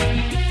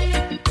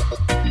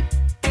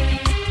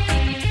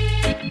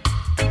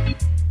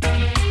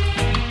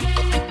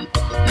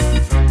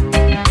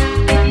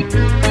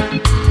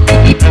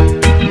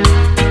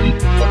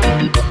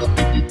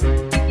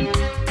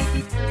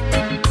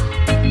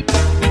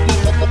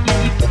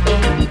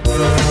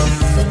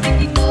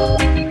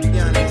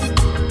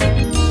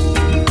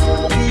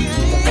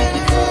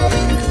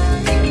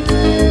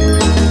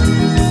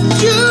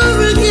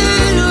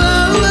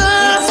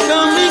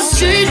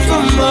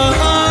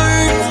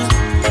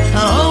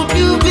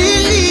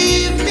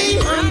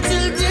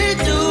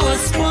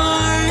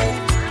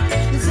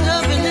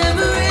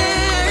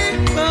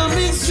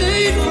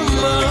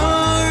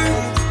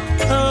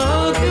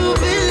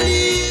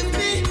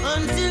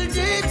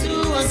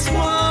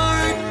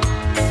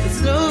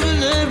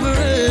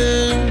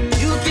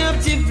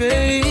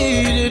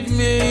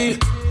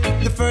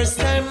first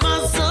time I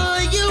saw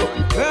you,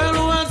 girl,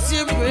 what's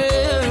your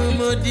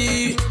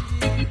remedy?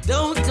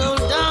 Don't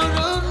down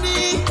on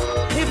me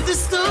if the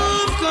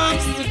storm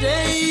comes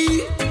today.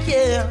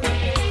 Yeah,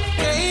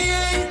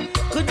 yeah,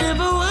 could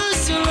never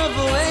wash your love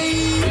away.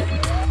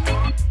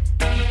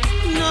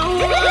 No,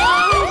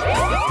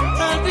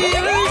 I'll be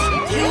yours,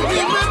 you'll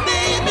be my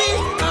baby.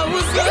 I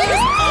was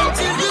yours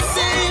until you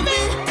saved me.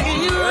 In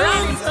your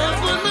arms, I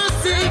found my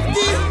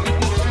safety.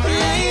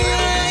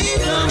 Yeah,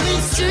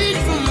 coming straight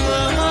from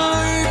my heart.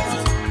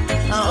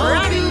 I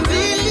hope you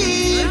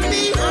believe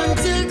me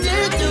until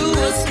death do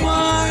us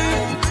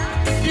part.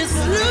 This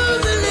love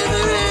will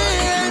never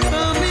end,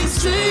 coming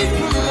straight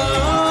from my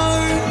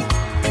heart.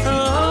 I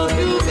hope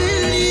you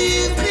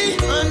believe me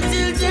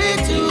until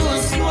death do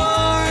us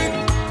part.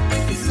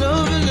 This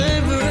love will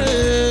never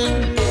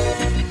end.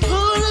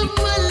 All of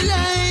my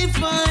life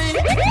I'm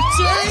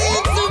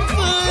trying to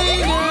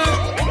find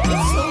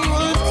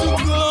someone to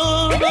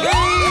call my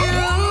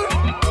own.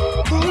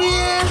 Oh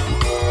yeah,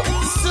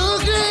 so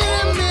glad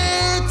I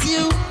met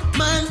you,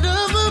 my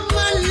love of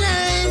my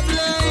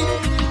lifeline.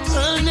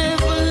 I'll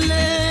never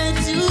let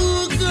you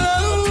go.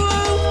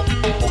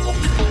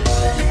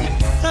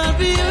 I'll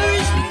be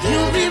yours,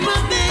 you'll be my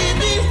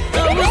baby. I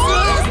was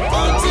yours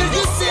until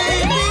you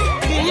saved me.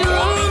 In your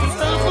arms,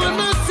 I found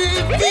my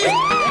safety.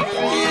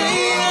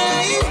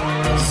 Yeah,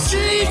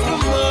 straight from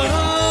my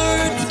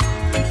heart.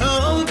 I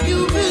hope you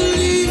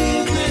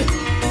believe me.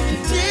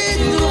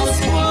 Take those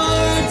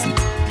words.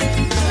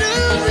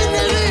 Love in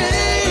the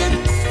end.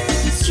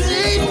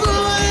 Straight from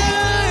my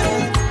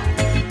heart.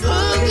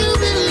 Hope you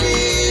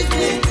believe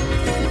me.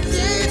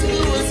 Take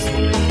those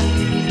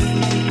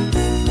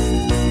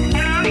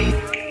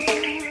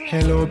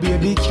Hello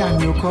baby, can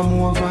you come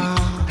over?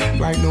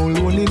 Right now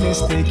loneliness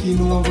taking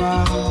over.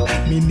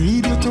 Me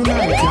need you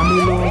tonight, yeah me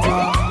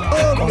lover.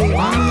 Come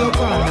on your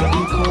corner,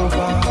 the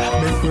cover.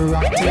 Make me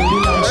rock till the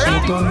light show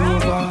turn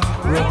over.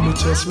 Rub me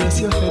chest, rest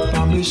your head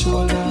on my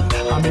shoulder.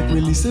 And make we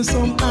listen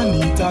some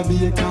Anita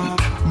Baker.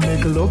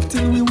 Make love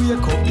till we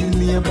wake up in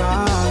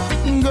neighbor.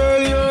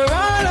 Girl, you're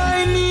all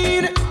I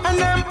need,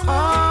 and I'm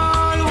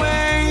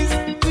always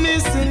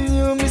missing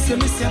you. Miss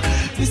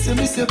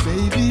you,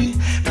 baby.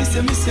 Miss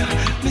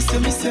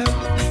you.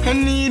 I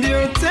need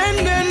your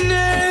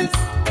tenderness.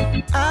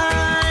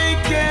 I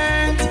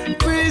can't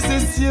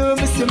resist you.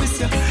 Miss you,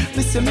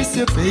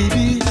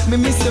 baby.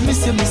 Miss you.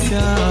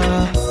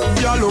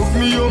 You love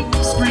me up,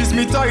 squeeze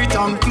me tight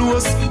and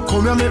close.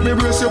 Come here, make me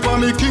brace you up on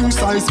me king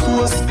size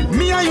post.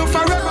 Me and you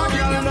forever,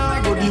 girl, and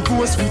I go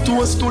divorce. We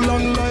toast to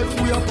long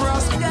life, we are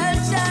prosper. Girl,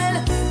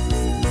 child,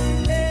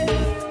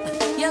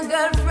 your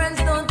girlfriends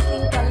don't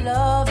think I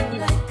love you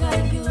like I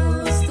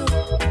used to,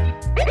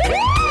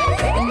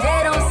 and they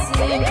don't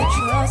seem to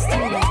trust me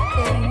like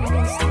they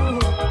used to.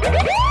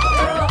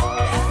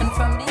 And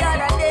from the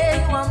other day,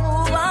 you a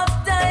move off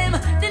time.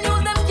 The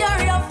news them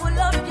carry up full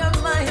of your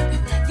mind.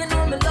 You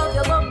know me love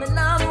you, but me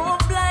now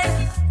move blind.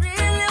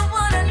 Really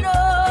wanna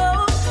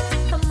know,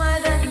 am I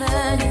that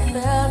man you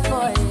felt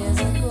 4 years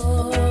ago?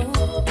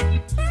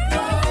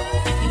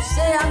 You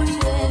say I'm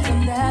changed,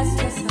 and that's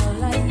just how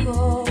life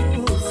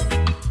goes.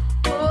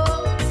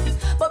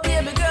 But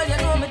baby girl, you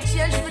know me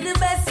change for the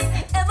best.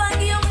 Ever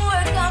give you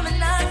more,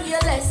 coming on you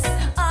less.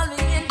 All me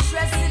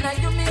interest in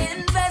you, me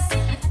invest.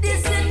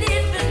 This you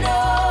need to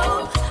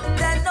know,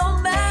 that no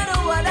matter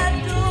what I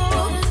do,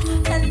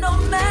 and no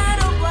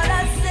matter what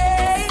I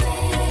say,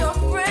 your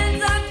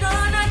friends are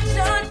gonna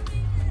judge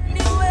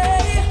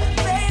anyway.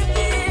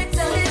 Baby,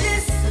 tell me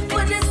this,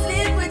 would you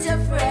sleep with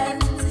your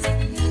friends?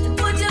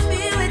 Would you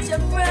be with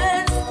your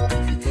friends?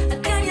 And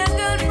can your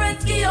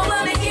girlfriends give you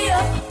what we give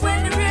you when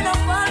the rain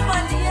don't fall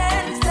on the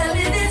ends? Tell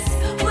me this,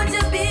 would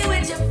you be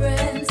with your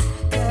friends?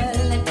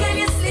 Girl, and can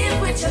you sleep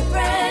with your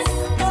friends?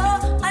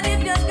 Oh, and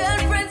if your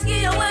girlfriends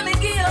give you what we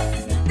give you,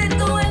 then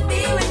go and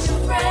be with your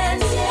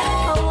friends.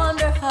 I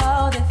wonder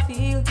how they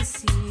feel to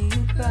see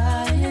you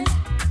crying.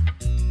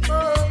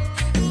 Oh,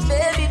 and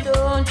baby,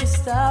 don't you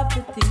stop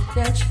to think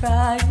they're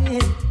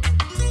trying.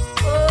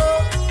 Oh,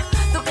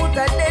 to put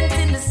a dent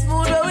in the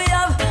smooth that we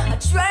have. I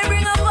try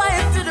bring a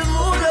vibe to the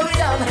mood that we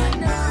have.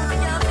 Now we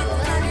can't fit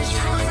on the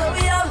shoes that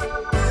we have.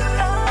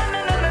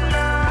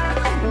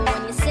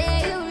 When you say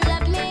you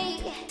love me,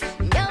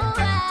 no, I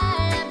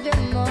love you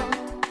more.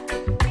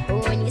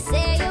 When you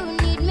say you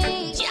need me,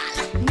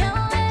 no,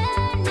 I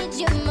need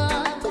you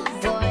more.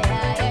 Boy,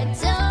 I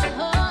adore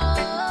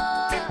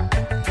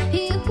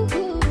you.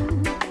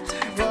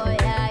 Boy,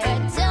 I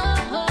adore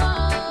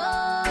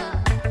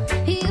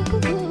you.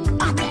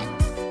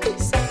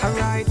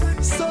 Alright,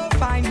 so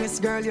fine, Miss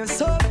Girl, you're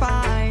so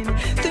fine.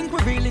 Think we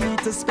really need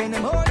to spend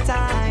more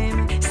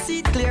time. See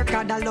it clear,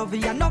 cause I love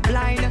you, you're not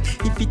blind.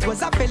 If it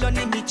was a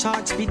felony, me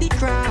charge for the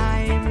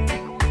crime.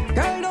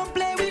 Girl, don't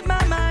play with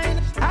my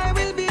mind. I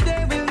will be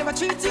there, will never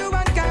treat you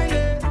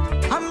unkindly.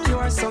 I'm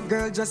yours, so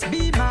girl, just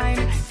be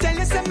mine. Tell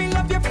you, say me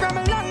love you from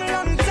a long,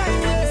 long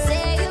time. When you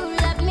say you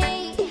love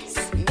me,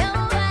 no,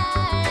 I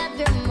love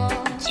you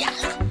more.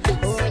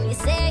 When you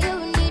say you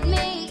need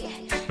me,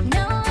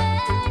 no,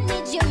 I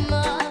need you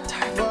more.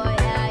 Boy,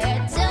 I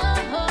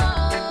adore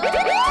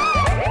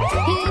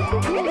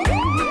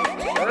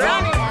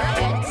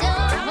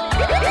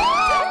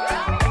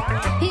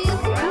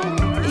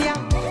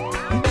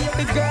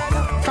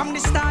From the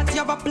start, you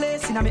have a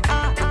place in my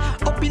heart.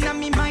 Up in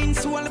my mind,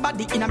 soul,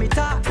 body in my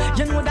thought.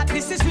 You know that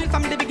this is real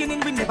from the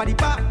beginning, we never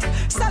depart.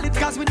 Solid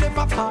cause we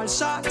never fall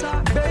short.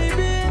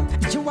 Baby,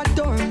 you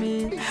adore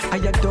me, I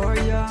adore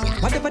you.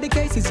 Whatever the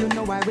case is, you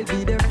know I will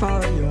be there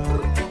for you.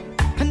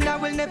 And I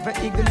will never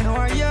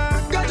ignore you.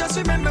 Girl, just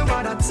remember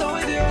what I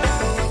told you.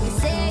 You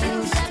say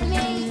you love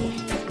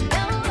me,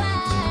 no, I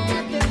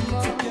love you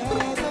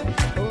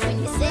more. When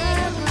you say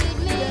you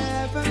need me,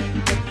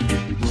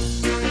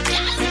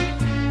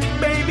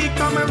 Baby,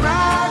 come and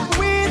rock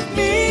with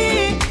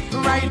me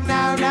right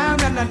now, now,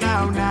 now, now,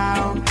 now,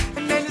 now.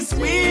 And then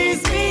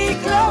squeeze me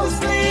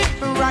closely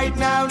right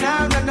now,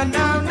 now, now, now,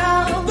 now,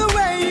 now. The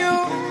way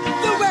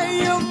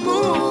you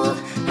move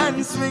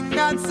and swing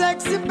that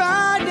sexy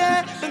body.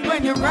 And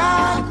when you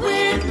rock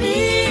with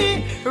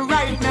me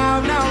right now,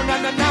 now,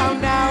 now, now, now,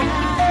 now.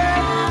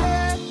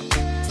 Yeah.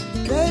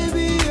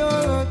 Baby,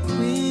 you're a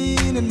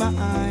queen in my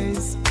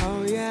eyes,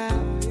 oh yeah.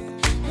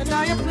 And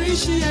I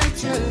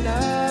appreciate your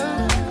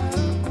love.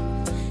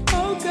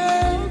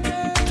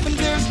 And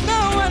there's no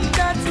one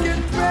that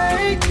can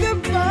break the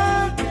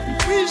bond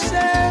we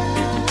share,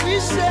 we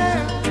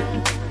share.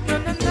 No,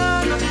 no, no,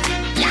 no.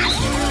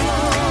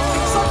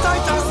 So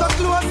tight and so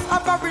close,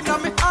 I'm buried on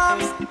my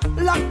arms.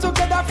 Locked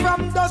together from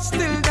dusk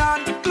till dawn.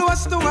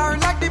 Close to her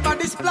like the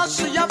body splash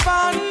she a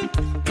fan.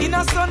 In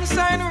a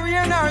sunshine,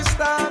 rain or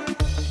storm.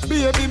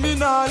 Baby, me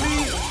nah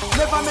leave.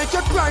 Never make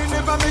you cry,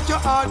 never make your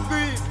heart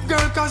break.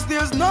 Girl, cause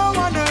there's no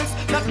one else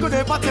that could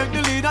ever take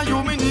the lead. And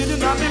you me need in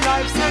my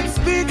life since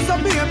speed. So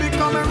baby,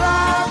 come and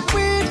rock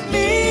with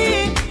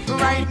me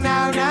right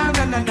now, now,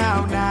 now, now,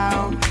 now,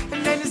 now.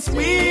 And then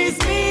squeeze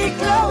me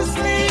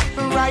closely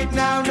right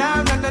now,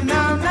 now, now, now,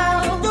 now,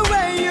 now. The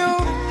way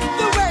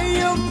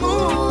you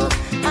move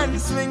and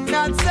swing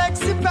that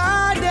sexy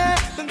body.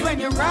 And when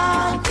you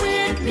rock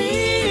with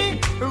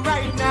me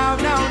right now,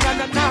 now, now,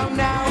 now, now,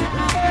 now.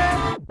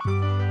 Yeah.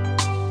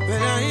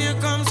 Well, here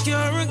comes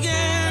Cure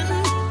again.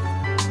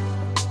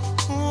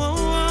 Whoa,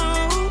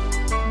 whoa.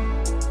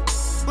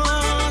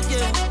 Oh,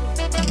 yeah.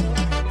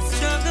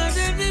 Stronger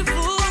than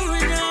before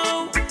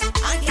now.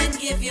 I can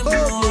give you more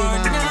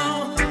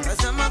now.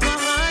 Cause I'm a go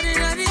hard in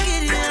the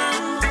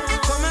Gideon.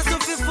 Come as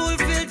if you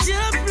fulfill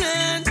your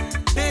plan.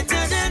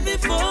 Better than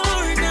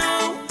before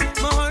now.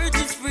 My heart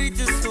is free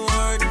to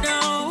soar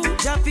now.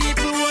 The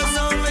people was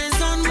always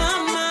on my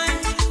mind.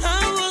 I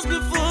was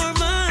before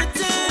my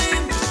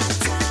time.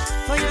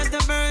 Fire the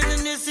burn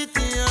in the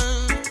city,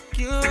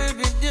 Cure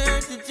be there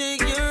to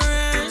take your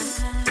hand.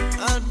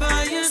 I'll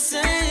buy your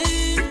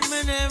side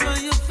whenever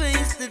you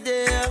face the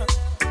day.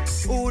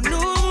 Who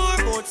know more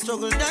about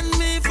struggle than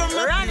me? From a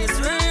place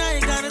where I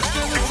gotta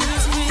struggle to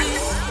this me.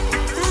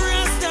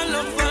 Rest I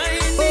love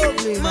find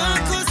me.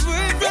 Marcus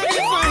where from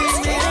you find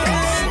me.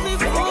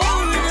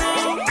 Before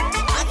now,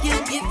 I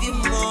can give you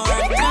more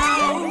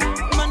now.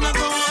 Man, I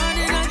go hard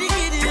in the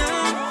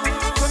Gideon.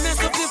 Come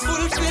mess up your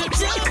fulfill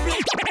job.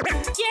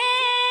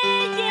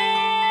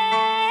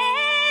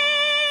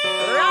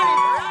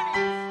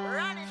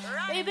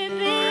 Baby,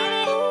 baby,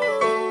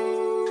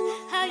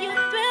 how you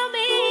feel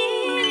me?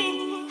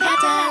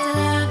 What a lot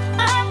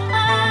of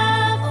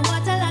love,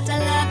 what a lot of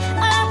love,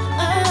 what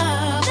a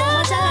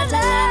lot of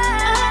love,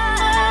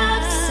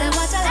 say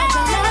what a lot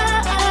of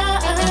love,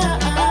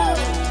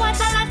 what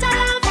a lot of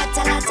love, what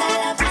a lot of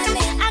love. I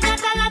mean, I got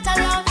a lot of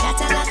love,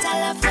 got a lot of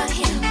love for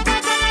him.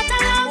 What a lot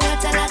of love,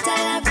 what a lot of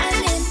love. I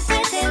mean,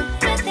 with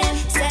him,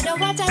 said oh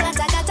what a lot,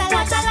 I got a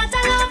lot of love,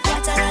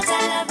 what a lot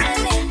of love. I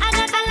mean, I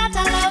got a lot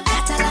of love,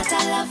 got a lot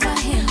of love for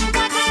him.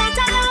 What a lot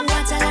of love,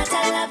 what a lot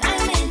of love. I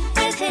mean,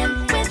 with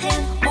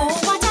him, oh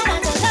what a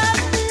lot of love.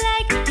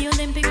 Like the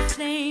Olympic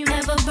flame,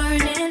 ever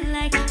burning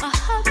like a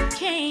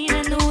hurricane,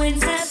 and the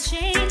winds have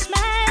changed my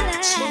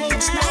life.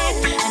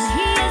 And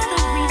he is the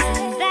reason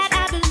that I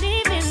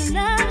believe in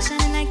love,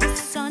 shining like the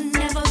sun,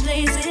 never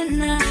blazing.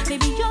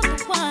 Baby, you're the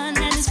one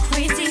that is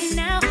crazy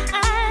now.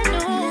 I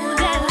know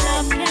that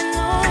love can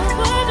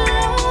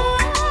overflow.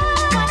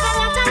 What a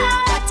lot of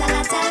love, what a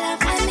lot of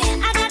love. I mean,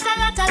 I got a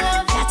lot of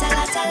love, got a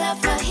lot of love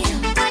for him.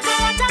 What a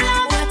lot of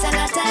love, what a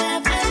lot of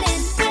love. I mean,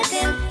 with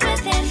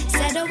him,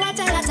 said oh what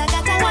a lot, I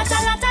got a lot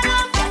of love,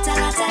 what a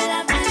lot of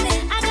love. I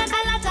mean, I got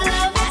a lot of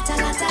love, got a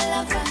lot of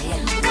love for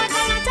him. What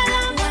a lot of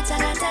love, what a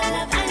lot of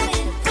love. I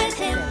mean, with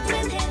him,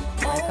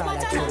 oh what a lot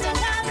of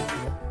love.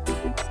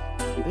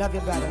 Love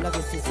your brother, love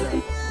your sister,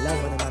 love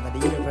one another,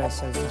 the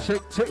universal.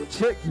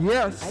 Check,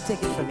 yes. I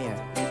take it from here.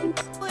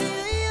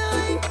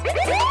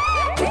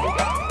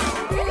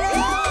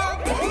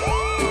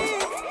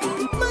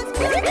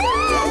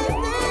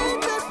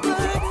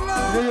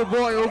 Little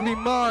boy, Ugly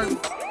Man.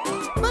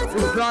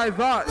 It's live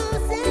out.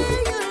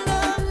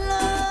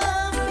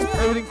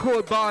 Everything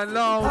called by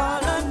now.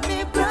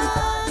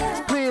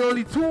 Play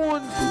only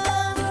tunes.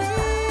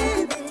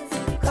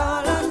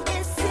 Call on me,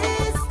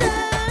 sister.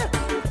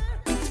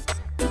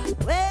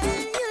 When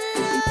you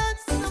love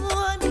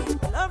someone,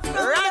 love from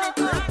love.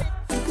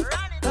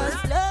 'Cause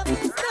love is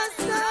the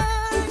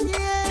sun,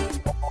 yeah.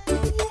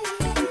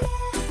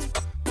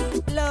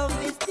 Love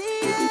is the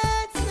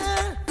answer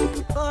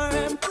for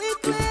every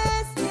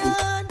question.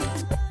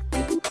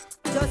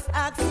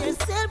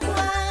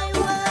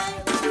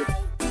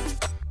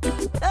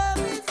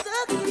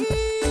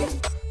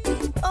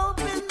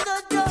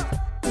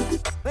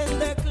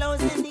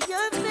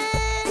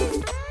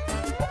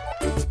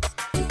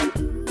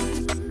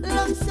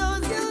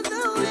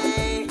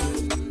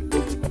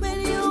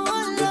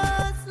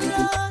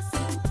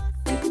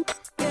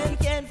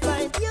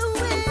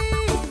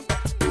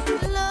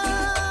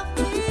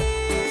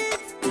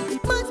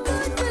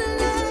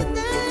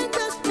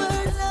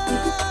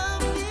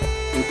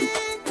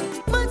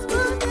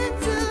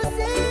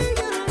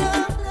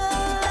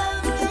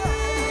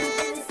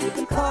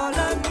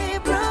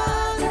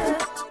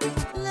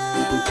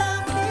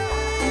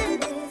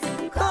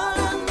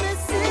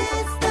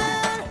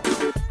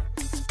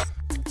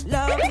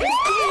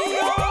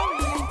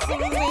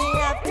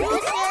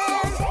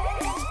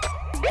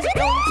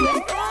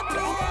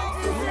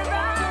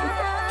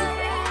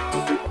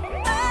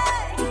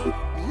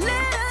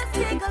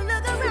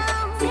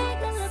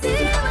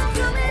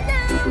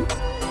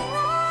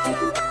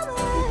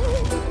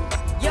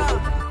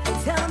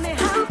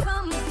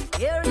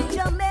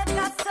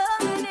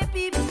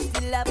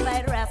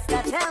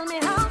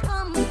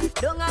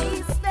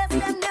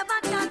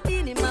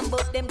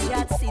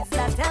 that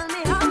sizzler. Tell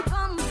me how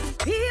come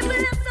people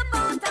have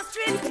support the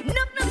street.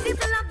 No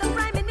people love the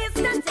prime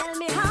minister. Tell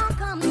me how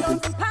come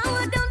those in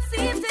power don't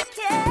seem to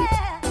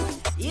care.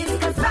 It's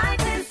 'cause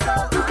life is so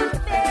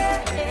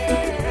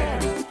unfair.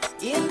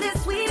 In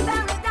this sweet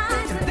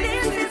paradise,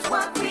 this is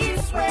what we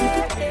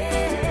swear.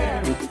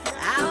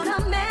 Out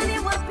of many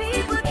what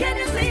people can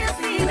you see us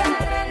see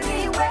that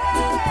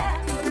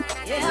anywhere.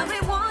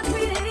 Everyone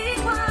treated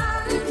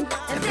equal,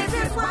 and this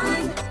is why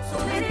so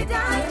many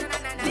die,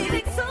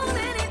 leaving so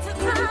many to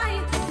cry.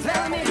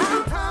 Tell me how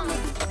come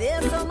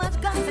there's so much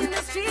guns in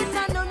the streets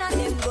and none of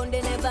them gun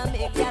they never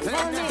make ya.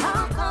 Tell me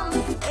how come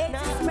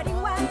it's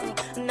spreading wild.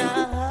 No,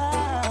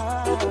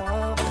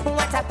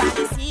 what about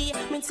the sea?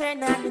 Me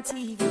turn on the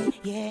TV,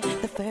 yeah.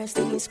 The first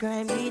thing is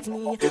crime beat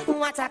me.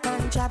 What a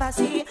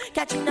controversy,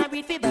 catching a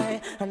read fever.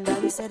 And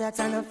then we say that's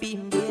an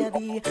film,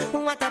 baby.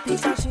 What a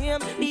piece of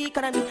shame, the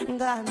economy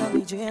gone on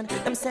the drain.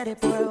 Them say the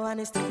poor one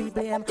is to be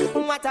blamed.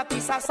 What a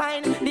piece of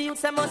sign, the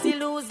youths they must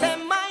lose their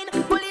mind.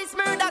 Police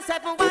murder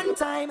 7 one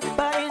time,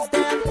 but is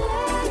there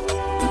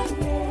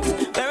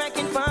where I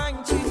can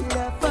find true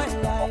love for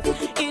life?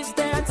 Is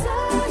there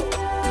time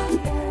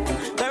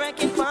where I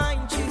can find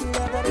true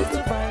love that is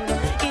divine?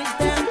 Is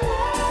there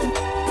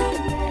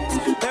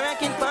where I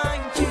can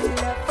find true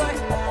love for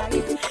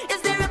life?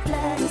 Is there a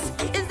place?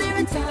 Is there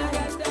a time?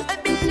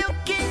 I've been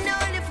looking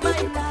all of my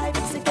life.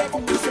 So get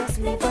me just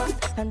live up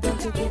and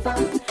don't you give up.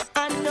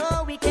 I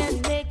know we can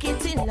make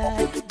it in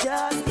life.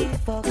 Just be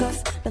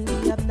focused and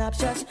be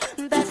obnoxious.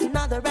 That's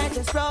not the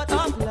righteous road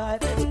of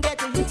life. Get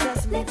to you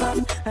just live up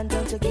and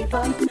don't you give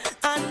up.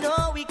 I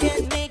know we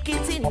can make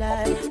it in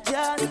life.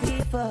 Just be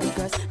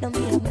focused, don't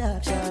be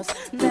obnoxious.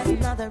 That's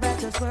not the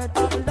righteous word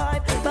of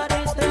life, but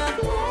it's the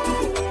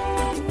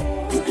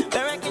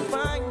where I can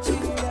find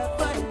true love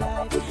for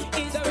life.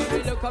 It's So if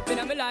you look up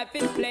in my life,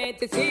 it's plain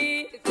to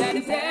see that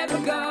it's never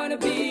gonna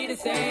be the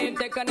same.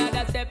 Take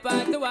another step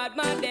on toward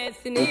my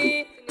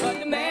destiny, but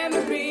the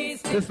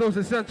memories This most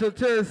essential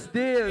taste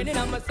deals. in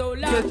my soul.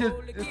 Get your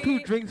 2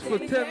 drinks for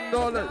 $10.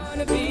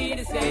 Gonna be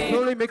the same.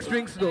 Only mixed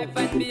drinks though.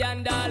 And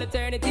beyond all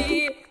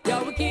eternity,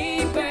 yo, we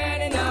keep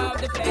burning up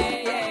the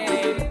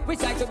flame.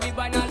 Wish I could be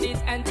born on this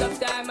end of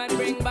time and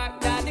bring back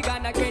that the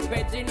kind of great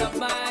virgin of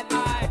mine.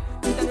 I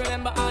just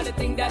remember all the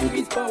things that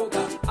we spoke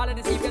of, all of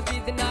the secrets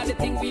and all the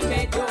things we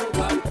made joke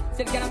of.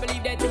 Still cannot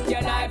believe they took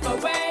your life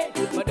away,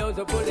 but those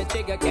who pull the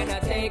trigger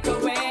cannot take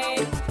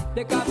away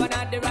the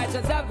covenant, the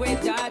righteous have with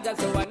Georgia.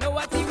 So I know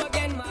I see you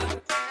again,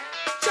 man.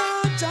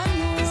 Georgia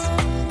knows.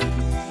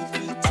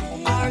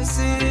 RC,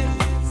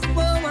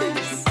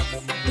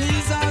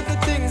 these are the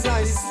things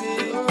I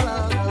see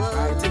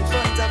right in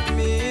front of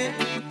me.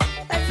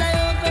 As I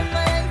open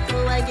my eyes,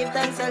 oh, I give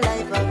thanks for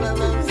life.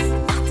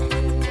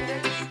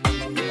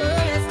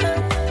 Oh, yes,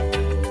 Lord.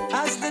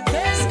 As the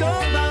days go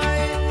by,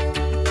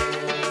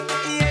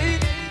 yeah,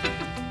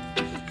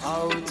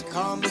 out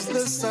comes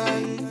the sun,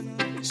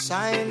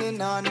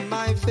 shining on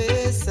my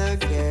face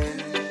again.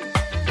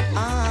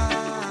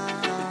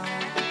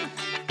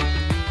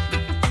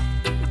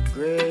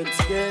 Grades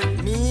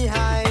get me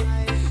high,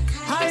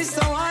 high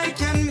so I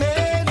can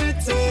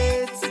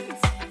meditate.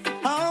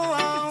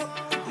 Oh,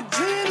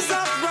 dreams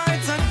of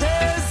brighter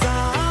days.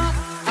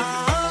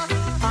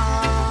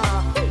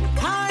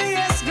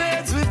 Highest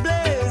grades we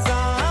blaze.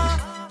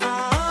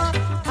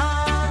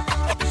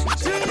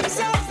 Dreams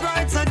of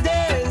brighter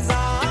days.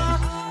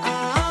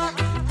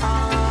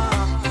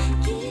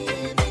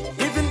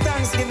 Giving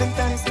thanks, giving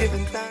thanks,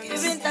 giving thanks.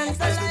 Giving thanks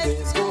for As the life.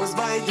 days goes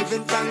by,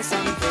 giving thanks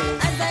and praise.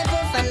 As I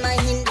open my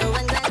window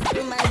and glance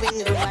through my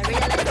window, I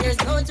realize there's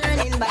no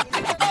turning back.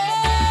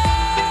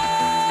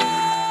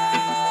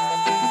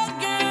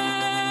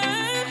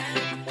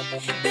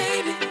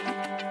 Baby,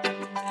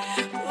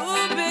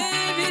 oh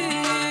baby,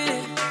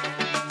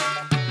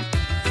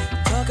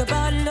 talk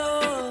about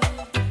love,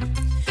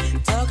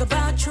 talk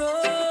about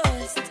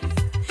trust,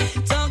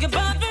 talk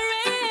about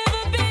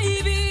forever,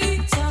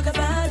 baby, talk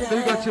about Then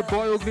you got your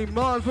boy Ugly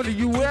Man from the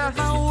US.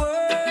 my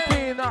word,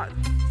 Playing that.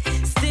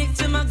 stick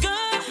to my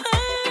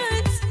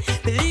guns,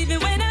 believe me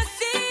when I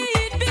say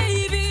it,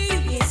 baby,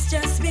 it's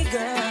just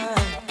begun.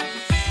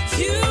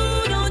 You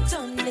don't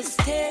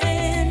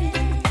understand,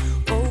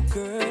 oh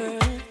girl,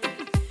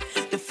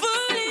 the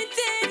full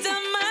intent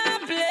of my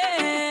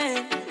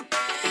plan.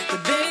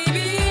 But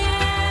baby,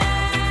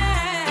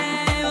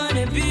 I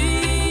wanna be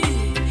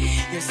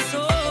your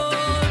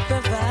sole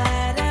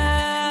provider.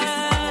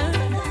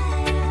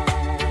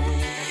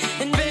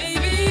 And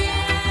baby,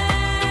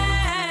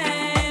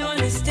 I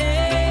wanna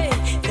stay.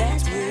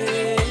 That's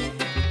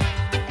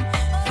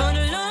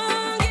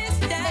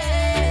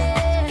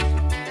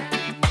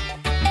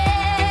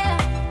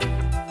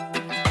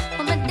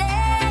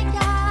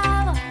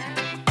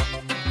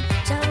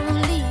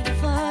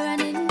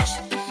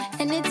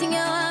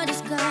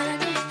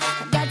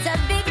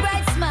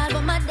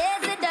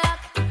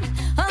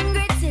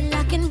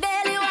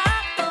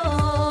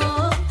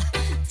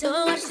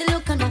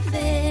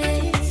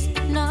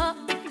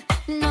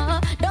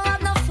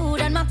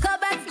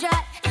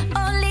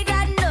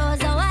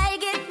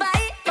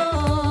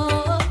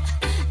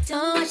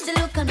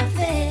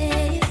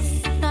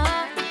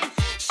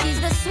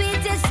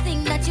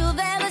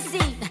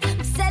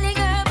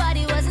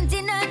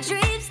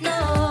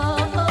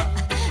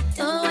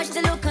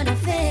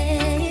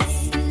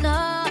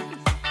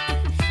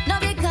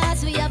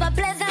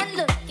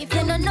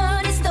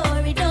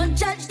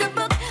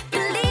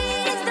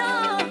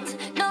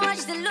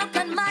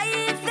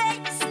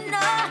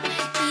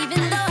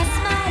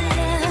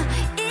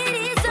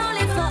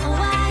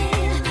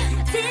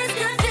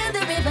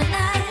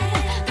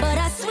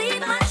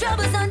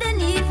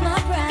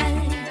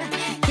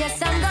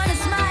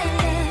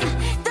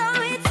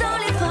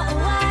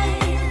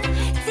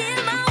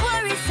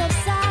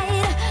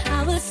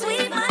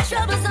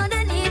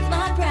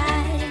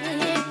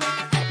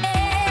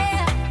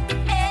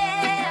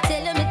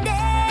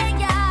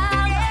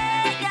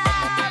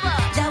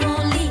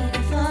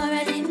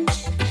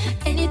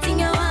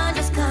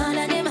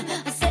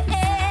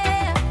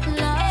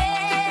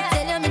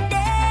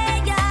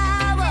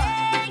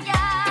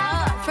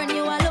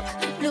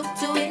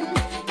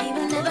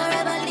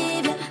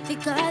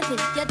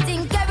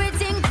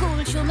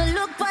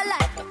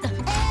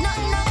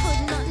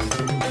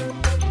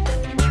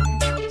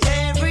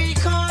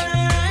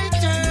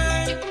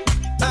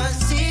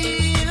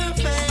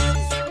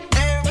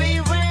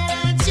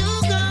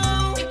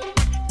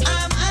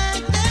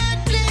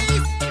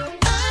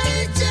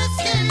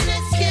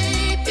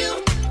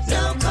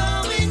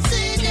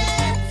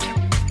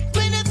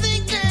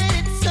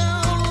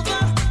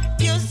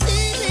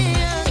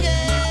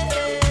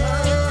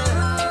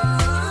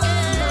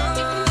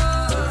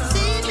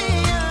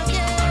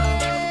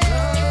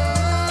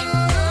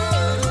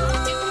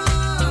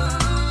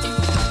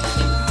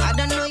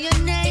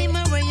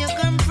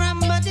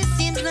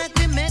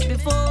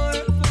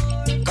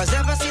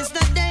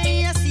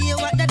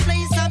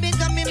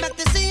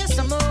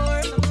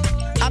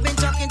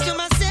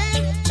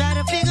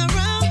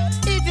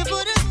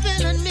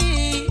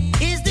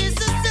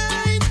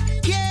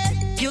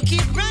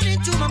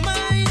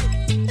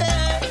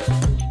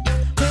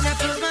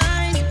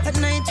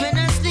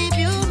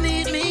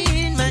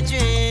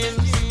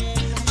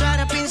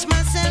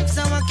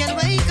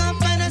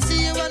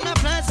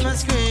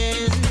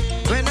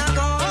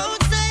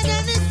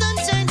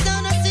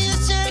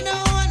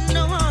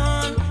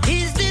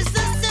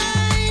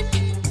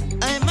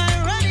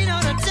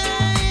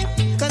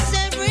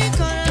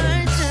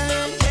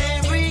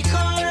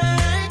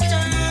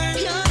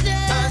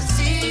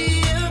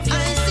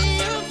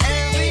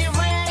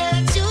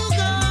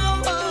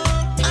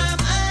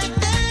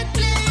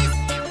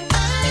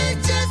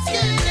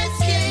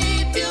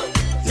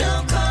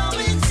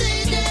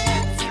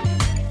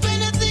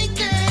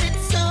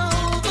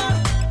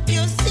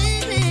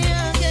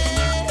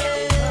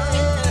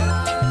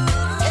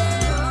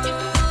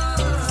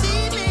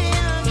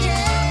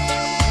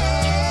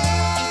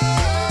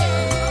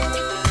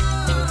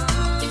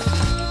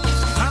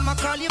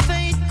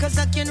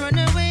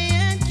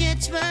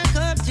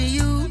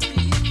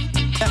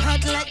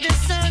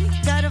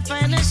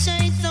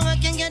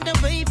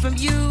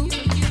you.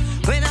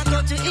 When I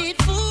go to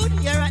eat food,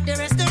 you're at the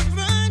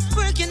restaurant,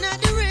 working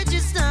at the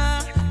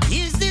register.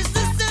 Is this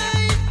the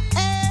sign?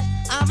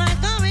 Am I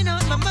going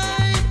out my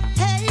mind?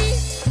 Hey,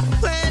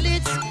 well,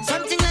 it's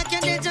something like a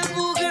deja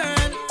vu,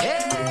 girl.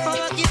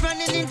 Oh, I keep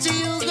running into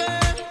you,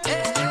 girl.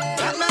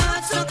 Got my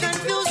heart so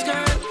confused,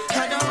 girl.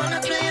 I don't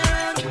wanna play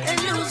around and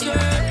lose,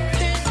 girl.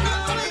 There's no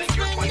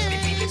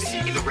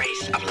explanation. The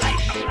race of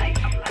life.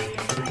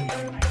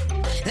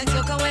 Let's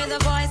look away the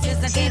voices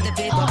that gave the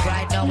people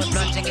pride. Now we're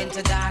plunging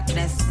into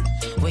darkness.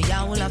 We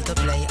all have to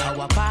play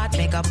our part,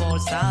 make a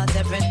bold start.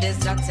 Every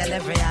distract, tell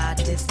every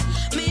artist.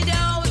 Media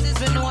houses,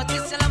 we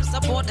notice, tell them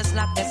support the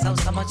slap. There's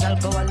so much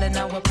alcohol in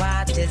our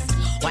parties.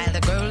 While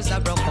the girls are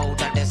broke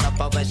out at this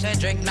upper where she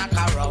drink, knock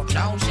her out.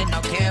 Now she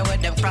don't care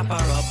with them crap her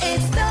up.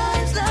 It's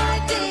times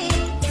like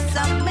these,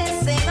 I'm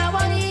missing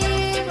our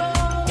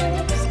heroes.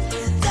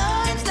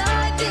 Times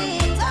like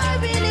these, I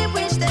really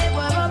wish they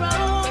were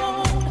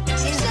around. It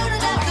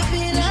shouldn't have to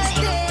be like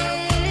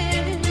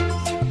this.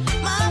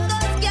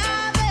 Marcus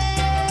Garvey,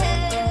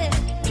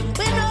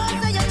 we know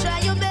that you try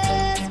your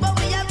best, but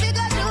we have to do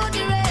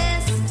the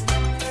rest.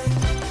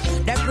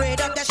 Them braid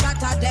up the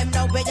shot at them,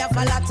 now we have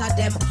a lot of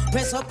them.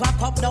 Press up,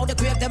 pack up, now the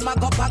grave them a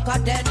go back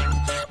at them.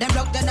 Them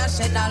rock the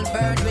national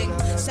bird wing.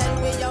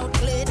 Sell we out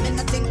clean, me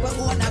no think we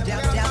own a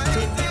black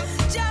thing.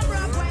 Jam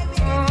rock why we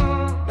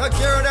no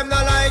care them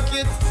not like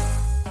it.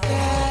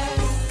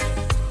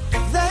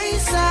 They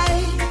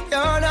say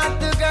you're not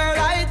the girl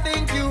I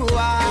think you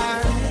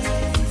are.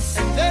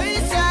 And they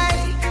say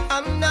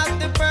I'm not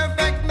the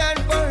perfect man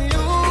for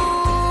you.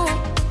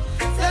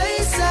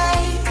 They say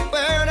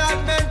we're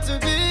not meant to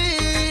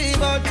be,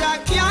 but I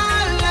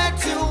can't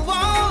let you,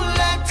 won't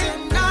let you,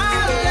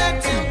 not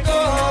let you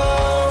go.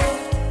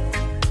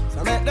 So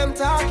let them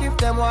talk if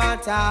them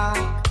want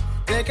talk.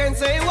 They can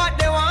say what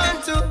they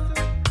want to,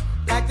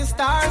 like the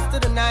stars to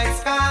the night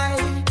sky.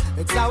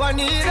 It's how I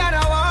need and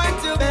I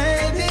want to.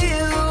 Baby,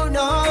 you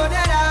know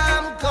that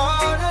I'm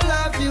gonna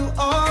love you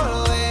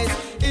always.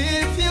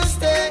 If you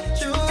stay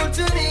true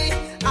to me,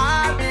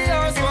 I'll be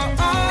yours for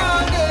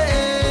all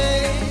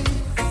day.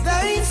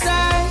 They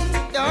say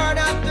you're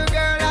not the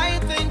girl I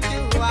think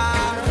you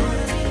are.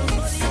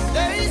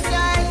 They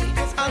say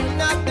I'm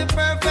not the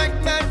perfect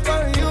man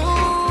for you.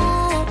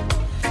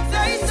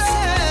 They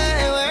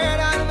say we're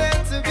not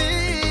meant to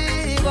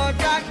be, but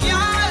I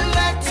can't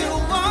let you,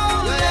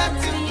 won't let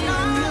you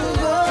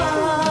know.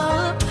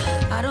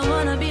 I don't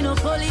wanna be no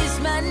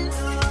policeman,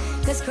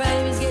 cause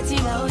crime is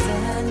getting out of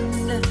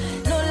hand.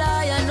 No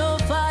liar, no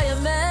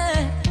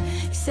fireman.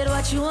 You said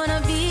what you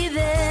wanna be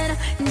then,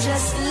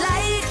 just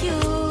like you.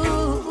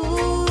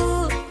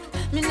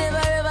 Me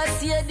never ever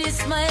see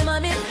this, my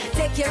mommy.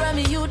 Take care of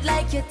me, you'd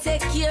like you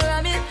take care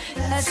of me.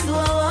 That's who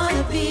I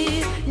wanna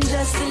be,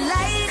 just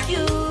like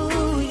you,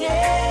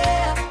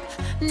 yeah.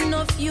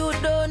 No, if you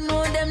don't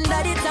know them,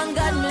 daddy, thank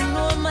God me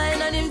know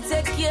mine and him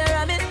take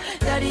care of me.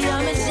 Daddy,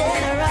 I'm a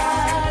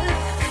general.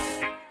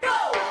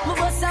 My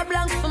boss a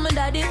blank for my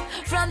daddy.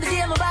 From the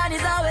day my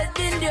body's always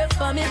been there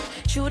for me.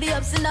 Through the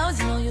ups and downs,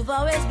 you know you've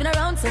always been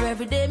around. So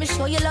every day me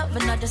show you love,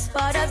 and not just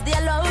fathers, they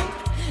love.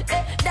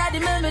 Daddy,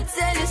 let me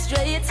tell you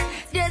straight,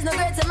 there's no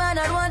greater man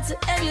I'd want to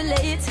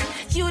emulate.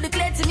 You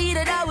declared to me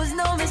that I was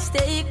no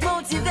mistake.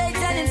 Motivate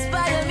and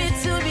inspire me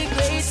to be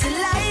great,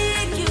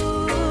 like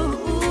you.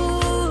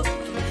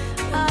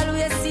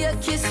 Always see you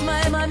kiss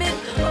my mommy,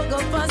 hug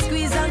up and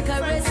squeeze and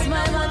caress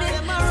my mommy.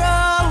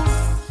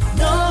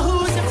 Know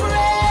who's your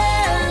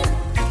friend.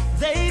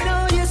 They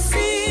know your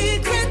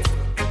secret.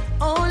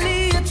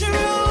 Only your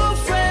true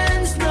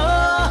friends know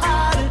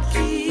how to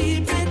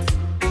keep it.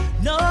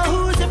 Know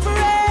who's your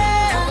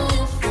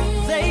friend.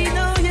 They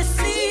know your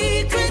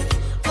secret.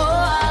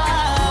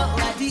 Oh,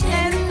 at the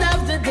end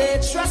of the day,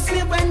 trust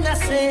me when I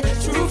say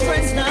true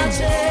friends not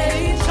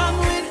change. Come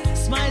with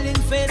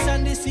smiling face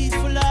and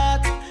deceitful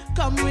heart.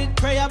 Come with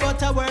prayer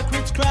but I work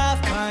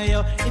witchcraft.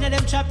 Yo, in a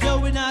them trap yo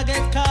we not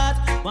get caught.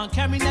 One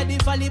carry in the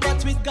valley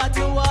but with God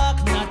we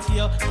walk. Not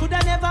yo, could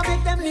I never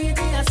make them lead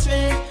me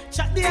astray.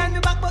 Chat behind me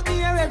back but me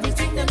hear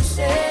everything them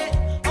say.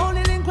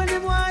 Only link when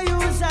them want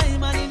use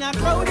I'm and in a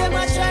crowd them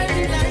a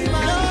shining like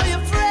man. Know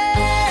your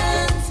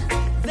friends,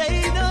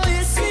 they know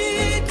your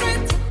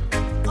secret.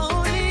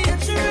 Only your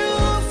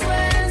true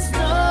friends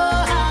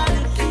know how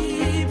to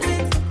keep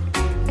it.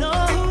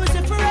 Know who's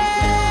your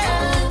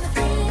friend.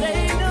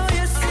 They know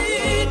your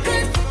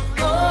secret.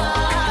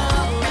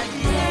 Oh, at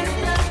the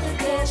end of the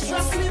day,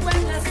 trust me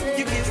when I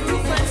say true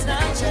friends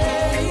not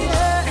change.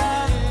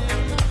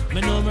 Me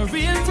know my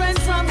real friends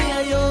from me a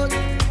youth.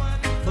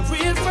 My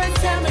real friends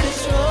tell me the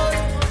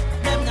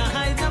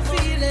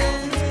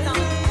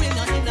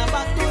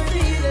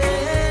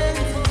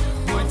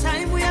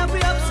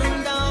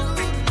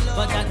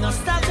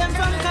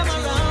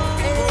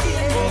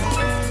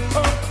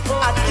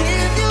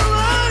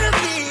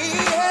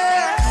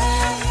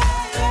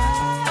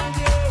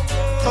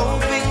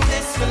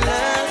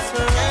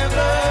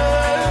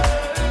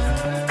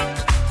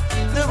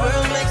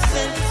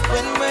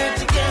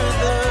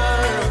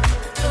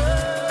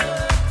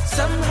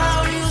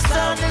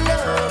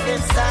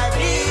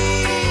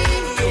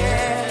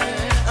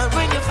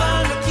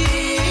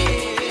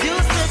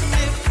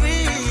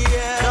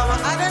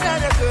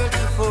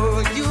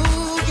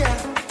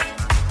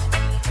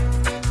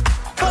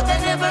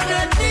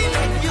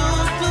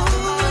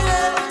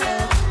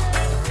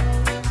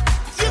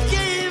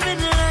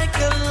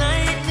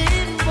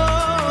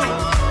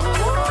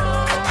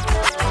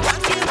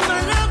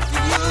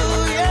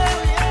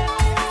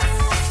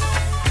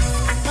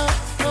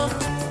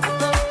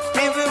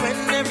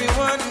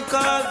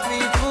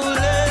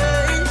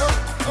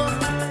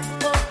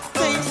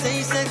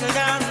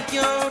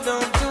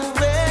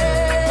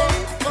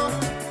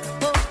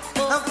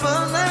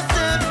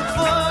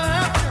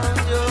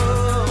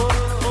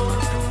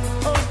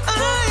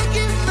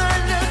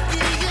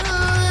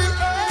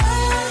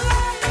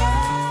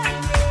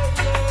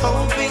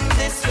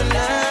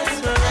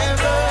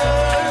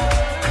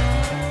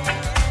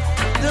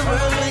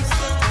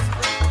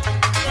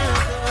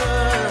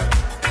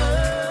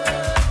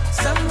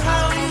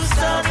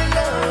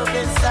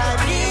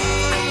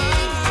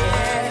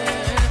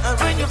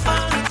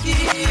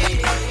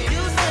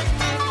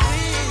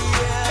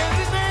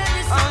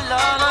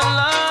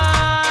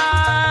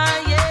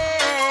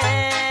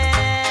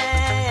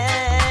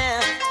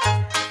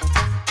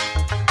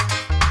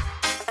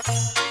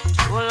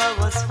love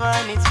must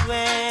find its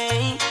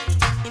way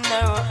in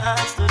our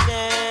hearts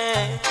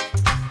today.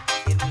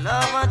 If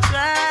love will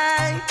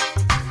try,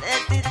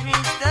 let it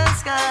reach the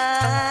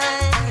sky,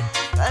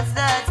 'cause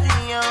that's the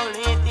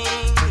only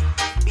thing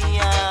we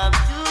have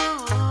to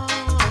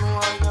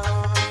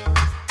know.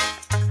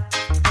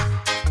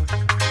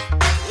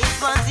 It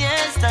was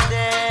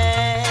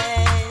yesterday,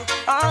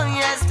 oh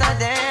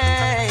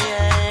yesterday,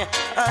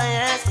 oh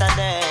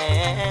yesterday.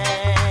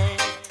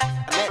 I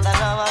met the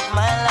love of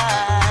my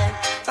life,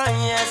 oh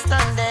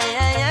yesterday,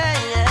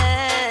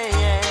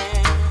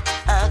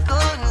 I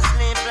couldn't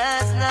sleep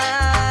last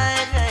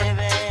night,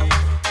 baby.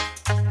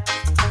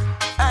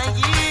 I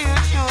hear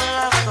true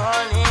love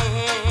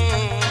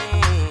calling,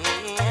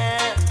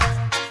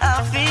 I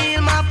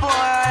feel my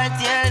poor heart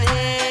yearning.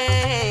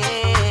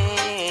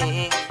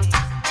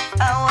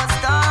 I was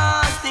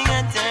tossing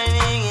and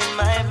turning in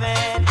my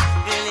bed,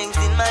 feelings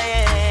in my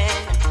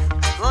head,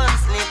 couldn't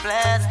sleep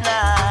last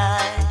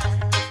night.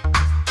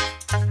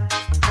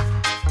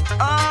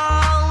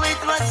 Oh,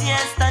 it was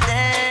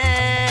yesterday.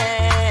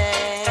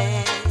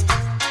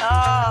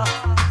 Oh,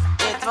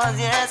 it was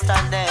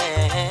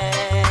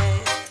yesterday.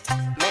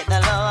 Met the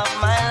love of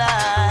my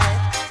life.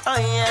 Oh,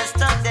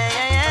 yesterday.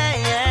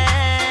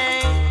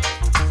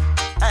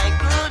 I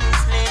couldn't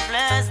sleep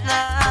last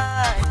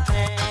night.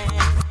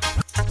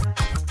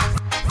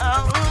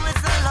 Oh,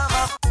 it's the love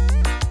of.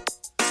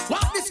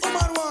 What this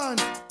woman want?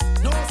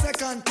 No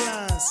second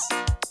class.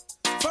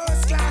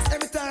 First class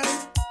every time.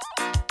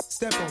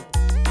 Step up.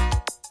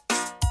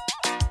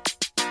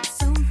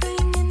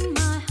 Something in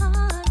my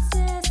heart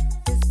says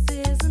this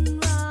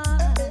isn't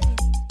right.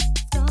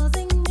 It's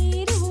causing me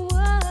to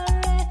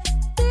worry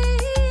day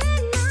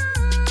and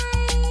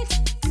night.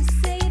 You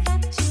say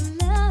that you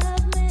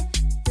love me,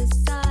 this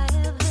I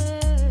have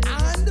heard.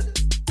 And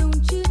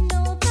Don't you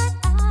know that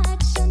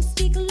actions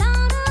speak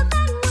louder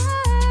than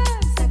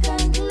words?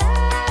 Second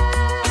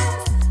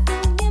class,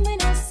 don't give me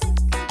no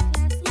second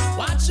class love.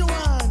 what you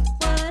want?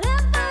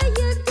 Whatever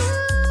you're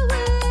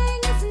doing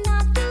is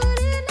not good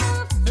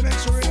enough. You make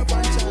sure you're up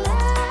on chance.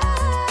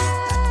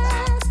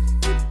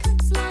 It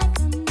cuts like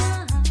a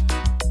knife.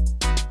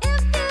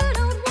 If you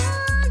don't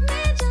want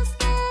me, just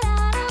get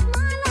out of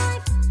my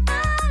life,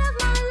 out of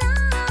my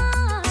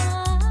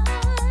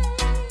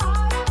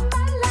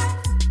life.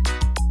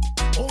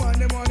 Oh,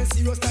 and them want to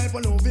serious type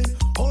of loving.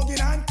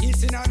 Hugging and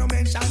kissing and no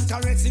mention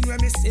caressing when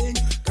me sing.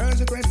 Girls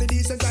request a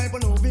decent type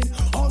of loving.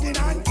 Hugging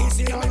and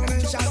kissing and no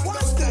mention.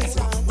 What's this?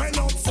 When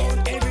up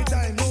sound every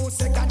time, no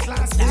second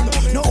class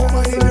thing.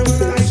 Nobody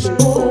knows like she.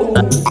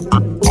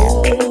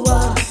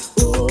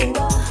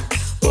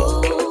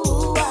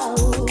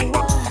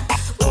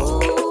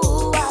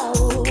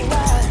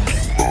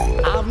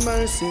 Have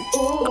mercy.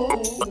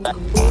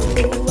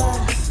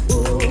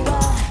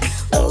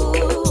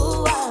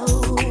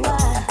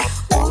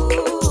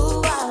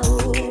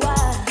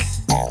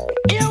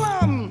 You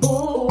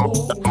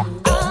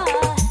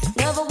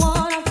Never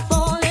wanna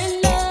fall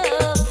in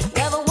love,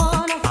 never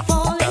wanna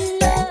fall in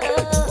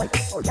love with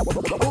you.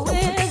 out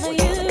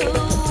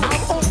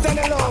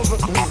and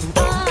love. I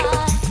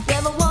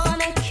never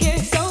wanna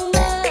kiss so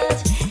much,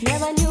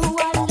 never knew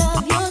I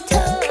love your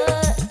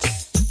touch,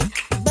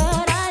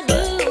 but I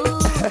do,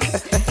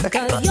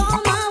 'cause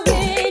you're my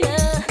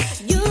winner,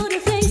 you do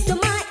things to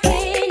my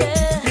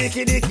inner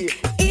Dicky Dicky,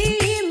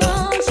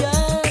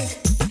 emotions,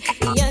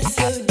 yes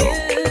you do.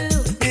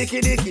 Dicky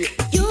Dicky.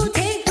 You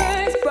take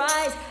first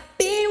prize.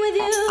 Being with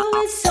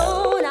you is so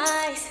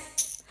nice.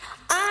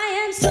 I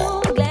am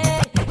so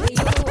glad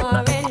you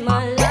are in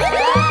my life.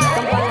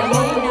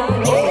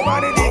 Over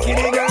the dicky,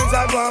 the girls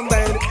are gone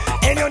bad.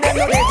 And you them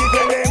no get it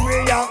when them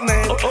react,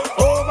 man.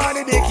 Over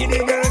the dicky, the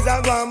girls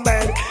are gone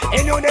bad.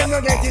 And you them no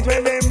get it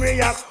when them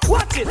react.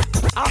 Watch it.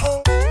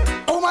 Uh-oh.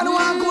 Woman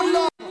want good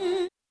luck.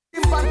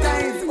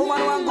 Infantile.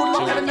 Woman want good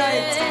luck every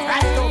night.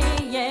 Right up.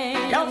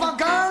 You have a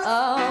girl?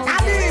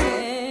 Adi.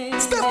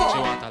 Step up.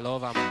 want a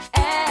lover, man.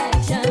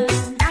 Action,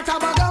 At a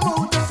bag of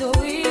mood.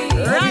 sweet.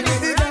 Run it.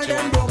 The girl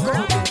them broke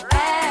out.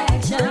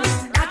 Action,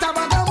 At a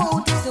bag of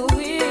mood.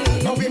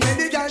 sweet. Now we make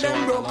the girl them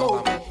broke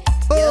out.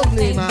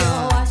 Ugly You man.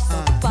 are so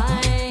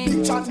fine. Big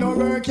chat no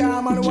work,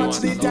 yeah, man. Watch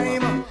the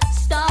time.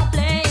 Stop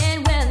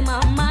playing with my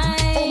Oh,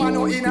 man, mind.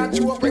 no in a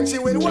joke when she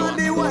will want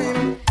the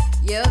wine.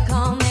 You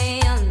call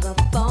me on the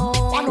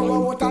I know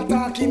phone, what a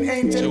talking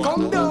angel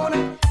come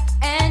down.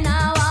 and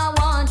now I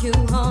want you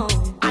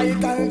home. I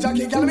tell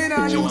Jackie, girl, me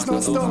nah use no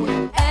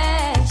stone.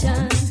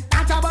 Action,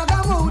 At a bag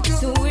of mood.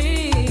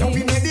 sweet. Now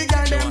we make the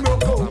girl them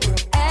broke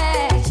out.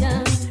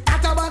 Action,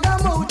 At a bag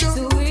of mood.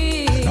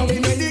 sweet. Now we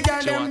make the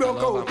girl them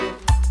broke out.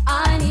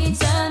 I need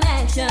some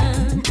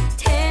action,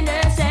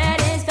 tender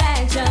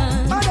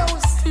satisfaction.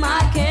 Others. My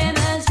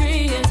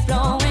chemistry is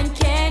flowing.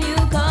 Can you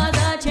cause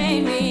a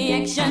chain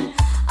reaction?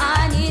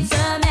 I need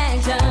some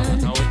action,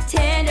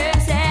 tender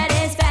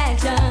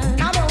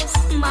satisfaction. Others.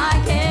 My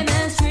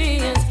chemistry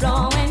is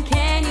flowing.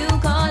 Can you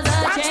cause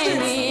a chain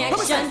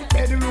reaction?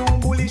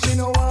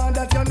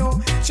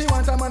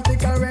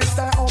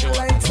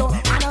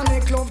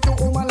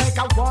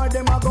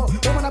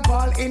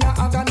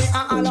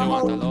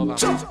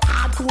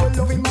 Hardcore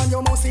loving man,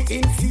 you must be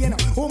insane.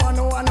 Woman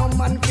no want no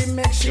man can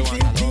make shit in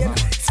pain.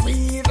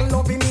 Sweet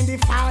loving in the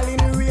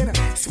falling rain.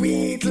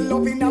 Sweet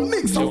loving a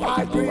mix of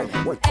hard brain.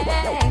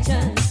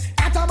 Action.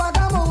 At a bag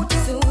of mouth.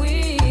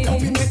 Sweet.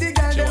 Loving with the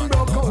girl them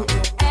broke out.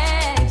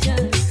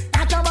 Action.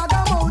 At a bag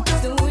of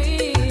mouth.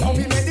 Sweet.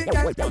 Loving with the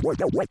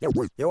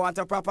girl. You want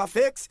a proper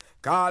fix?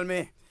 Call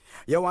me.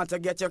 You want to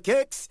get your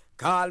kicks?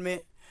 Call me.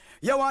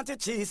 You want a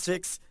cheese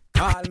tricks?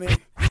 Call me.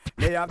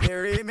 They have the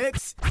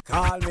remix?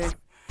 Call me.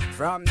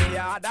 From the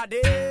other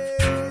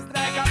days,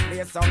 like I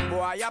play some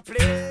boy I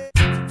play.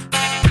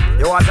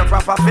 You want a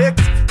proper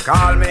fix?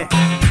 Call me.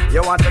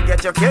 You want to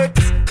get your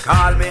kicks?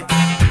 Call me.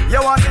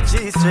 You want the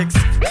cheese tricks?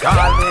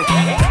 Call me.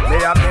 They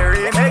have the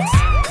remix?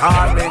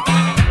 Call me.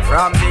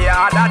 From the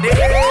other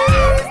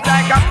days,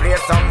 like I play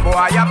some boy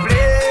I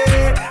play.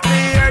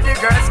 Hear the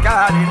girls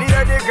calling,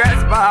 hear the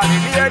girls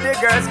bawling, hear the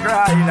girls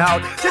crying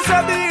out. Just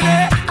a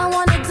minute. I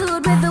want a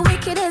dude with the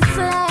wickedest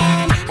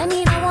slang. I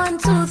need a 1,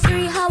 2,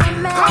 3, how a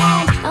man.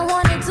 I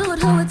want a dude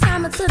who would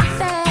time it to the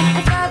fan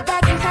and fall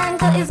back and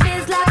handle his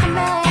biz like a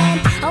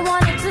man. I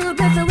want a dude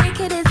with the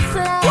wickedest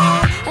slang.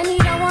 I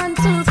need a 1,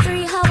 2,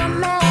 3, how a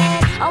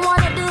man. I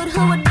want a dude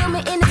who would do me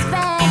in his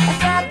fan and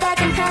fall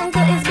back and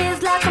handle his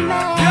biz like a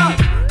man. Yeah.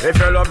 If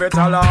you love it,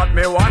 alert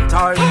me one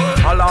time.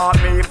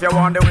 Alert me if you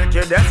want the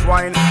wickedest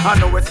wine. I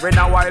know it's been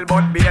a while,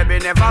 but baby,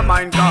 never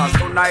mind. Cause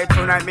tonight,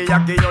 me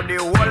I give you the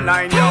whole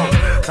line, yo.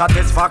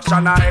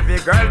 Satisfaction a every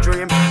girl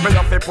dream. Me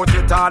love to put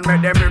it on,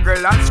 make them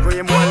wriggle and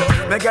scream.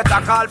 Well, me get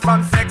a call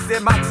from Sexy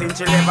Maxine.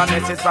 She leave a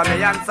message from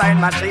me and sign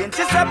machine.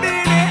 She said,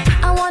 Beanie,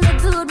 I want a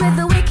dude with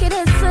the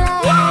wickedest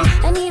slang.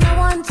 I need a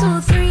 1,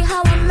 2, 3,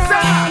 how a man.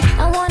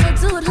 I want a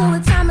dude who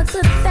would time it to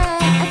the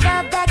fan and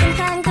fall back and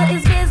handle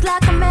his biz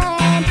like a man.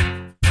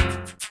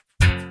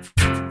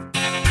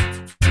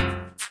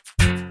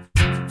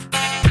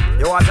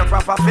 you want a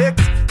proper fix?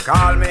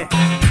 Call me.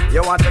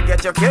 You want to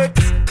get your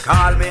kicks?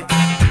 Call me.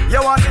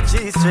 You want the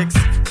cheese tricks?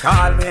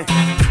 Call me.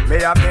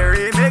 Me have the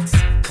remix?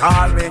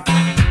 Call me.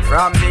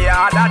 From the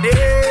other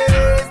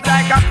days,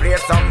 like I play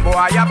some boy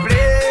I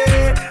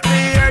play. Me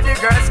hear the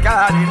girls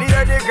calling,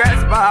 hear the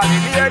girls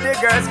bawling, hear the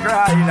girls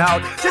crying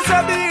out. Just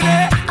a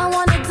minute. I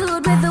want a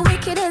dude with the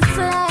wickedest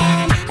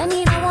slang. I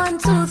need a 1,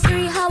 2,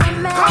 3, how a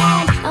man.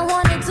 I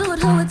want a dude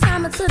who would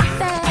time it to the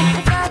fan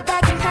and fall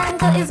back and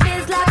handle his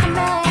biz like a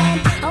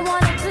man. I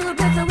want a dude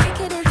with the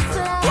wickedest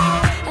slang.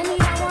 I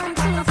need a 1,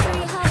 2,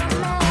 3, how a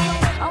man.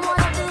 I want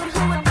a dude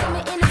who would do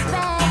me in his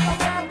bag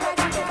and fall back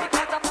and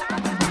handle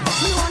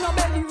Me want no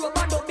belly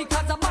rubber dub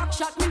because a back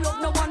shot. Me love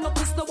no one no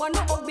kiss, no one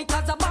no hug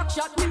because a back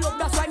shot. Me love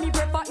that's why me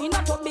prefer in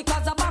a tub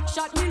because a back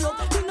shot. Me love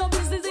me no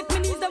business if me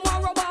needs them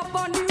want rub off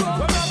on the road.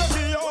 When I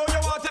see you,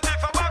 you want it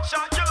if a back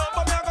shot. You love,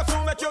 but me I go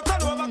soon make you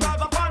turn over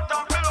because a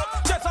phantom. Me love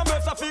just a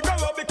mess a figure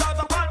up because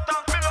a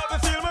phantom. Me love you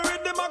feel me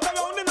with the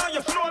macaroni now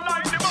you slow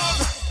like the bug.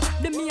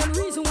 The main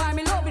reason why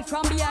me love it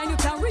from behind you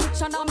can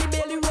reach and now me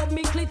belly rub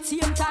me clit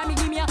same time me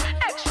give me a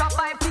extra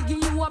 5 to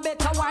give you a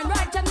better wine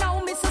right and now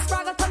Mr.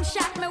 Spraggle come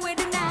shot me with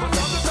the knife. But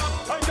on the top,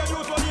 I can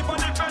use one even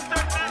different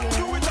technique.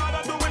 Do it hard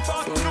and do it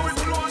fast, do it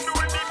slow and do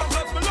it deep. And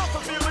plus me love to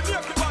feel me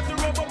naked but the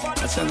rub up on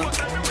the floor.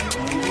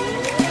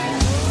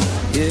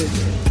 Yeah,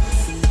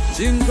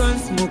 drink and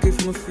smoke if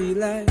me feel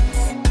like.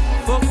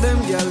 Fuck them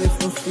girl if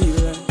me feel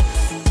like.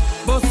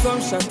 Bust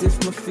some shot if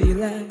me feel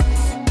like.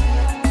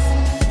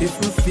 If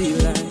me feel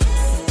like.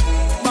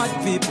 Bad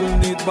people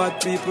need bad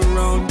people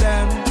round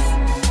them.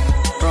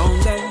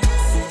 Round them.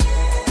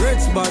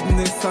 Rich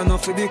badness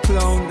enough for the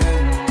clown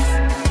them.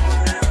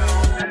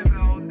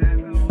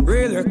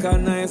 Real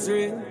recognize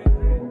real.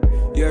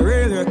 You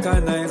real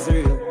recognize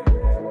real.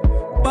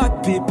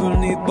 Bad people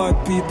need bad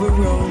people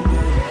round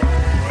them.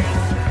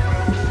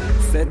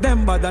 Say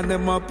them bad and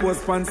them a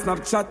post on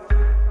Snapchat.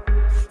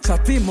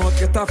 Chat him out,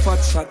 get a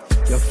fat shot.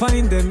 You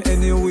find them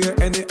anywhere,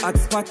 any hot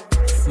spot.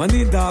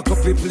 Money dark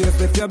up the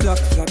place if you black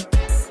flat.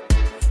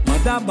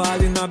 Mother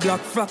ball in a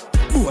black frock.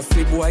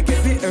 Bossy boy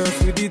get the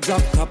earth with the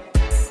drop top.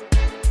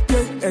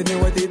 Yeah,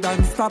 anywhere they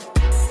don't stop.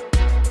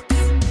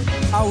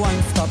 I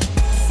won't stop.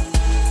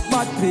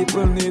 Bad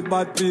people need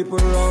bad people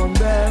round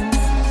them.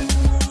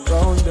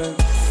 Round them.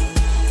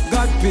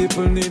 God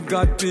people need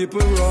God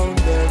people round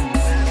them.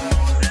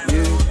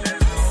 Yeah.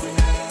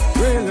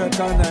 Real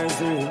recognize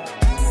real.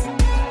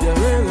 Yeah,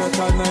 real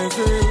recognize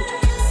real.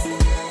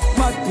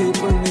 Bad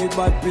people need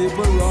bad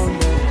people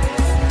round them.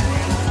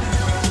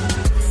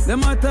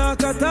 Them attack,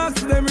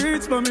 them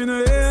reach but me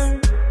no hear.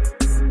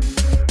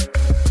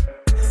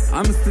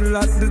 I'm still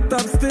at the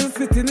top, still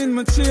sitting in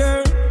my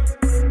chair.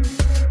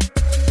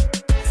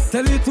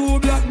 Tell you 2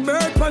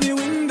 blackbird on the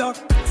window.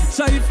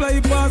 Shy fly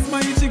past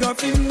my jigger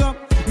finger.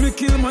 Me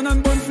kill man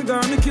and bun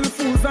cigar, me kill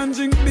fools and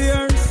drink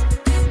beers.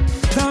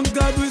 Thank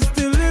God we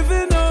still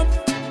living up.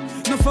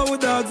 No for our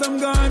dogs I'm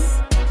gone,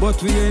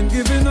 but we ain't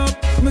giving up.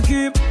 Me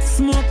keep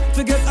smoke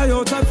to get I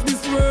out of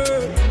this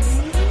world.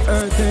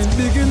 Earth ain't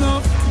big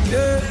enough,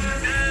 yeah.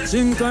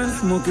 Drink and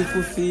smoke if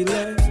we feel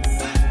like.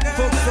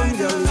 Fuck some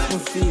girl if we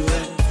feel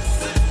like.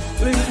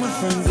 Link my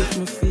friends if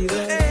we feel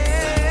like.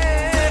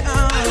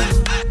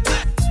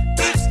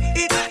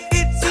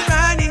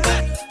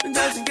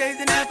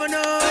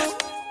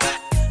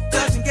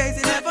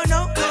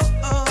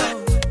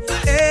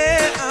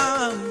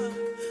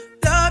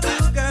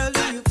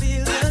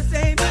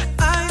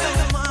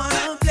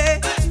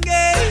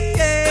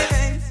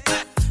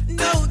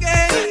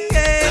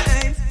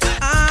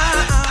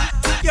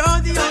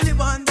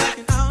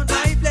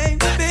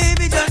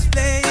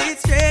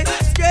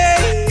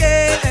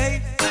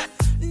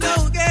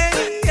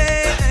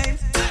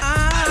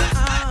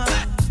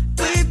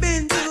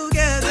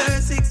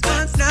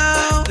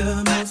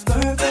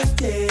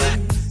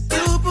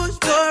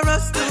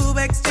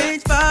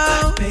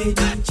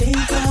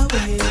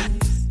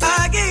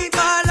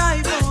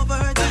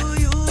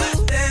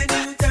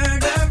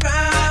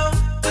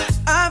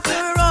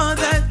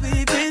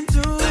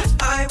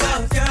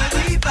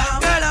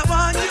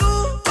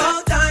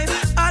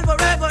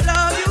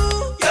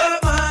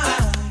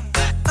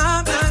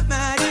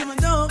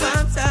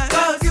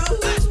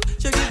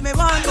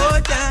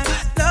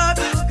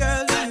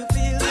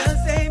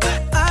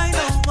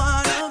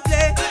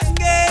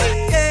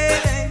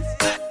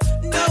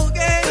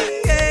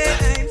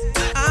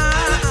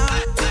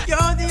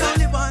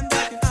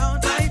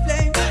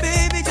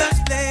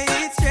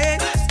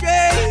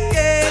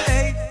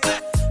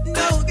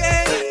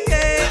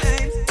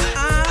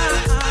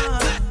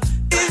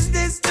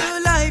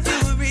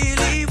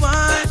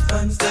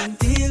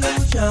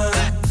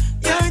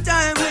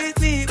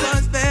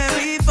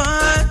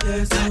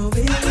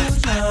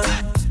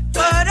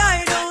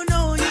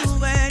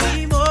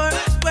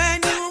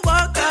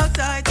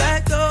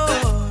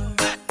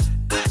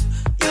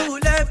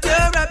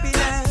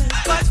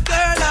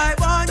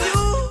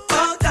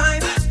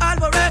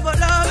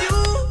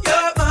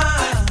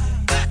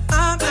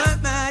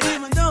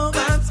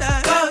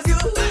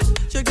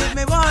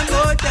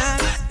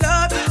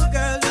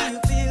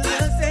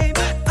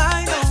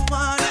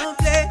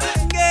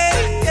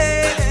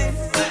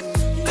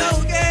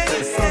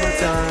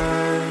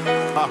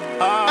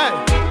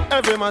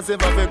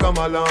 massive if you come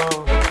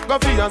along. Go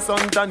for your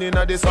suntan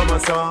in the summer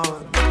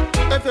sun.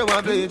 If you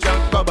want bleach,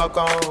 go back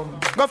home.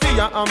 Go for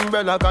your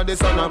umbrella, cause the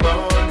sun a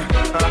burn.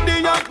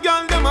 The young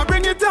girl, them a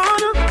bring it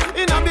on.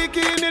 In a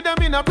bikini, them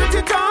in a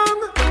pretty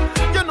tongue.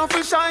 You know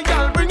for shy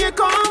girl, bring it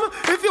come.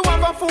 If you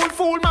have a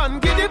fool man,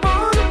 get it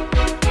on.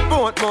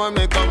 Both more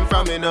may come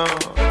from me now.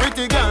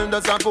 Pretty girl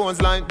does a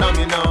pose like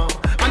dummy now.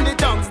 And the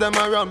tongues, them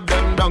a rub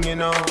them down, you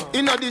know.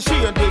 In a the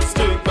shade, big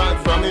straight right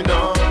from me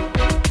now.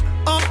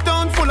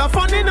 Uptown full of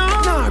fun, you know.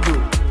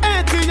 Naru,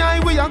 ATI,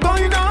 we are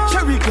going on.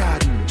 Cherry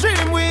Garden.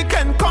 Dream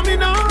weekend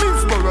coming on.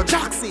 Minsboro,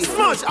 Jackson.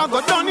 Smush, I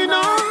got done, you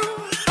know.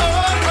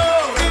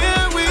 Oh,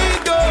 here we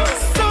go.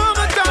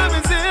 Summertime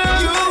is here,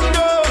 you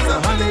know. It's a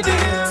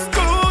holiday.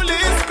 School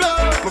is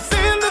closed. We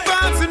feel the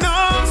vibes, you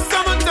know.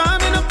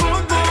 Summertime in a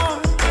boom.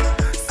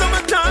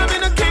 Summertime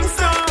in a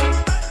Kingston.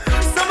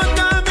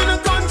 Summertime in a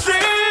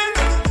country.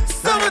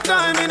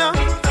 Summertime in a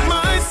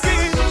my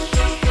skin.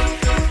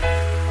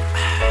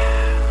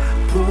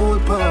 Pool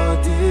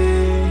party.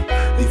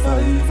 If I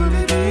leave on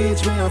the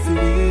beach, we have to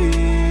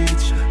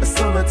reach a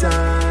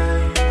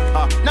summertime.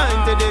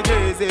 90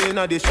 degrees in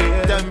the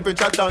shade,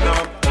 temperature turn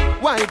up.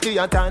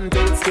 Whitey a tan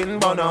till skin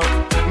burn up.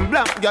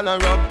 Black gal a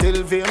rub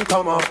till vein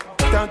come up.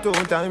 Tattoo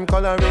time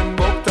coloring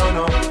book turn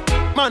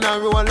up. Man a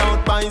roll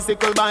out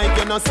bicycle bike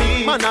you no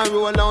see. Man a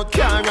roll out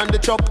car and the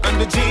truck and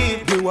the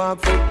jeep. We walk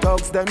foot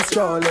dogs them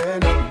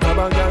strolling. Grab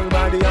a gal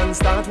body and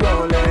start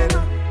rolling.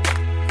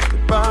 The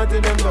party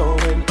them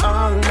going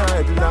all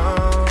night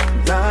long.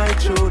 Light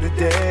through the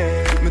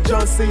day. Me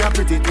just see a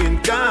pretty twin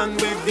can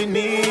with De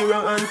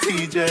Niro and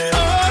TJ.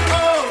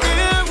 Oh,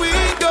 here we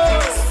go.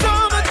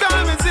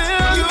 Summertime is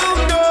here, you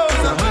know.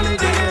 It's a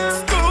holiday.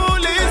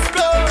 School is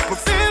closed. We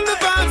feel the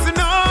vibes, you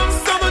know.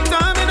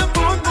 Summertime in a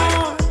boom.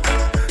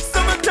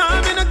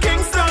 Summertime in a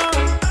Kingston.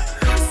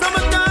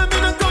 Summertime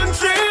in a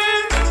country.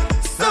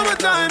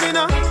 Summertime in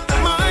a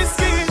my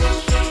skin.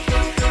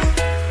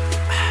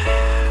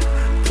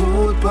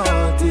 Pool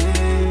party.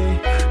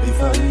 If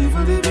I leave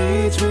on the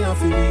beach, we have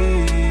to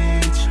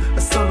reach a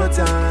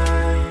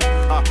summertime.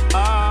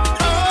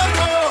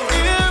 Oh,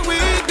 here we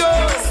go.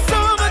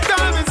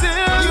 Summertime is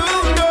here, you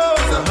know.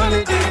 It's a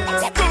holiday.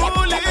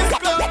 School is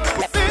closed.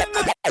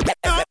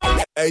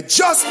 Hey,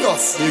 just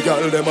us. The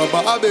girl them a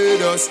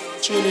Barbados,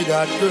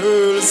 Trinidad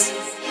girls,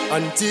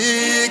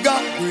 Antigua,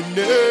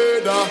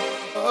 Grenada,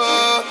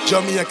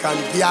 Jamaican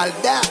girl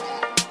that.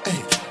 Hey,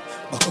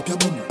 back up your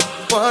bum.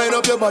 Wind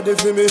up your body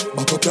for me.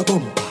 Back up your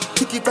bum.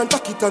 Kick it and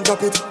tack it and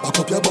drop it. Back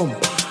up your bum.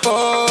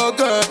 Oh,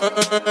 girl.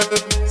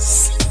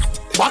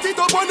 Back it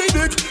up on the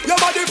dick. Your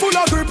body full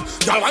of grip.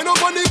 Y'all wind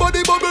up on the body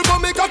bubble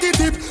from me cocky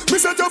tip.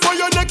 Me set you for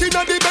your neck in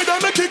the bed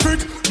and make it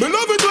quick. Me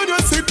love it when you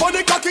sit on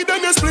the cocky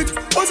then you split.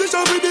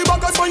 Position with the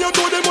back as when you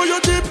do them on your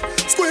tip.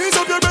 Squeeze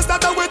up your breast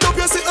that wet up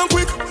your sitting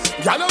quick.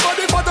 Y'all your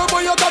body fat up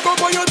on your cock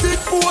up on your dick.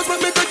 Pose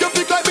make me take your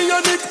feet like me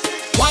and Nick.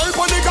 Wind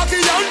on the cocky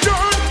and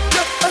turn.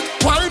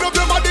 Yeah, wind up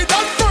your body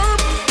that firm.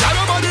 Y'all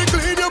your body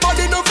clean, your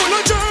body no full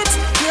of germs.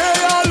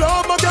 Yeah, I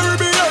love my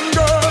Caribbean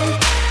girl.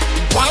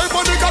 Wind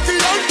on the cocky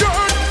and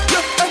turn.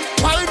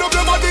 Wind up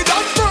your body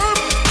that firm.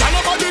 Y'all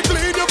your body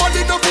clean, your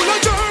body no full of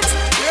germs.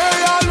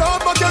 Yeah, I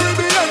love my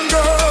Caribbean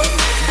girl.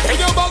 Then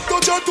your back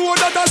touch your toe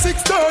that at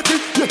 6:30.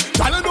 Yeah,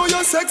 y'all know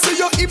you're sexy,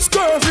 your hips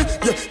curvy.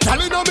 Yeah,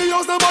 y'all know me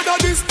house no matter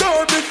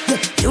disturb it.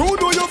 Yeah, you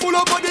know you're full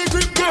of body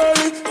grip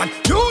girly. And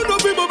you know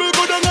me bubble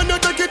good and you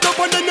take it up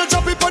and then you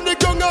drop it on the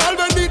ground all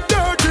when it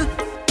dirty.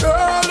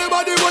 Girl, the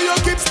body where you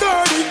keep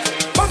sturdy.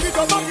 Back it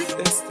up, back it.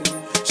 Destiny.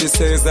 She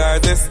says our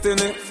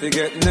destiny, she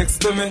get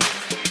next to me.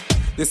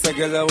 This a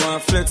girl I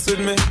want flex with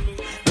me,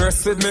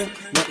 rest with me,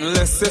 nothing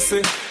less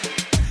sissy.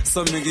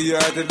 So me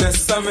give her the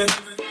best of me.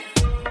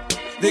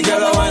 The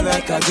girl I want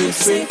like a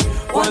gypsy.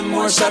 One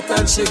more shot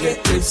and she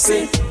get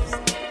tipsy.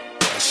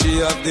 She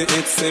have the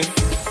itsy,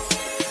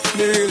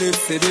 the real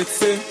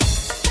itsy.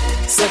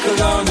 Settle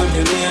down on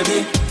me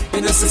lady.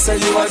 You know she say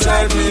you a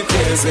drive me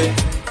crazy.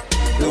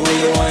 The way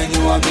you whine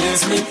you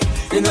amaze me.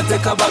 You know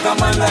take a bag of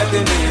man like the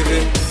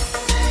Navy.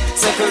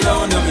 Settle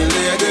down on me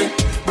lady.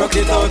 Rock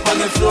it out on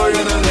the floor,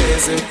 you know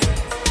lazy.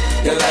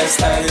 Your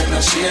lifestyle is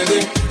not shady.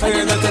 And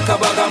you know take a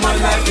bag of man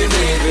like the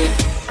Navy.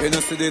 You know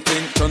see the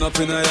thing turn up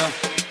in a ya.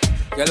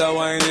 Girl a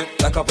whine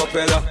it like a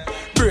propeller.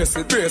 Brace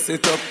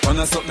it up, and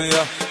I suck me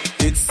ya.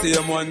 It's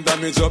same one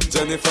damage up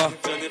Jennifer.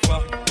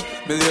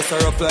 Me lace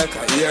her up like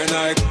a ear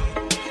night.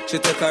 She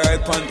take a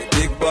ride on the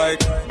big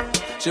bike.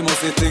 She must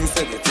see things,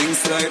 say the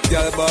things like.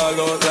 Girl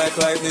ball out like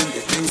lightning,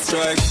 the things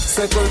strike.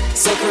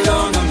 Circle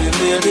down on me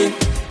lady.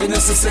 You know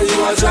she say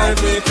you a drive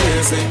me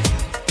crazy.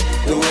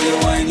 The way you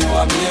whine you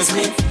amaze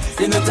me.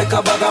 You know take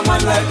a bag of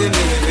man like the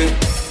Navy.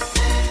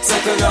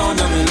 Circle down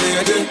on me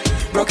lady.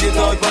 Rock it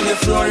out on the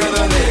floor, you're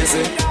not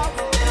lazy.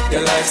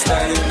 Your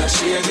lifestyle is not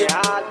shady.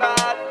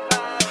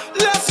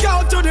 Let's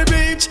go to the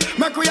beach. beach.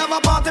 Make we have a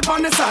party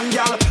on the sand,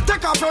 girl.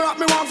 Take off your rock,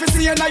 me want to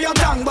see you now your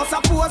tongue. But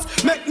suppose,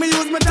 make me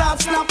use my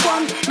top snap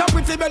one. Now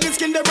pretty belly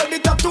skin, they ready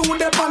tattoo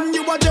the pan.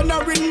 You a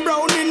generating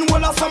brown in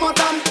whole of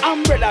summertime.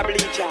 Umbrella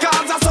bleacher.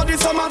 Cause I saw the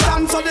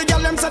summertime, so the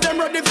girl them say them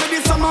ready for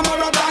the summer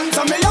marathon.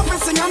 So me have to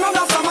sing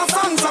another summer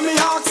song, so me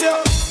ask you,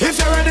 if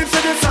you're ready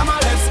for the summer,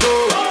 let's go.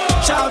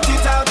 Shout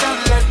it out and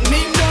let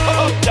me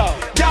know.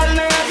 Girl,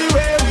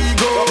 everywhere we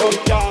go.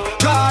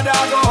 God,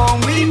 I go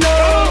home, we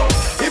know.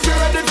 If you're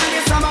ready for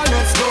the summer,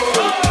 let's go.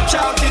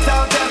 Shout it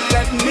out and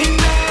let me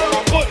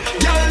know.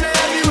 Girl,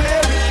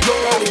 everywhere we go.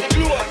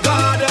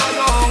 God, I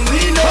go home,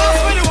 we know.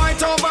 Pass me the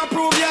white over,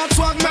 prove your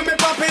swag, make me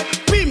pop it.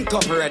 Pink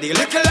up ready,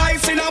 little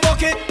ice in a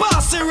bucket.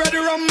 Pass it ready,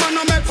 rum and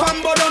I make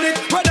fun but on it.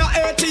 Whether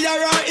 80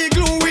 or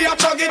igloo, we a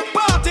chug it.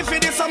 Party for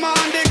the summer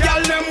and the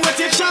girl them with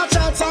it. Shout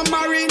out some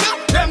marina,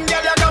 them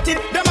girl you got it.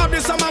 Them have the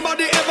summer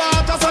body ever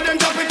hotter, so them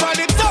drop it for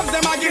the dogs.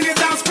 Them a give it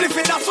and split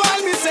it, that's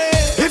why me say,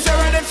 if you're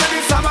ready for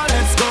the summer,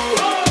 let's go.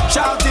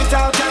 Shout it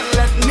out and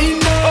let me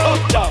know.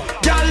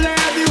 Girl,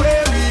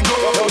 everywhere we go.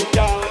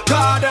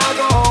 God, I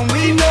go home,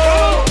 we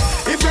know.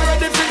 If you're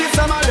ready for the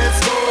summer, let's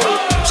go.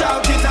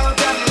 Shout it out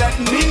and let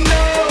me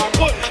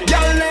know.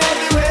 Girl,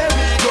 everywhere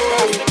we go.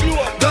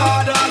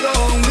 God, I go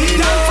home, we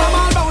know. From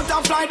all bound to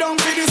fly down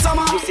for the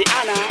summer. You see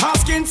Anna. Her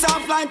skin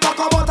soft like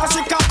cocoa butter.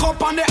 She cock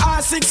up on the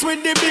R6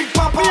 with the big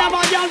papa. Me have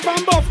a girl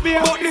from Buff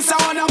Beer, but this I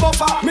wanna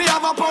buffer. Me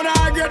have a pound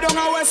of grade down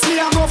a West, me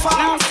a go for.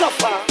 Now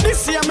suffer.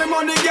 This year me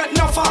money get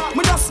nuffer.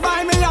 Me just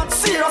buy me yacht,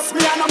 serious,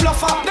 me and a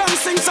bluffer. Them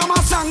sing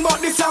summer song,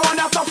 but this I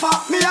wanna tougher.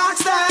 Me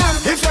ask them,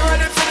 if you're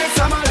ready for the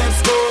summer,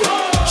 let's go.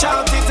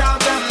 Shout it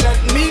out and let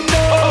me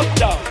know.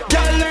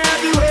 Girl,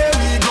 everywhere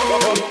we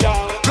go.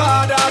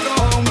 God, I go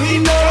home, we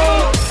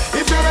know.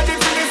 If you're ready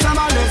for the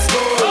summer, let's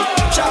go.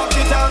 Shout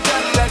it out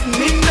and let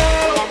me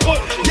know.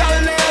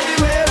 Girl,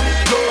 everywhere we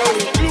go.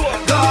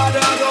 God, I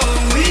go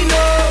home, we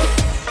know.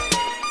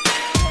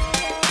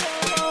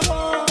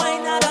 Why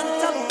not on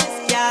top of this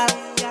girl?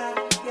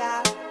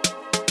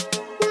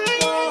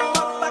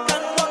 Back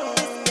and walk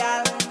this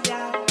girl.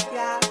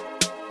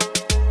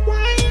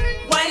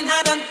 Why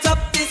not on top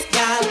this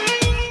girl?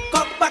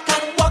 Come back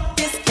and walk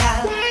this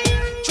girl.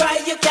 Try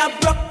you can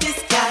broke this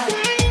girl.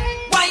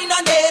 Why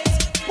not it?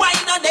 Why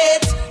not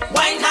it?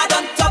 Why not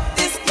on top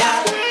this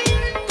girl?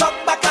 Come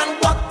back and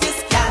walk this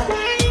girl.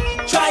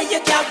 Try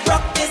you can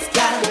broke this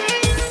girl.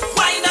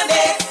 Why not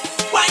it?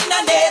 Why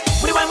not it?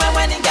 Put it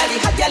wine in galley,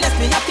 hot girl, let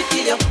me happy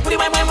feel you. Put it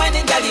wine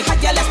in galley, hot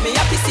girl, let me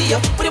happy see you.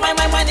 Put it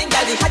wine in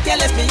galley, hot girl,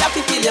 let me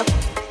happy feel you.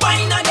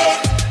 Why not it?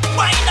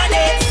 Why not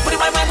it? Put it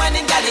wine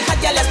in galley, hot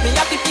girl, let me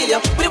happy feel you.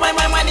 Put it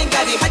wine in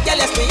galley, hot girl,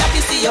 let me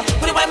happy see you.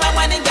 Put it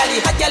wine in galley,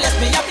 hot girl, let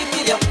me happy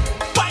feel you.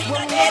 Why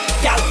not it?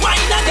 Girl, why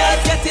not it?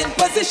 Get in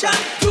position,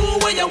 do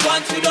what you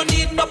want, we don't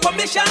need no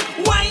permission.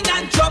 Wine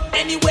and drop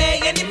anyway,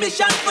 any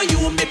mission for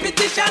you, me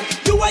petition.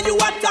 You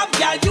are top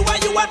girl, you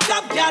are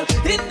top girl.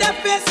 In the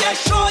face, yeah,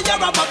 sure you're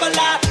a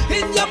bubbler.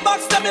 In your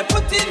box, let me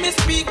put in me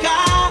speaker.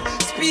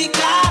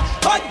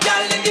 Hot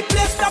girl in the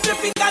place, stop your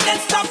finger, then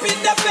stop in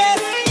the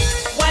face.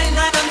 Why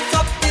not on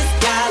top this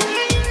girl?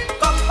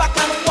 Come back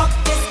and walk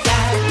this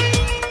girl.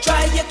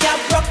 Try you can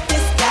rock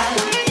this girl.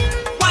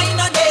 Why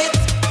not it?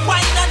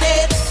 Why not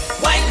it?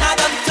 Why not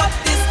on top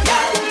this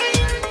girl?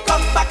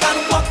 Come back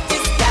and walk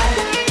this girl.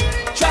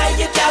 Try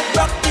you can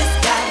rock this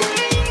girl.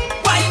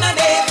 Why not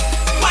it?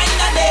 Why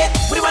not it?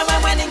 Put it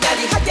wine in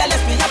galley, hot girl,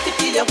 let me happy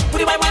feel you. Put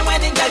it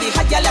wine in galley,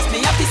 hot girl, let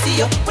me happy see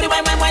you. Put it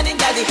wine in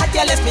galley, hot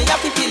girl, let me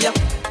happy feel you.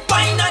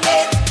 Why not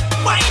it?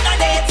 Why not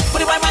it?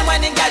 Put it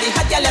wine in galley,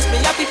 hot girl, let me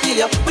happy feel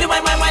you. Put it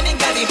wine in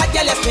galley, hot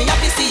girl, let me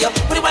happy see you.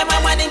 Put it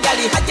wine in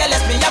galley, hot girl,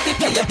 let me happy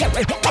feel you.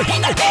 Why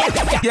not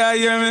it? Yeah,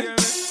 hear me?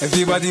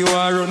 Everybody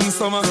want run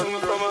summer.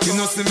 You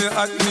know see me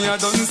at me a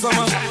done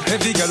summer.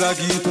 Every girl I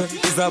get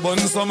is a bun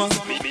summer.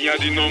 Me a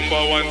the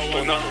number one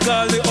stunner.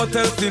 Call the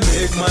hotel to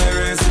make my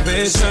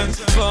reservation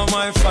for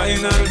my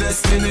final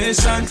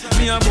destination.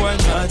 Me a boy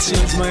not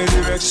change my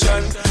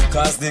direction,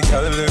 cause the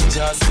girl them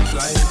just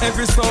fly.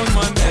 Every sound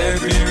man,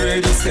 every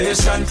radio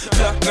station.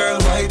 Black girl,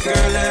 white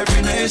girl,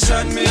 every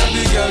nation. Me a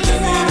the girl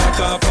them in a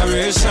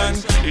corporation.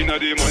 In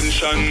a the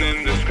mansion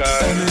in the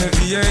sky. And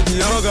every year they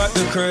all got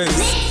the craze.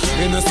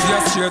 You know see a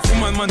straight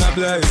woman, man a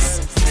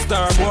blaze.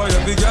 Star boy,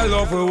 a big girl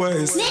love her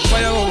ways.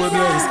 Fire how we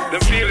blaze.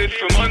 Them feel it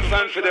for months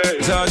and for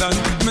days. Jordan,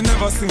 me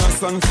never sing a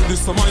song for the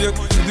summer yet.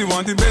 The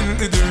one, the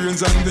Bentley, the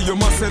range and the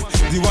Yomaset.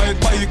 The white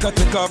bike a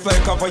take off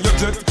like a your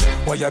jet.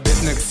 Why you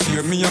bet next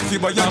year me a fee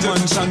by your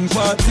mansion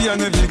party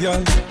and every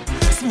girl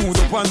smooth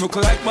up and look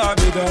like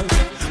Barbie doll.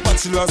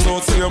 Bachelor's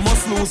out, so you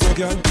must lose a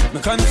girl. Me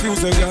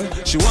confuse a girl,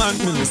 she want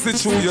me to sit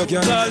through your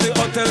girl. Call the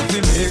hotel to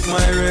make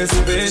my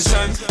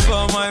reservation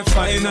for my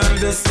final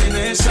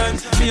destination.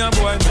 Me a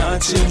boy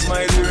not change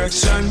my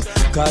direction,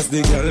 cause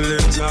the girl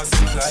them just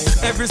fly.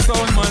 Every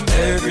sound man,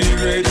 every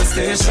radio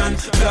station.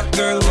 Black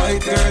girl,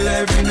 white girl,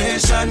 every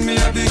nation. Me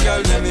a the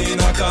girl them in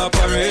a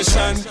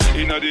corporation.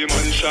 In a the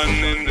mansion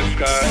in the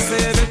sky.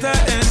 Say better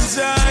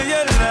enjoy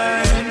your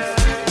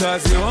life,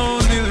 cause you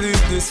only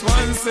live this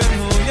once and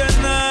know you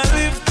not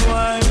live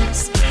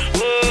twice.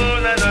 Oh,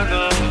 na na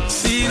na.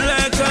 Feel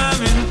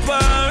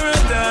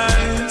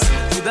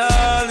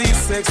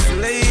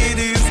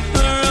ladies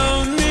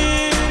around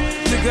me.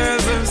 The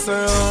girls them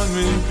surround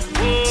me.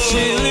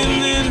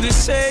 Chilling in the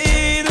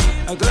shade,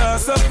 a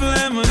glass of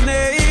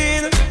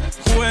lemonade,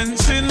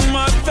 quenching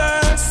my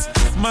thirst.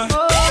 My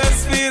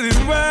heart's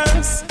feeling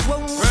worse,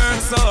 burn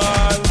so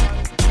hard.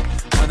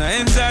 And I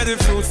enjoy the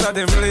fruits of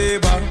them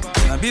labor.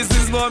 My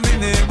business but me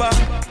neighbor,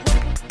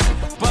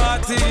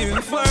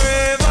 partying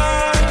forever.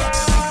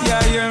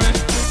 Yeah, hear me?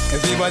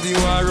 Everybody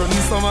want run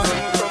summer.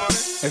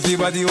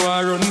 Everybody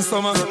want run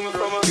summer.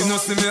 You know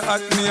see me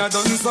at me a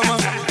done summer.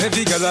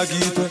 Every girl I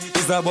get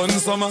is a bun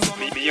summer.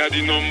 Me a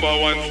the number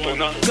one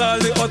stunner. Call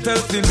the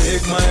hotel to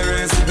make my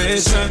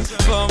reservation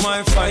for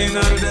my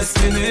final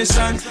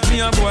destination. Me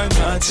a boy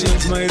not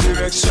change my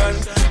direction,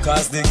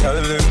 cause the girl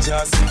them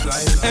just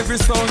fly. Every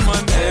sound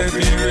man,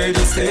 every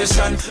radio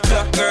station.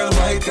 Black girl,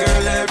 white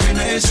girl, every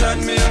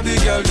nation. Me a the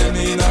girl them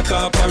in a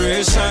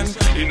corporation.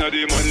 In a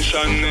the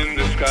mansion in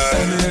the sky.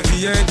 And every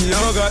year the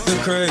young got the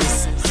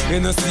craze. You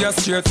know see a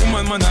straight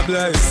woman, man a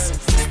blaze.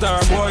 Star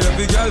boy,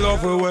 every girl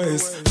love her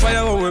ways. Fire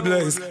how we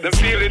blaze. Them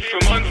feel it for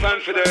months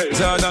and for days.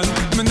 Jordan,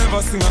 me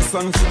never sing a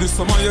song for the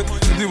summer yet.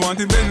 The one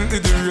the Bentley,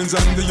 the range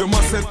and the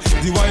Yuma set.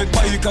 The white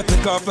bike I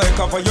take off like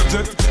off of your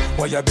jet.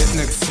 Why you bet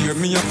next year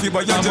me a fee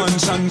by your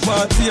mansion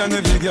party and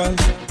every girl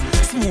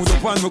smooth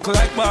up and look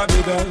like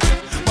Barbie doll.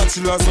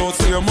 Bachelor's out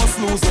so you must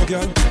lose a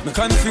girl. Me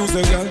confuse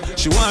a girl,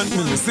 she want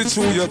me to sit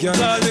through your girl.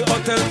 Call the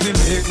hotel to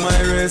make my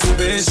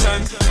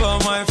reservation for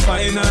my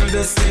final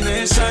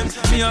destination.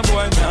 Me a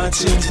boy not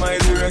change my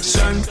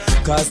direction,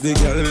 cause the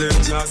girl them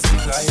just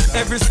fly.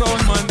 Every sound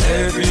man,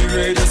 every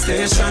radio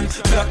station.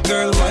 Black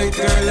girl, white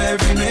girl,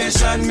 every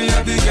nation. Me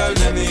a the girl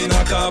them in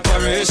a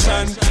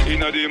corporation.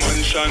 In a the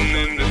mansion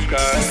in the sky.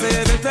 I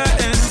say better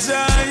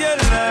enjoy your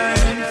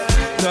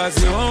life, cause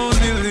you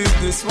only live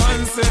this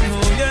once and no,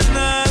 you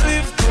not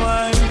live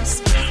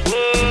twice.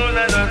 Oh,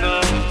 la la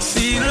la.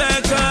 Feel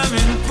like I'm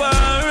in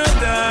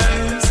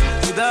paradise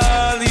with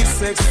all these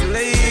sexy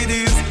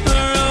ladies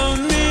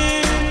around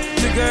me.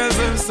 The girls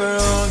them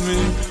surround me.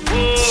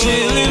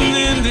 Chilling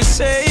in the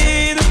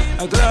shade,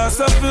 a glass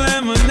of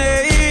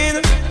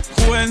lemonade,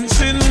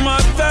 quenching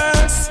my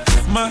thirst.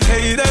 My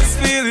haters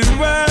feeling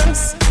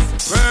worse,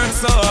 burn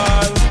so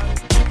hard.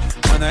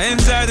 And I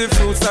enjoy the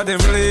fruits of them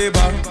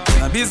labor.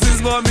 My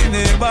business but me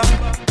neighbor,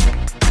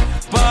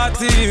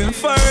 partying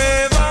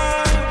forever.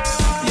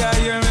 Yeah,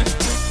 hear me?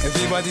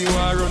 Everybody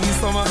want run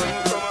summer.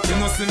 You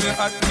know see me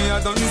at me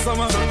a done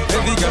summer.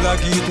 Every girl I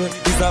get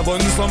is a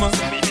bun summer.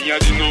 Me a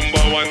the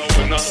number one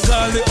stunner.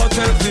 Call the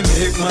hotel to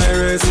make my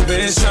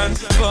reservation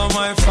for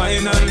my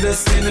final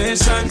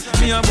destination.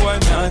 Me a boy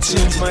not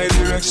change my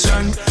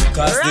direction,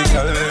 cause the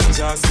girl them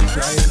just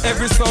cry.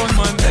 Every sound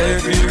man,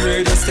 every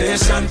radio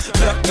station.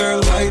 Black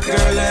girl, white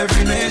girl,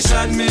 every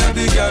nation. Me a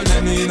the girl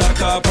them in a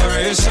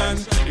corporation.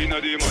 In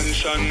a the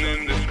mansion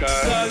in the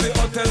sky. Call the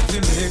hotel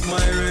to make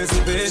my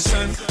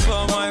reservation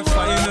for my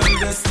final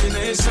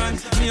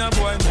destination. Me a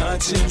boy not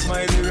change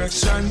my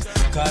direction,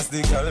 cause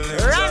the girl them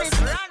just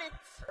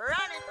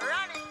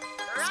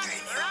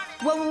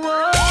Whoa,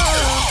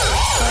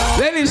 whoa.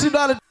 Ladies, you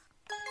know the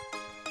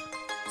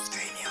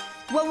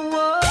Whoa,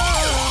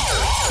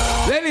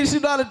 whoa. Ladies, you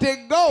know the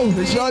thing go.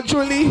 It's your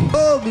truly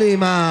ugly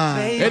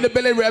man. In the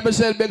Billy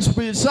represent Big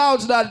Speed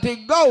Sounds, not the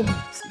thing go.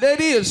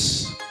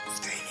 Ladies.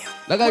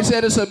 Like I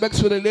said, it's a mix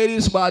for the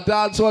ladies, but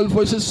dancehall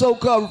versus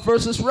soca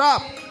versus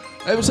rap.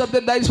 Have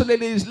something nice for the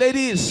ladies.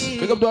 Ladies,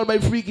 pick up to all my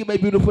freaky, my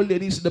beautiful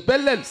ladies in the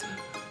building.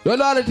 You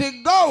know how the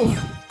thing go.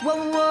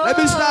 Let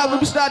me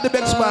start the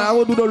next man. I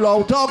won't do no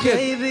long talking.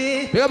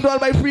 Pick up to all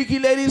my freaky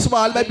ladies,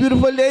 man, my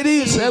beautiful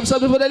ladies. Have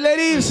something for the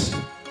ladies.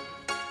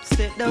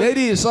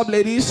 Ladies, some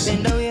ladies.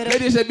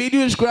 Ladies, that mean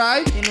you is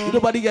cry.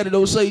 Nobody get to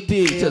know certain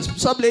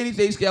things. Some ladies,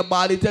 they scare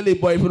body, tell their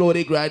boyfriend, oh,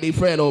 they cry, they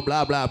friend, oh,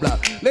 blah, blah, blah.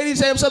 Ladies,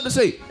 have something to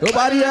say.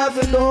 Nobody have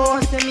to know.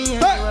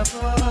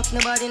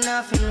 Nobody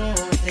nothing know.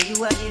 Say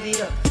you are give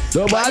it up.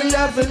 Nobody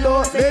have to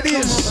know.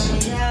 Ladies.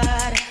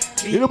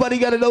 Nobody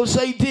got to know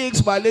certain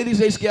things. My ladies,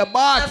 they scare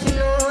bad.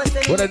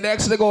 When the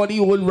next nigga on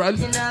you will run.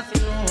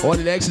 Or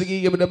the next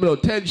nigga giving them no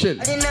attention.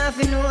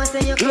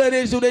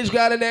 Ladies, do they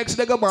grab the next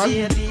nigga,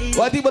 man?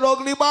 What even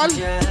ugly, man?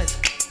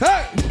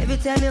 Hey! Every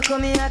time you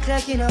come here, act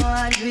like you know what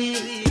I do.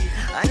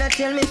 And I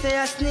tell me, say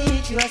I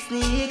sneak, you a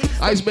sneak.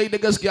 I make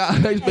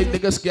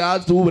niggas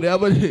scared do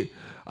whatever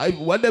I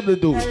want them to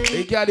do.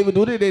 They can't even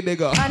do it, they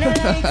nigga. And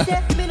I like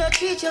set me no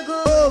treat you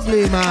good.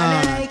 Ugly,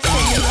 man. And I like set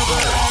me no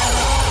good.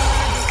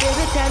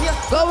 Every time you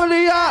come in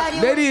the yard,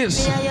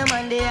 ladies.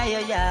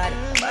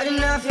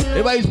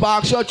 Everybody's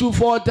box shot you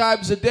 4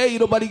 times a day.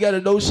 Nobody got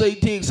to know say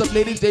things. Some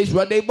ladies, they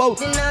run their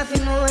boat.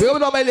 You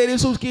know my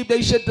ladies who keep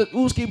their shit,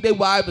 who keep their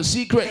wife a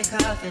secret.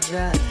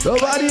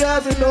 Nobody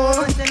have to know.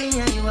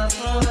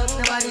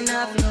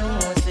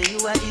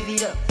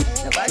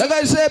 Like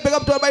I said, pick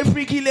up to all my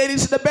freaky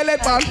ladies in the belly,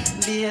 man.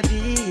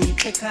 Baby,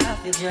 take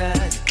off your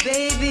dress.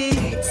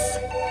 Baby,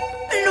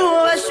 know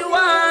what you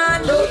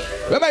want.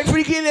 my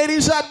freaky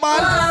ladies at,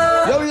 man?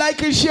 Don't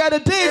like it, share the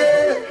thing.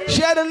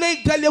 Share the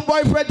link, tell your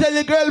boyfriend, tell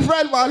your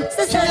girlfriend, man.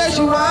 Yes,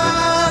 you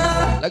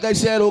are. Like I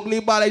said, ugly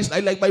man, I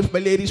like my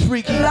ladies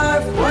freaky.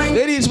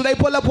 Ladies, when I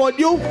pull up on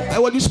you, I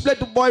want you to split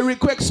the boy real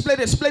quick. Split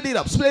it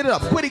up.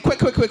 Quick. She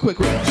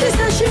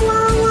said she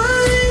want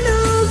wine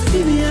up,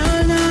 give me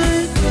all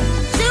night.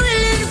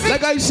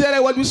 Like I said, I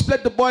want you to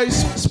split the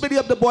boys, split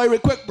up the boy real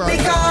quick, bro.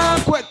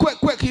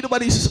 Quick.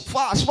 Nobody's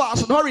fast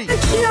and hurry.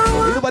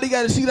 Nobody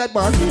got to see that,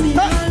 man.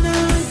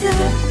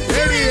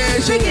 Baby,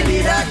 she give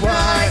me that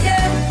wine.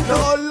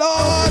 No,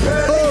 Lord.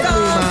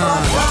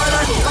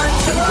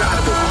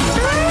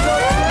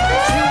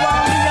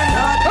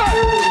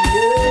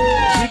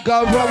 She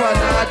come from a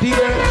naughty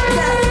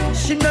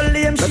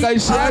like I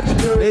said,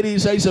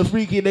 ladies, I's a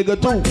freaky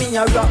nigga too.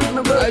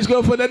 Let's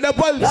go for the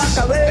nipples.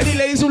 Any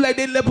ladies who like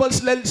their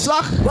nipples, let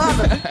suck.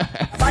 Let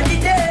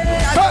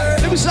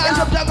me size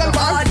up jungle,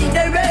 man.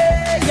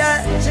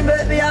 She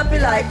made me happy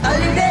like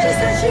holiday. She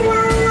said she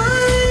want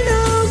wine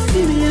up,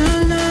 give me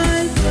all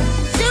night.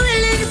 She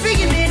willing to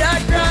give me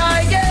that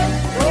ride,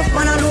 yeah. Rough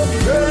man, I know the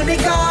girl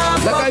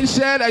become. Like I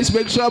said, I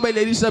make sure my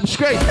ladies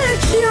subscribe.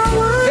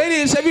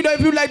 Ladies,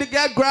 if you like to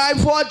get grind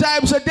 4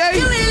 times a day,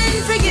 she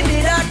willing to give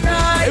me that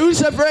ride. It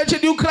was a virgin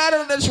new cloud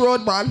on this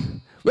road,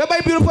 man. Where my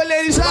beautiful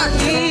ladies at?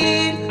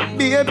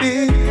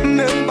 Baby,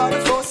 remember the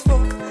first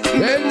fuck.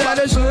 Remember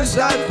the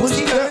suicide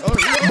pussy.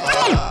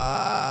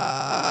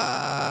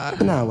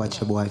 Now watch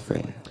your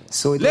boyfriend.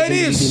 So it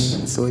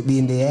ladies, so it be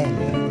in the air.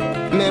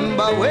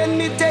 Remember when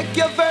me take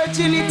your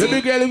virginity?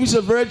 Baby girl, if it's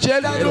a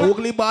virgin, and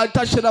ugly man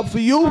touch it up for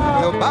you. You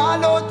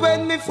ball out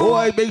when me fall. Oh,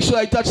 I make sure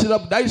I touch it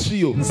up nice for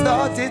you.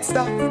 Stop.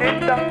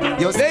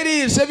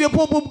 Ladies, if your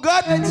pum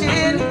good,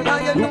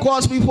 you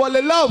cause me fall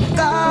in love.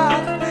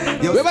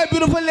 Where my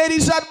beautiful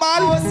ladies at,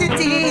 man?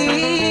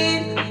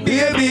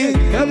 Baby,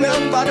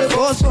 remember the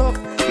first fuck.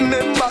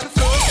 Remember the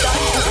first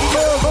time.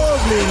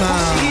 Ugly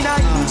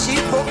man. She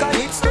fuck and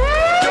it's true.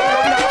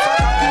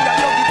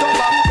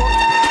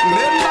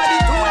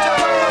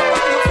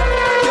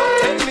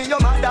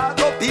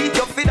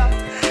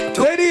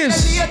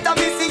 Ladies,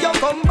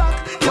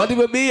 what do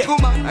you mean?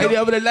 I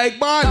never like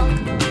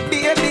man.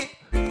 Baby,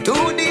 2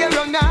 days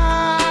run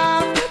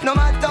now. No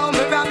matter how me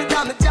ram it,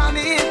 I'm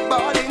jamming it,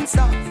 balling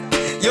soft.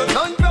 You're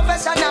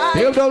non-professional.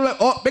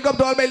 Pick up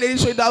all my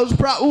ladies right now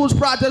who's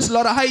practice a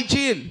lot of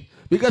hygiene.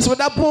 Because when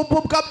that poop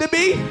come to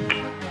me,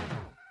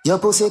 your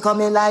pussy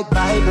coming like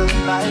Bible.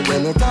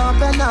 When it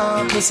open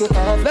up, pussy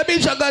heaven. Let me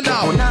juggle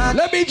now.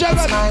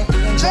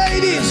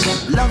 Ladies.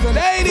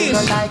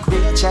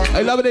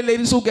 I love the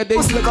ladies who get their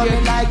pussy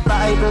coming like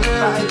Bible.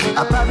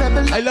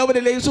 I love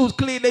the ladies who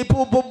clean their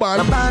poop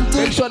man.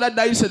 Make sure that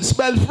nice and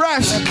smell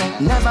fresh.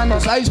 Never.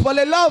 I fall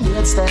in love.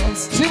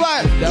 See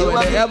what? That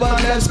way they ever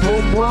less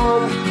boom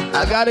boom.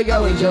 I gotta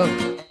go with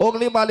you.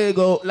 Ugly man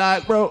go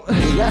like bro.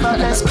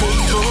 Everless boom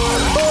boom.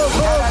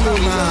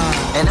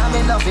 And I'm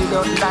in love with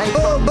you like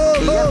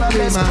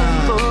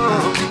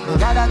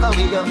gotta go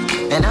with you,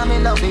 and I'm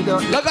in love with you.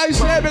 Like I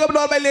said, bring up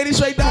all my ladies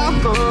right now.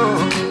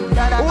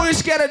 Who is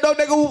scared of no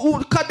nigga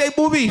who cut their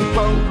movie?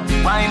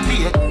 Wine for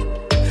it.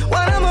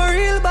 Well, I'm a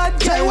real bad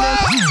guy.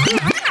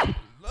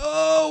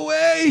 No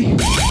way.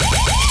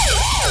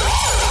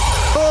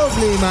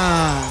 Ugly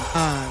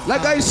man.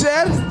 Like I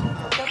said.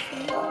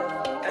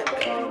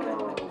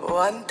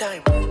 One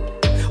time.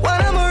 Well,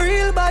 I'm a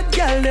real bad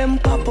girl, them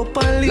pop up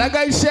and leave. Like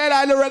I said,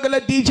 I'm a regular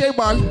DJ,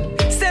 man.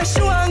 Say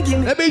she want give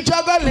me. Let me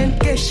juggle.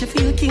 Guess she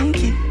feel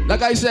kinky.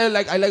 Like I said,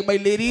 I like my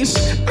ladies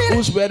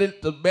who's wearing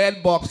the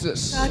man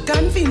boxes.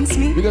 Convince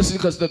me. Because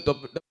the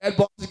man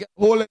boxes get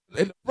a hole in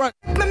the front.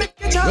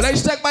 When I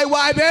stuck my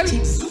wife in,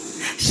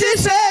 she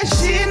said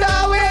she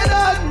nowhere,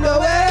 not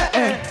nowhere.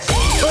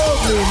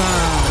 Ugly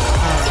man.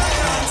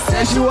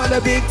 Said she want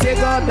a big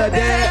thing on the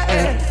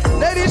day.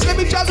 Ladies, let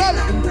me juggle.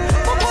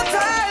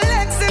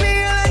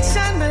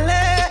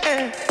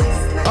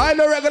 I'm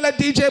a regular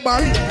DJ,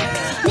 man.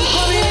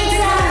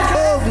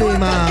 Ugly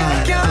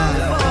man.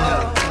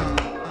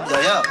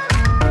 Yeah.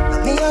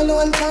 Me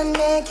alone can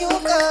make you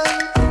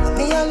come.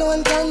 Me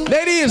alone can.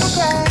 Ladies.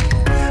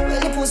 When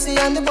the pussy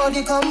and the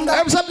body come back. I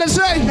have something to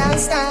say.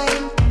 Nice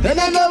time. Then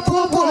I go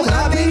boom boom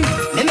happy.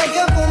 Me make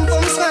your boom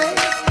boom smile.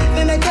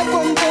 Me make your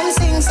boom boom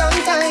sing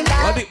sometime.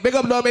 Big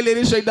up now my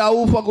ladies right now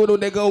who fuck with no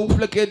nigga who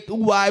flick it,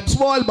 who vibe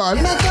small, man.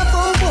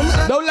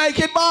 Don't like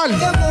it, man.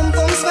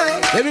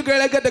 Every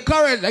girl I got the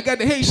current, I got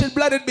the Haitian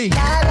blood in me.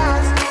 La la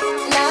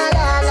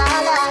la la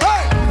la.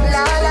 Hey.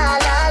 La la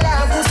la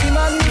la. Pussy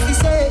man if you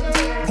say,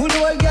 good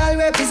old girl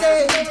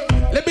represent.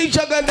 Let me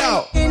juggle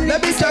now.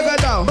 Let me juggle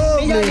now.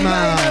 Ugly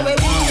man.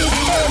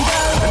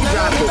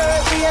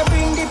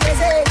 Bring the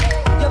present.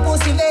 Your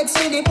pussy vex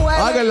with the boy.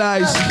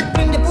 Organize.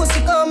 Bring the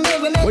pussy come here.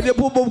 When you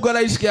put boom gonna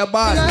ice get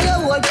bad.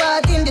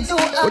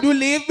 Would you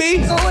leave me?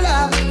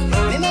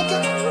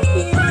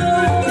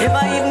 If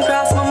I even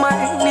cross my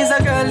mind, is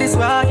a girl is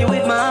rocking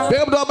with my. Pick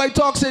up all my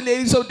toxic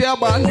ladies out there,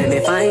 man. Let me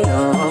find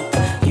out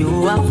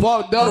you are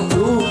fucked up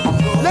too.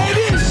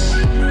 Ladies!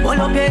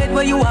 All up head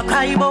where you are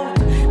cry about.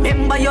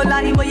 Remember your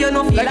life, but you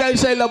know feel like I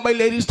say, love my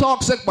ladies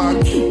toxic,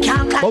 man.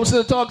 Most of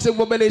the toxic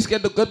women, they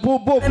get the good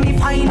boom boom. Let me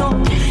find out.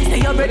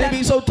 When they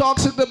be so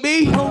toxic to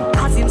me,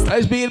 I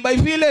just be in my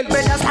feelings.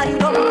 When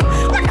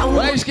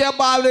I scare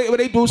about it, when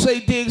they do say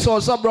things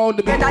or something wrong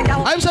to me, I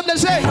have something to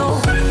say.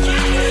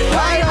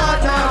 My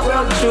heart now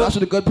broke through. That's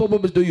what the good boom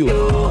boom is do you.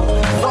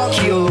 Fuck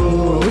you.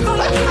 You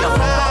fuck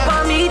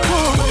for me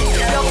too.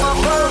 You fuck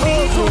for me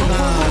too.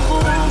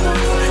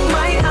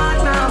 My heart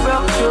now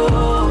broke through.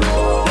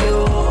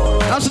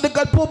 That's what the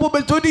good boom boom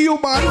is do to you,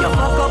 man. You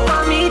fuck up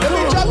for me too.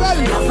 You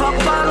fuck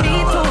for me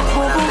too.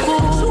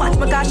 So watch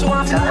my gosh, you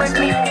want to work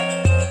me.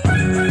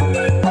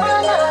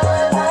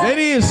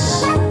 Ladies,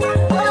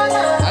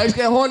 I just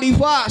get horny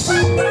fast.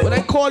 When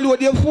I call you on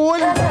your phone,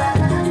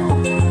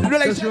 you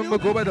like just remember,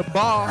 go by the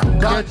bar,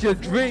 get your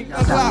drink.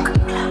 Let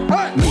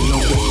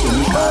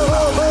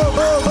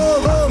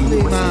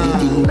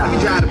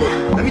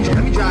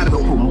me try to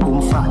boom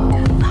boom fat.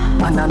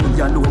 And I know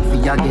you know if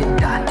you get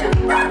that.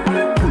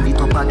 Pull it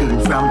up again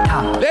from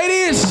top.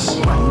 Ladies,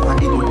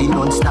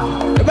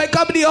 if I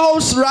come to your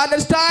house around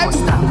this time,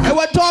 I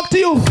want to talk to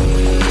you.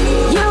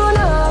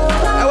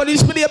 I want you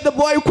to spin up the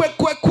boy quick.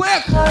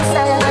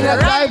 And I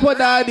try for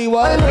daddy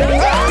one.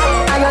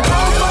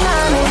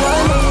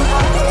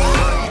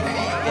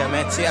 Yeah,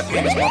 man, see, I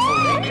pay this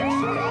motherfucker.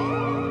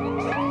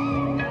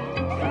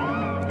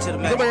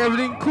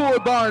 Everything cool,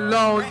 bar and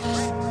lounge.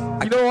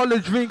 You know all the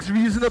drinks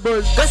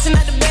reasonable. Listen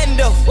at the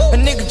bando. A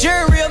nigga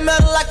jury real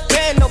metal like a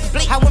bando.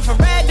 I went from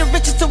rad to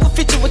riches to a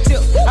feature with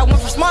tip. I went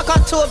from smart car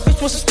to a bitch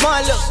with some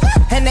smart lips.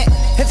 And that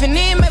if it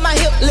need make my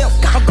hip limp.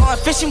 I'm going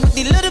fishing with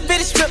these little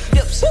bitty strip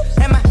dips.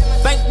 And my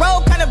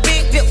bankroll kinda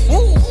big dip.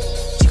 Woo.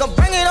 She gon'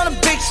 bring it on a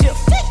big ship.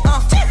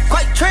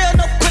 Quite trail,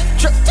 no quick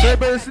trip. Hey,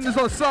 better listen this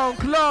on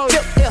SoundCloud.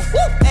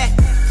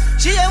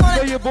 She ain't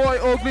wanna. Your boy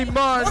Ugly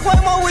Man. Way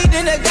more weed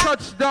than that guy.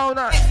 Touchdown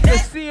at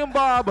the CM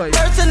Barber.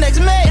 First to next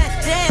May.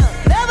 Damn,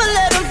 never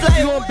let him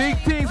play. You doing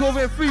big things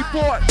over in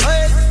Freeport.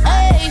 Hey,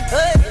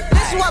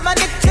 this is what my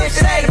nigga tell If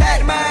it ain't about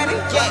the money,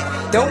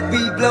 don't be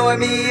blowing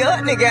me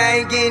up, nigga.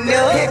 I ain't getting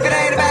up. If it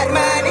ain't about the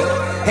money,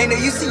 ain't no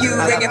use to you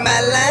ringing my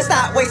line.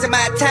 Stop wasting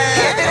my time.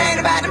 If it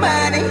ain't about the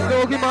money,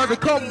 don't get my to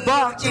come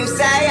back. You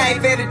say I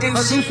ain't finna do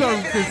shit. Do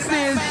some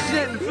insane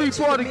shit in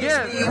Freeport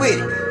again.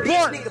 With it.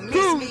 1,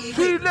 2,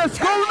 3, let's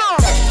go now.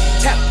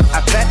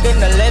 I packed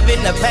in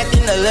 11, I packed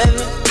in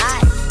 11.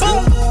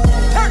 Boom.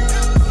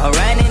 I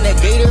ran in the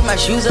gator, my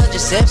shoes are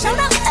just 7.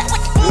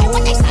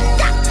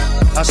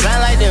 I slide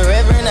like the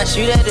reverend, I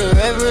shoot at the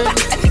reverend.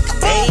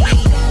 Hey,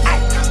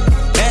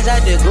 hands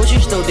out the grocery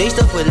store, they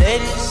stuff with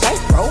ladies.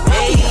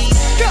 Hey,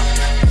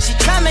 she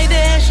try make the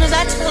extras,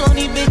 I tell on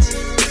these bitches.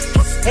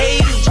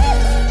 Hey,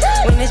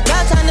 when it's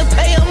about time to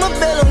pay, I'ma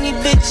bail on these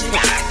bitches.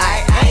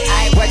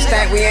 What you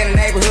think we in the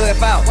neighborhood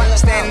for?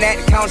 Standing at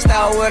the counter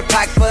store with a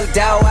pocket full of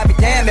dough. I be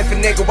damned if a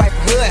nigga wipe a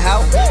hood,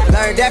 ho.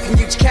 Learned that from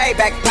UGK,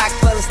 back a pocket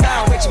full of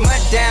stone. With your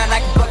money down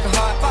like a bucket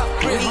hard.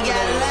 We got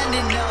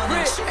London on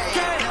the track.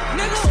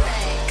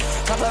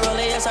 Pop a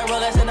Rolex, I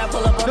Rolex, and I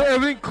pull up on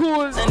everything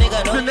cool.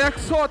 The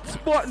next hot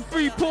spot in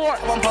Freeport.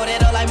 I won't pull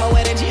that up like my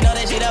wedding, she know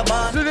that she the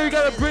bomb. So then we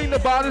gotta bring the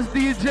baddest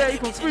DJ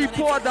from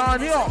Freeport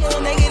down here.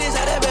 Nigga, this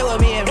how that bed with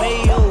me and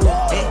Ray,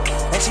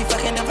 and she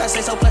fucking if I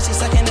say so, plus she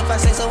sucking if I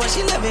say so, when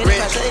she love it if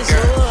I say so.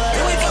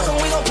 Then we fuckin',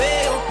 we gon'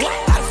 pay her.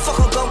 How the fuck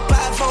I'm gon'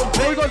 buy for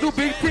pay? We gonna do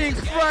big things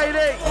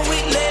Friday. A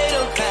week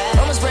later,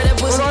 I'ma spread that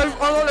pussy.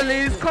 All the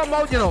ladies come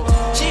out, you know.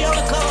 She on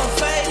the cover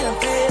fade,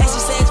 and she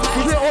says my.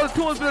 We play all the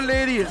tunes for the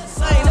ladies.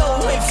 I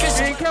know, we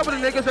ain't care for the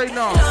niggas right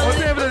now. We're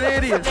playing for the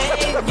ladies.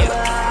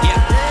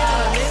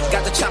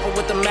 Got the chopper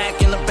with the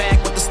Mac in the back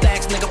with the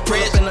stacks, nigga.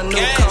 Pull up in a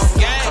new car.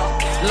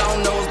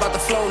 Long nose about the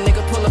flow,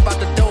 nigga. Pull up out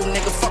the dough,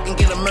 nigga. Fucking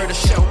get a murder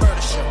show.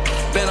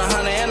 Been a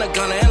hunter and a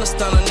gunner and a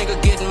stunner, nigga.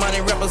 Getting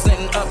money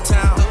representing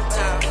Uptown.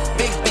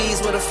 Big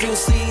B's with a few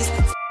C's.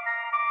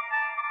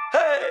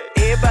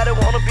 Everybody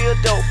wanna be a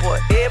dope boy.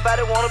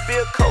 Everybody wanna be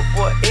a coke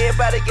boy.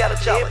 Everybody got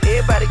a job.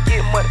 Everybody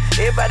get money.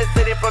 Everybody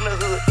say they from the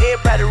hood.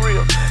 Everybody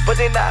real, but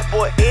they not,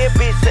 boy.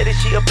 Every bitch say that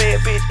she a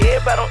bad bitch.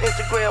 Everybody on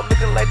Instagram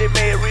looking like they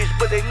mad rich,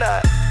 but they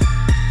not.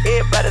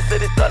 Everybody say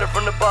they started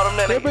from the bottom.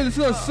 Now everybody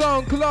listen to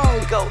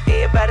SoundCloud. Go.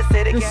 Everybody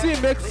say they got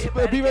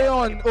CMX be right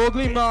on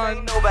Ugly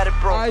Man. Nobody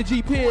broke.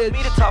 IG page.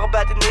 Me to talk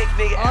about the next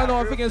nigga. I know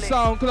I'm thinking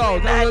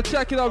SoundCloud. Now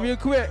check it out real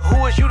quick.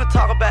 Who is you to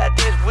talk about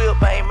this real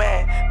bang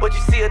man? But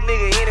you see a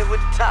nigga in it with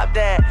the top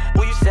down.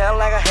 Well, you sound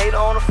like a hater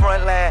on the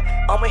front line.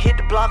 I'ma hit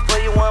the block for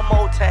you one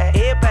more time.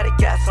 Everybody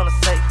got something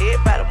to say.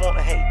 Everybody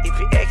wanna hate. If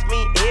you ask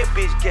me,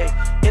 every bitch gay.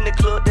 In the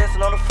club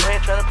dancing on a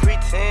friend trying to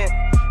pretend.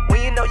 When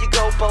you know you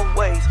go both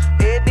ways,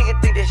 every nigga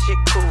think that shit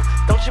cool.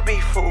 Don't you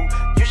be fooled.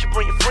 You should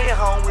bring your friend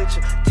home with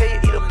you. Tell you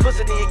eat a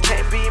pussy, then you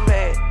can't be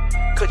mad.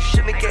 Cause you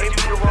shouldn't have gave me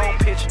the wrong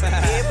picture.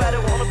 Everybody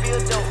wanna be a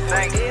dope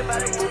boy.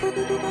 Everybody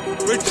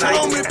Rich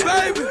on me,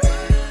 baby.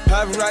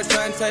 Private right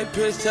trying to take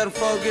pics. Tell the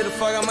folk get the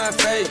fuck out my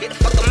face. Get the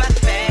fuck out my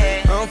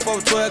face. I'm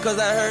 412 cause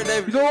I heard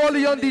they. You know all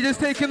the young DJs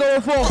taking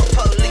over.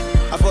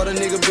 I fought a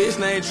nigga bitch,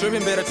 they ain't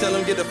tripping. Better tell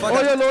him get the fuck out.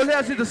 All your little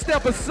ass need to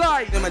step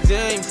aside. In my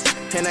jeans.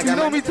 And I You got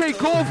know my me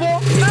take over?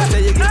 Get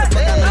the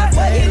fuck out my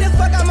face. Get the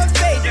fuck out my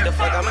face. Get the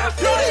fuck out my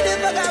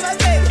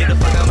face. Get the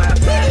fuck out my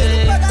face. Get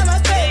the fuck out my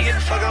face. Get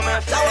the fuck out my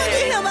face. I want to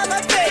hear about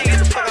my face. Get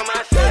the fuck out my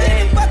face.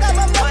 Get the fuck out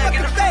my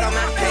motherfucking face.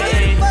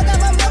 Get the fuck out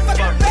my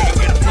motherfucking face.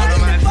 Get the fuck out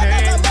my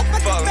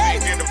motherfucking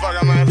face. Get the fuck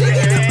out my face.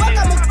 Get the fuck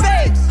out my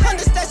face.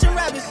 100 station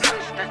rabbits.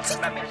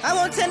 I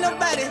won't tell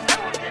nobody.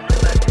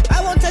 I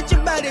won't touch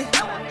your body.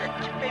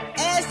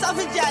 Ass off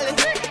and jolly.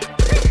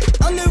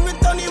 On the roof,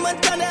 Tony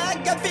Montana, I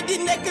got 50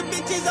 naked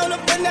bitches on a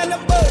banana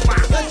boat.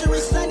 Luxury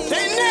sunny.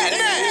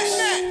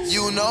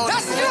 You know the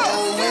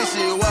whole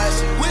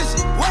wishy-washy.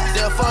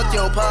 They'll fuck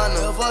your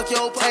partner.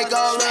 Take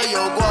all of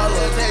your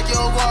guala. Take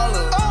your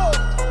guala.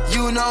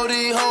 You know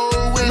the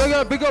whole wishy. They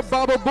gotta big up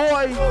Baba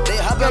Boy. They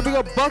gotta big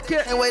up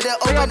Bucket. They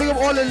gotta big up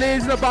all the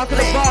ladies in the back of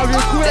the bar real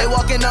quick. They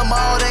walk in the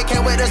mall, they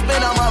can't wait to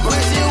spin on my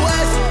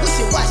wishy-washy.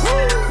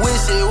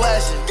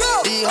 Wishy-washy.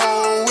 The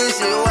whole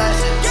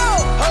wishy-washy.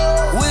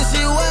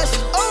 Wishy-washy.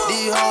 The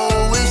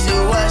whole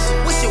wishy-washy.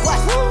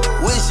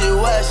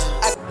 Wishy-washy.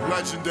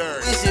 Legendary.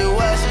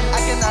 Wishy-washy. I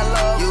cannot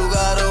love you,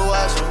 gotta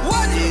watch it.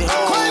 The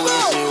whole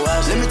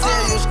wishy-washy. Let me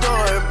tell you a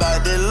story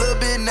about that little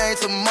bit named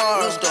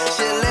Tomorrow.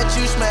 She'll let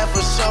you smash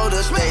for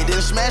shoulders, stay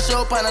then smash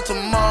your partner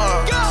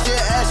tomorrow.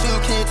 She'll ask you,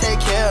 can you take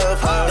care of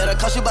her? That'll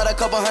cost you about a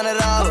couple $100.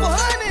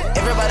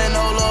 Everybody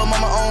know little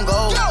mama on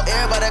gold.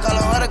 Everybody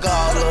calling her the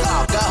god.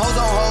 Got hoes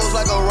on hoes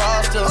like a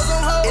roster.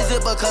 Is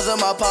it because of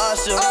my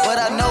posture? But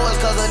I know it's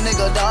cause a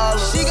nigga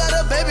dollar. She got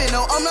a baby,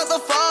 no, I'm not the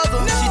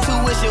father. She too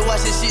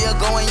wishy-washy, she'll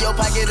go in your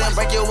pocket and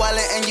break your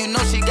wallet, and you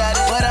know she got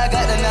it. But I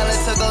got the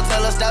knowledge to go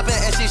tell her stop it,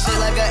 and she shit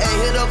like a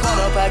 8 hit up on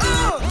her pocket.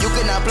 You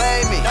cannot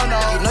blame me, no,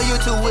 you know you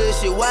too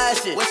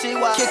wishy-washy.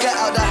 Kick her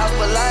out the house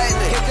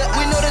politely.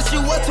 We know that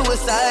you were too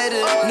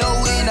excited. No,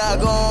 we not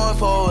going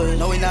for it.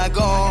 No, we not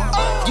going.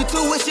 You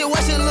too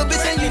wishy-washy, little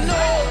bitch, and you know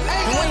it.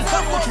 And when you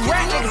fuck with you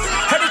rap niggas,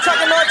 heard it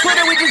talking on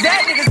Twitter, we just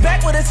at niggas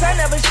back where the sun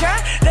never shine.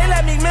 They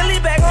let me Millie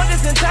back on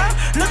just in time.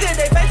 Look at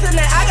they face and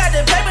I got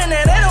the paper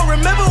now. They don't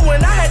remember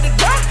when I had to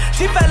go.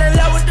 She fell in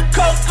love with the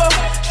Coco.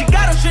 She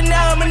got on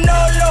Chanel and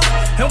Manolo.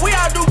 And we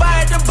all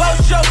Dubai at the boat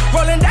show.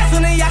 Rolling dice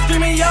on the yacht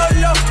screaming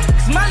YOLO.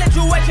 Cause my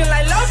situation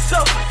like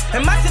Loso.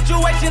 And my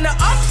situation the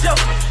offshore.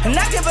 And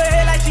I give her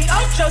head like she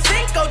Ocho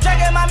Cinco.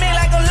 Dragging my man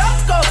like a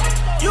loco.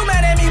 You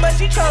mad at me but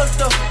she chose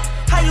though.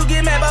 How you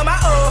get mad by my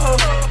old hoe?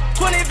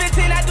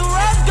 2015 I do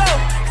rough go.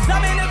 Cause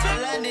I'm in the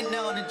London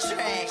on the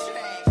track.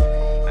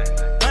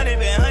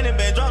 100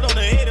 been dropped on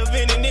the head of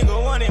any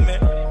nigga wanted, man.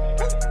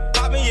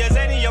 Pop me, yes,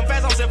 any young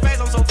fast, I'm so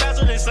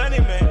faster than Sunny,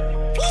 man.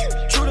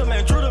 True to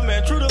man, true to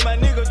my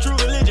nigga, true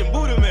religion,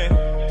 Buddha, man.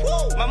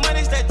 My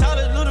money stay tall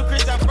as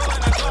Ludacris, I'm pro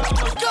and I go,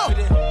 I'ma do with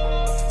it.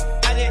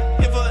 I just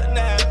hit for 9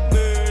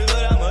 birds,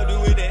 what I'ma do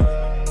with that?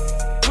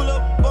 Pull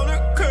up on the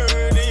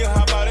curb, then you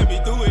hop out and be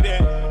through with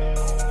that.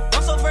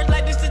 I'm so fresh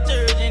like this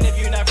detergent, if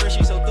you not fresh,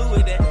 you so through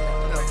with that.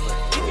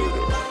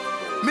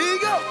 Me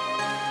go.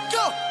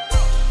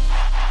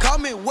 Call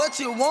me what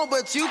you want,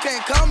 but you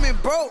can't call me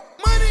broke.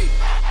 Money.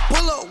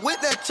 Pull up with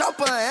that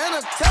chopper and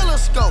a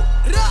telescope.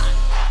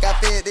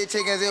 Got 50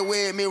 chickens in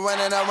with me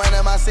running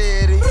around my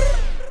city.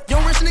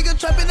 Young rich nigga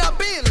trapping out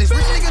Bentleys.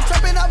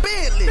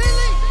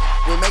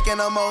 We making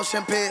a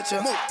motion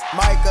picture.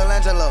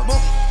 Michelangelo.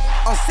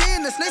 I'm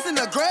seeing the snakes in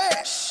the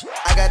grass.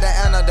 I got the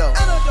antidote.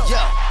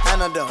 Yeah,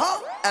 antidote.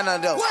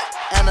 Antidote.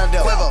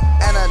 Antidote. Quivo.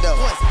 Antidote.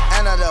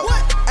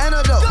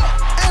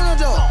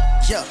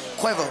 Yeah,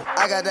 Quavo.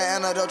 I got the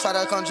antidote. Try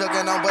to come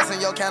joking, I'm busting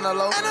your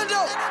cantaloupe.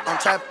 I'm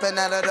trapping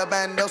out of the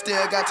bando.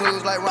 Still got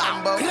tools like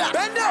Rambo.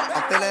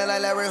 I'm feeling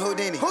like Larry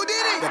Houdini.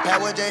 The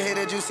Power J hit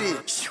it, you see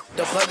it.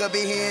 The plug'll be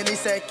here any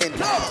second.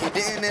 We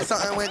didn't and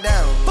something went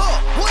down.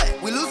 What?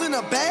 We losing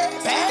a bag?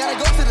 Gotta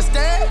go to the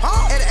stand?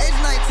 At age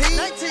 19,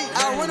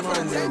 I was running for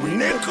the table.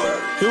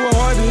 It was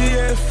hard to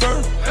hear at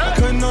first. I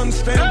couldn't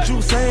understand what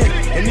you saying.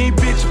 And these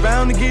bitches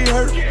bound to get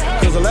hurt.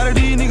 Cause a lot of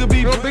these niggas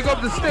be big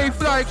up the Stay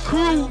Fly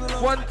crew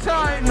one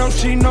time. No,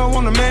 she know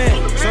I'm the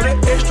man. So that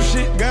extra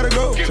shit gotta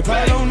go. She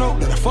probably don't know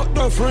that I fucked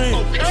her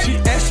friend. If she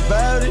asks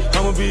about it,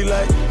 I'ma be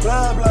like,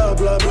 blah, blah,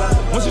 blah, blah.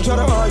 Once you try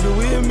to argue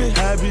with me,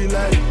 I be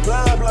like,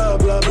 blah, blah,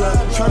 blah, blah.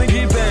 Tryna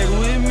get back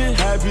with me,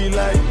 I be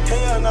like,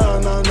 hell no.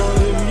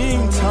 If you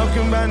ain't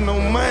talking about no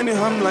money,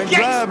 I'm like,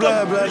 blah,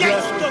 blah, blah,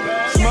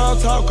 blah. Small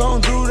talk,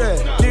 gon' do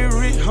that. Get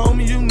rich,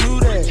 homie, you knew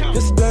that.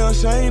 It's a damn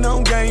shame,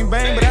 on gang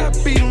bang, but I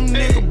beat them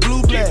nigga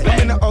blue black. I'm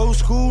in the old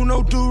school,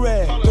 no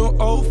do-rag. Them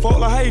old folk,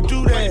 like, how you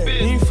do that?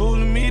 You ain't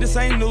fooling me, this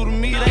ain't new to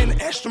me. It ain't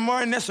an Aston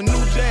Martin, that's a new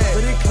Jag.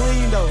 But it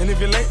clean though, and if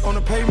you're late on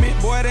the pavement,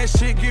 boy, that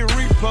shit get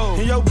repo.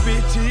 And yo,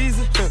 bitch,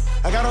 easy.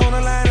 I got her on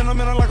the line and I'm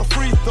in her like a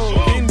free throw.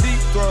 In deep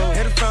throw,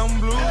 had a fountain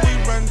blue, we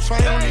run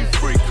train on these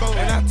free codes.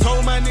 And I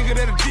told my nigga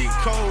that a G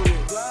code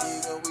is.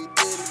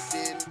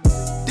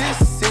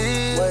 This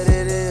is what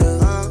it is.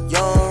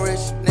 Young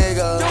rich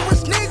nigga.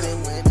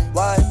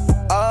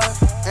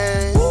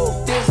 Y-R-N.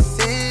 This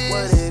is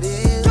what it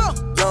is.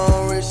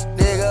 Young rich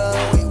nigga.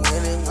 We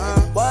winning.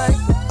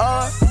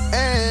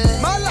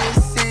 Y-R-N. My life.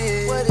 This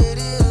is what it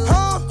is.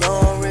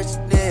 Young rich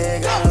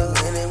nigga.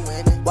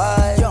 Winning.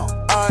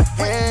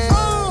 Y-R-N.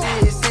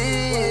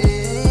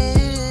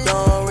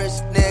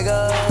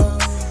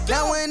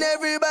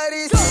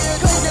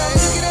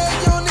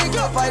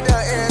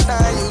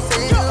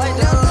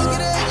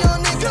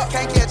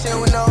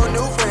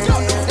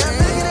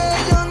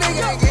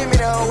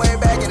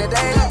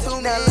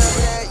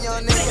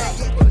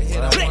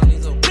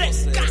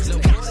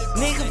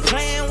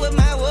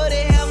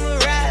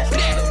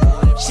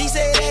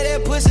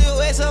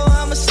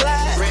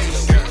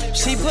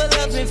 pull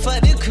up in for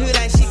the crew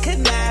like she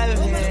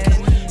conniving.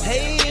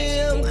 Hey,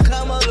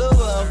 come all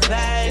over,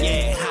 baby.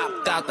 Yeah,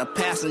 hopped out the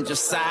passenger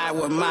side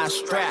with my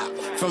strap.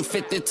 From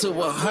 50 to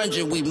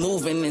 100, we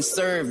moving and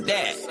serve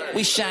that.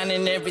 We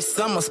shining every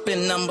summer,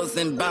 spin numbers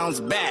and bounce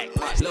back.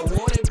 Lil'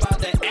 Woody about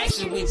the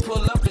action, we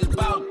pull up is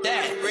about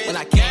that. When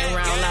I came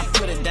around, I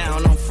put it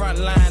down on front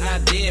line, I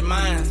did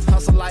mine.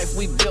 Hustle life,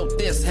 we built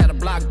this, had a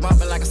block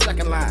bumping like a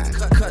second line.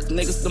 Cut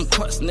niggas, them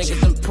cuts, niggas,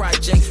 them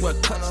projects were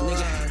cuts,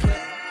 niggas.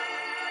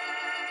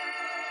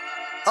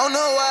 Don't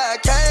know why I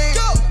came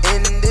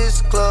in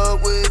this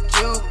club with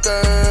you,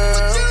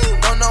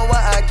 girl. Don't know why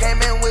I came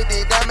in with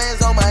the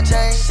diamonds on my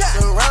chain.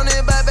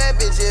 Surrounded by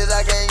bad bitches,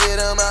 I can't get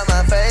them out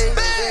my face.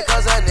 Is it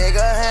cause a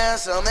nigga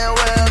handsome and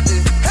wealthy?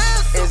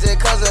 Is it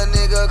cause a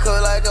nigga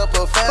cook like a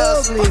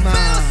professor?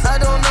 I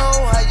don't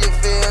know how you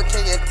feel,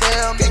 can you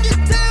tell me?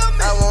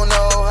 I won't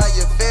know how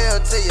you feel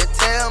till you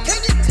tell me.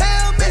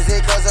 Is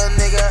it cause a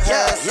nigga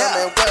handsome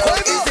and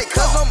wealthy? Is it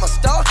cause I'm a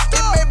star?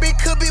 It maybe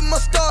could be my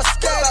star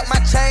scale. Got my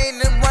chain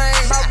and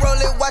ring, my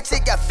Rolex watch,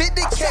 it got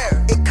 50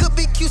 carat. It could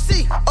be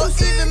QC, or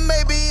even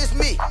maybe it's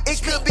me. It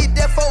could be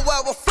there for a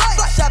while, fly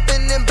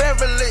shopping in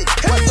Beverly.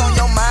 What's on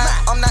your mind?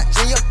 I'm not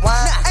genuine.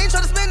 I ain't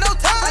tryna spend no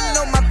time. I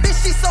know my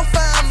bitch, she's so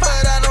fine,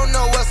 but I don't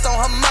know what's on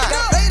her mind.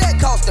 Pay that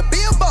cost to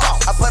be a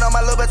boss. I put on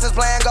my little bitches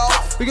playing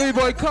golf. We give your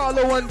boy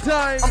Carlo one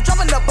time. I'm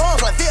dropping the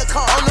bombs like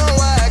Viacom. Don't know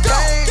why I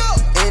came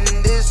in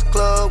this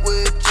club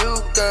with you,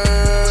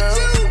 girl.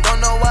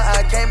 Don't know why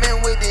I came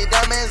in with the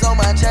diamonds on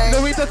my chain.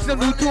 No, we touch them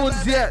new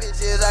tunes yet.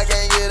 Bitches, I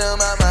can't get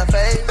them out my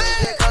face.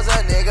 Because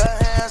a nigga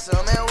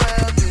handsome and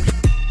wealthy.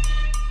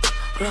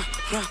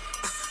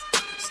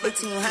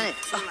 1800.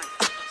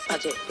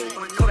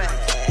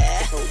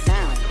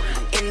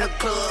 In the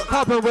club,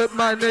 poppin' with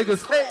my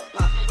niggas. Hey.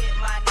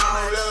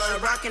 All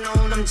love, rockin'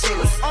 on them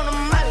jiggers. On the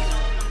money.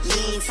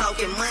 You ain't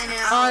talking money,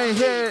 I ain't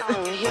here.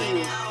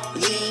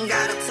 You ain't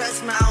gotta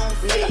touch my own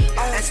feet.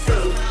 That's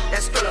good,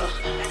 that's good.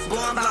 Boy,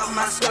 I'm about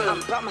my skrilla.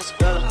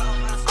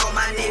 All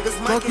my niggas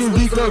monkeys,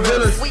 we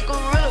gorillas.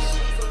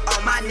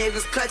 All my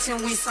niggas clutching,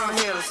 we some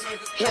hitters.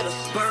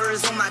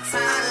 Birds on my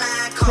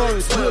timeline, call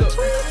it Twitter.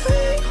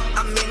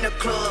 I'm in the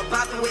club,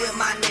 poppin' with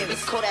my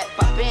niggas.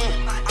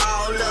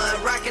 All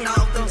love, rockin'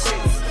 off them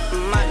chicks.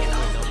 Money.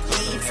 You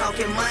ain't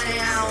talking money,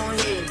 I don't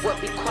hear.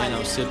 And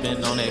I'm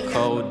sipping on that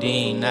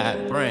codeine,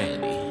 not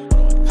brandy.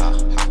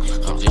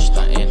 I'm just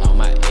stunting on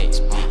my ex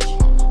bitch.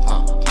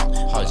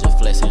 I'm just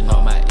flexing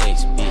on my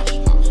ex bitch.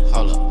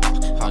 Hold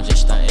up, I'm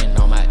just stunting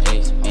on my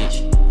ex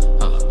bitch.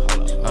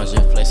 I'm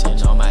just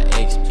flexing on my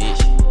ex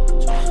bitch.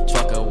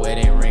 Truck a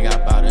wedding ring, I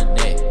bought a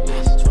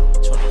necklace.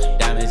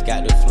 Diamonds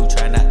got the flu,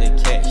 try not to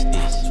catch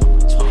this.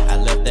 I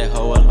left that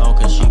hoe alone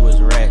cause she was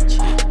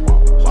ratchet.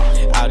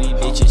 All these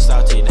bitches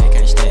salty, they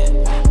can't stand me.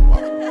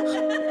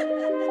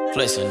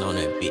 Flexing on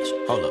that bitch,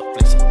 hold up,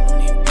 flexing on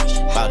that bitch.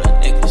 Bout a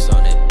necklace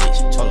on that bitch,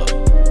 hold up.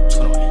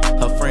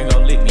 Her friend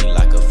gon' lick me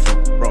like a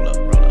fruit, roll up,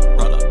 roll up,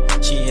 roll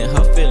up. She and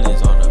her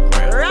feelings on the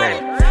ground,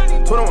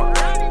 roll up.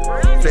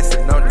 21,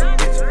 flexing on that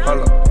bitch,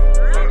 hold up.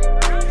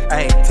 I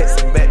ain't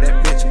texting back that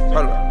bitch,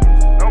 hold up.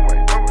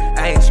 I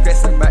ain't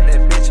stressing about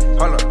that bitch,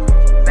 hold up.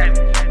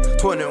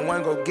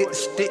 21, go get the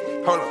stick,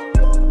 hold up.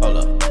 Hold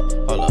up,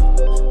 hold up,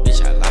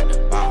 bitch, I like the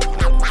ball.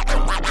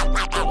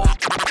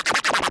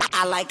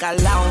 I like a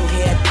long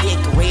hair, thick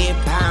red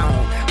pound.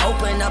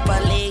 Open up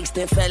her legs,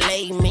 then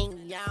fillet me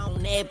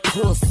on that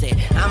pussy.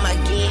 I'ma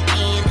get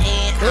in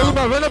and out.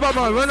 Run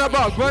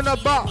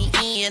about.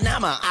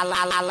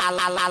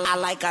 I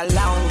like a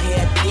long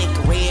hair,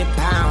 thick red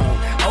pound.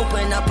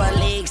 Open up her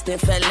legs, then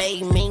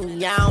fillet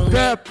me on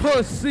that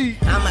pussy.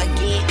 I'ma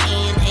get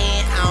in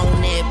and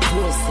on that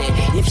pussy.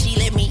 If she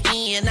let me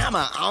in,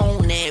 I'ma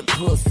own that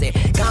pussy.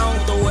 Gon'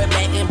 throw it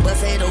back and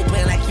bust it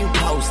open like you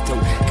supposed to.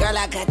 Girl,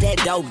 I got that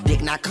dope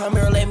dick. Now come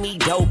here, let me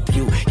dope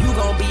you. You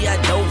gon' be a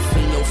dope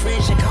fiend. Your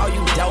friends should call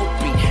you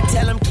dopey.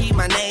 Tell them keep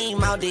my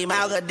name out their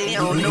mouth, cause they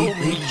don't know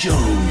me.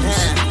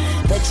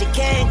 But you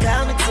can't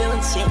call me till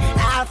I'm shit.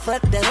 I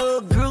fuck the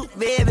whole group,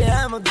 baby,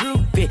 I'm a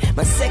groupie.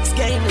 My sex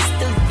game is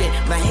stupid,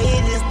 my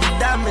head is the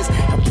dumbest.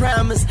 I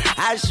promise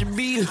I should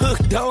be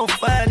hooked on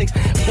phonics.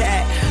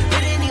 Yeah.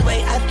 But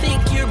anyway, I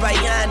think you're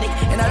bionic,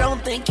 and I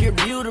don't think you're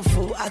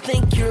beautiful. I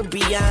think you're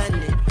beyond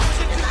it.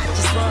 And I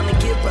just wanna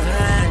get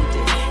behind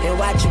it and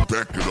watch you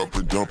back it up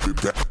and dump it,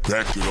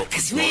 back it up.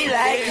 Cause we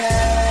like her,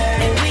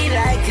 and we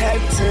like her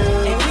too.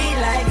 And we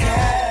like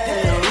her,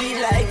 and we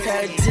like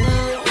her too.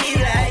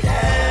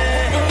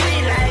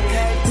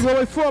 Where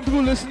we from,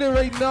 people listening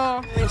right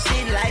now.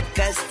 She like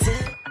us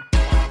too.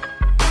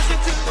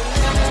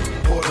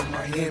 Port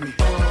Miami,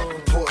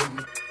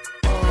 Portland.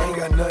 Ain't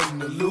got nothing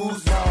to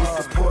lose.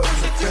 It's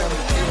supporting the family.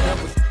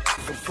 Never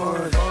for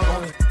fun,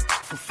 only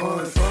for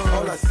fun.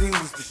 All I seen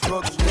was the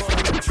struggle.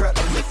 I'm trapped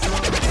in the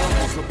sun.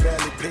 So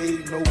barely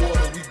paid, no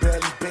water, we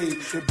barely paid.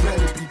 There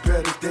better be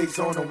better days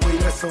on the way.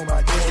 That's on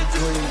my damn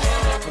dream.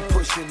 I'm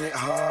pushing it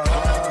hard,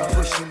 I'm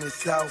pushing it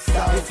south.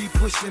 If he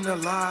pushing a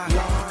lie,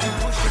 he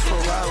pushing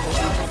for hours.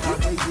 I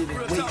waited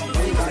and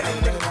waited, I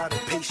ran out of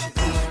patience.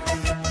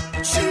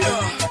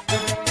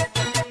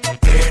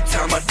 Every time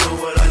time I do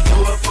it, I do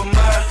it for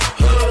my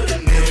hood.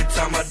 And every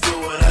time I do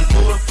it, I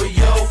do it for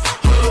your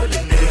hood.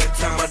 And every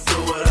time I do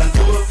it, I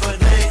do it for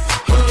they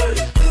hood.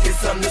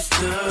 It's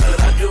understood,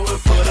 I do it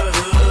for the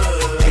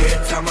hood.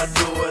 Every time I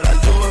do it, I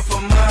do it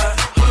for my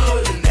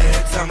hood. And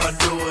every time I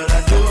do it,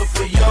 I do it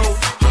for your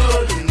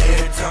hood. And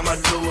every time I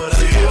do it,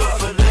 I do it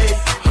for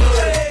they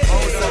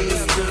hood. It's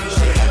understood,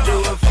 I do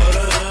it for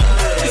the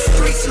hood. The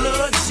streets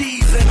love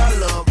G's and I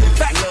love them.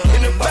 Back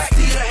in the back,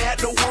 I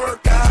had to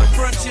work out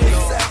front you.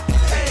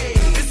 Hey,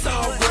 it's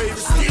all great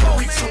to still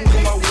retune to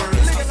my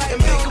words and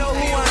make them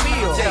who I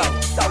am.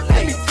 So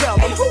let me tell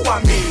them who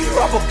I am.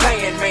 Rubber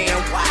band man,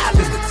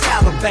 wild as the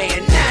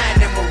Taliban.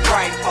 9 in my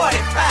right,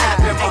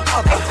 45 in my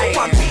other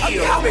hand.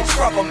 I'm in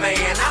trouble, man.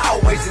 I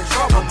always in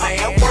trouble, man.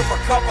 Worth a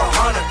couple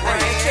 $100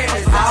 grand.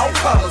 Chances all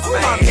colors,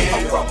 man.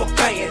 I'm a rubber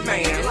band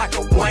man, like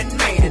a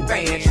one-man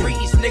band.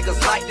 Trees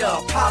niggas like the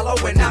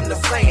Apollo, and I'm the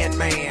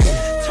Sandman.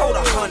 Told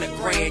 $100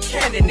 grand,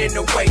 cannon in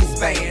the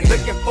waistband.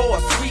 Looking for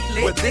a sweet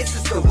lick, but this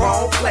is the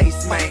wrong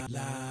place, man.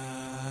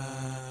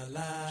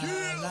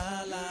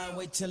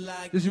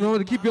 Just remember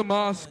to keep your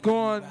mask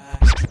on.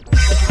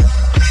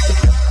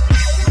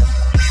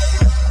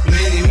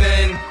 Many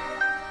men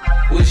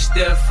wish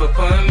death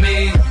upon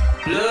me.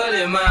 Blood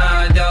in my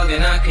eye, dog,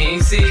 and I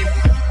can't see.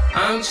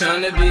 I'm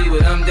trying to be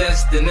what I'm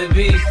destined to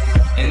be.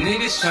 And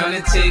niggas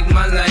trying to take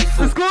my life.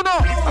 What's going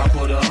on? I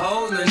put a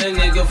hole in a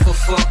nigga for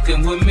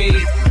fucking with me.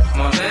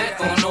 My back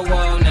on the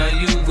wall, now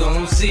you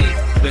gon' see.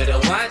 Better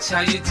watch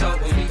how you talk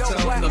when you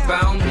talk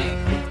about me.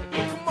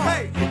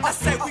 Hey, I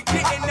say we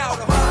getting out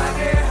of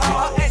money,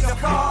 hard, and the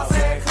cars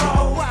and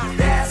clothes.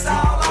 That's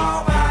all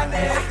on my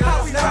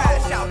niggas. We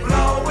crash out,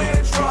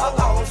 blowing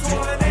trouble on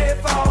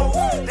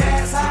 24.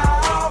 That's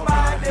how all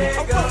my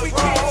niggas we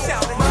get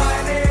out of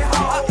money,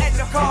 hard, and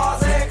the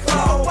cars and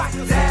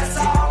clothes. That's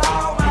all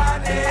on my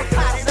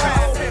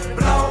niggas.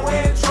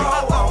 Blowing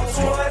trouble on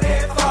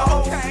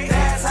 24.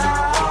 That's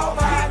how all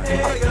my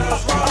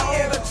niggas roll.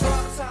 In the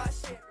trucks, I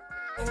shit.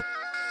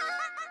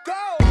 Go!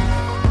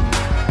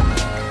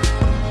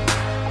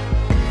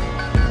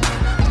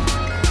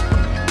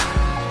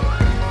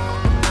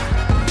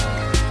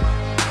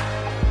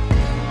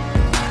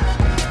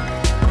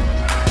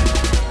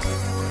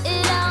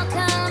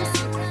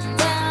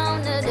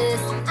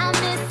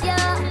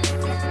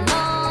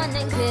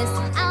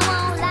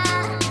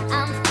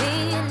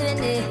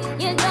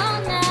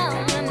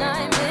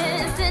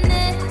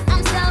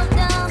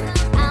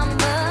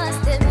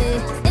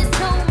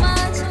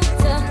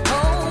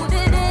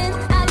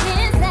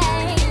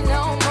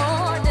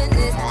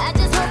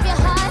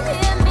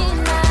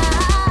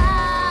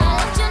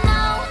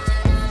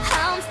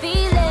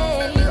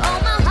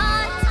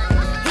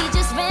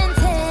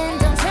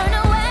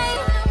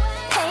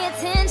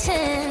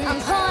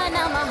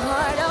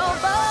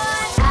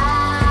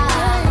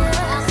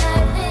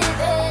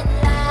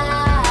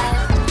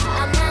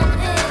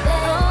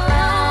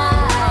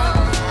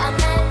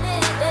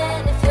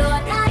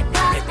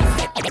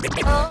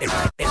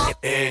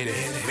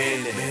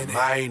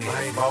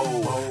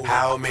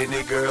 How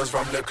many girls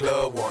from the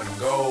club wanna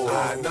go?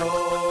 I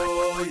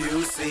know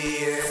you see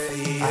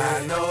it.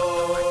 I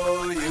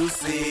know you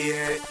see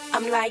it.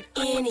 I'm like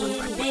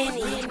any,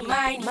 many,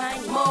 mine,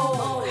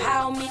 more.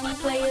 How many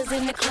players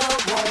in the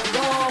club won't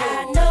go?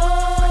 I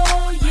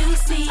know you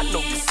see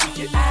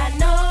it. I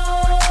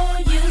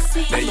know you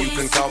see it. Now you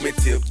can call me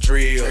Tip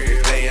Drill,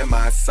 playing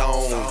my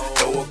song.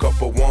 Throw a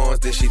couple ones,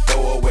 then she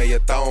throw away her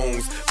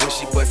thongs. When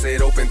she bust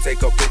it open,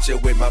 take a picture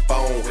with my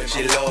phone.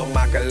 She love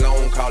my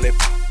cologne, call it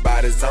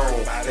by the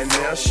zone. And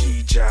now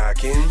she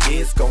jogging,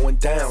 it's going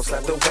down.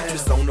 Slap the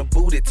waitress on the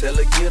booty, tell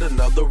her get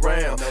another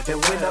round.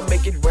 And when I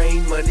make it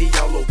rain, money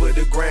all over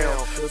the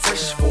ground.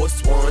 Fresh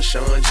Force One,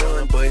 Sean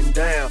John button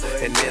down.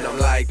 And then I'm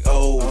like,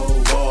 oh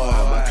boy,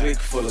 my clique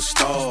full of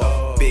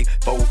stars. Big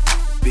four,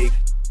 big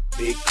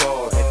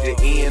cars. At the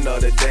end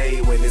of the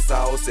day, when it's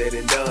all said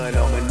and done,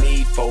 I'ma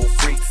need 4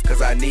 freaks,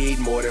 cause I need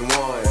more than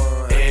one.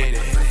 In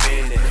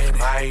it,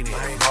 mine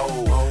it,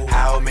 oh,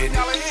 how many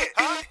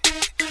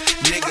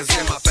niggas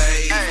in my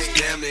face,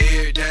 damn near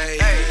every day.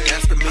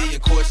 Ask a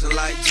million questions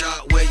like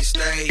Jock, where you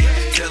stay?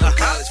 Tell them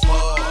college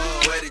ball,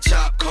 where they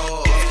chop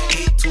cars.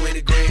 Eat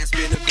 20 grand,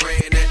 spend $1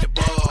 grand at the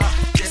bar.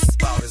 This is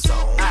about his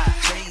own.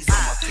 Chains on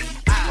my feet,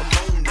 I'm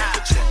on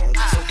that Patron.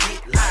 So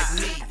get like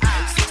me,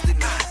 69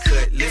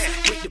 Cutlass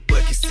with the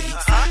bucket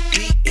seats.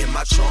 Beat in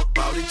my trunk,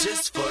 bought it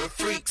just for the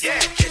freaks.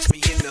 Catch me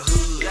in the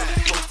hood,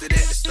 posted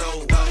at the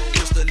store.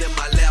 Pistol in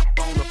my lap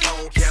on the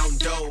phone, counting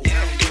dough.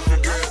 If a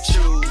girl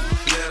choose,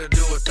 let her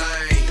do a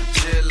thing.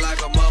 Shit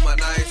like a mama,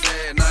 nice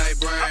and night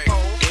brain.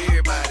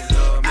 Everybody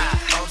love me,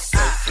 I'm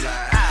so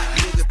fly.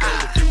 Niggas throw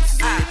the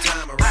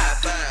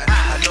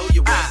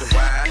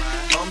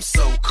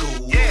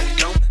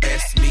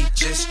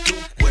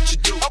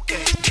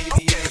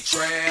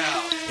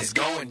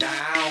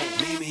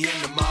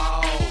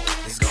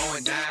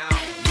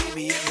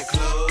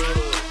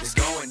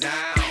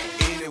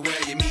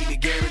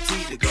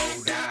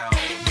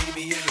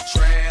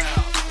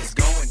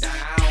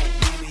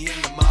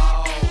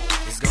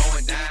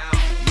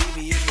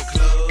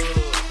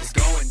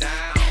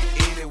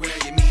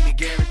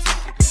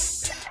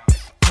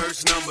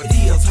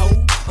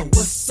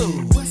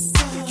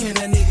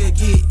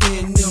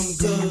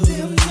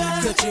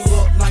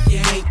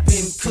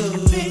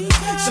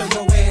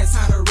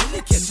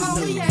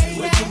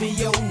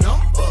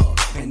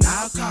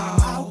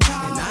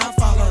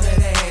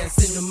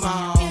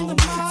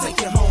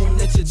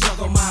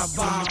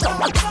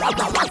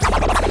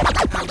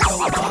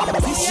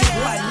This shit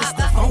like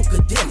Mr.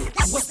 Funkadelic.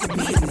 What's the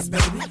business,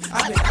 baby?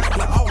 I've been out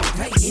here all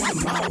day in the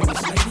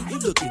mornings, lady. You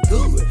looking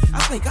good. I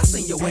think I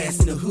seen your ass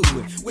in the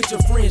hood with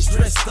your friends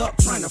dressed up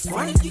trying to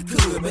front if you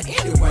could. But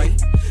anyway,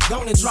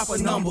 go and drop a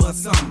number or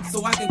something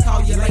so I can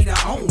call you later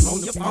on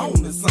your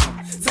phone or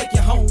something. Take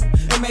you home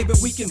and maybe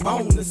we can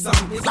bone or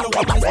something. It's no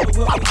place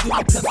for what we do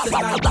 'cause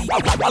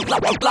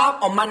tonight we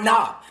blob on my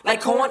knob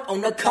like corn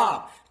on the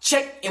cob.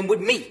 Check in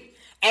with me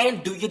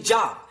and do your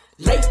job.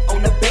 Lay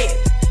on the bed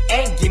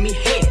and give me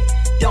head.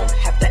 Don't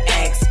have to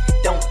ask,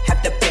 don't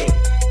have to beg.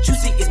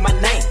 Juicy is my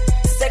name,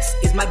 sex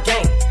is my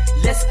game.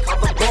 Let's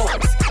cover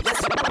boys,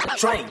 let's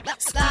train.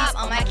 Slob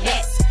on my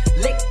cat,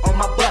 lick on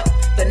my butt,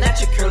 the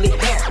natural curly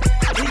hair.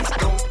 Please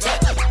don't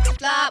touch.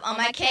 Slob on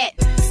my cat.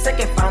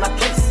 Second find a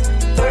place,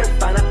 third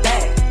find a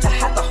bag to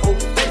hide the whole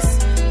face.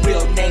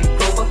 Real name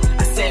Grover,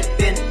 I said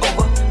bend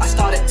over. I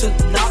started to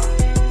knock,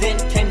 then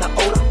came the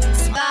odor.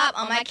 Slob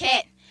on my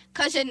cat,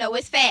 'cause you know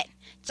it's fat.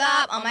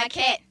 Slob on my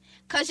cat,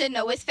 'cause you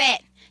know it's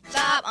fat.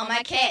 Slob on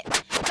my cat,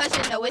 'cause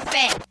you know it's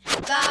fat.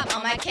 Slob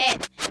on my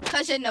cat,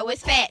 'cause you know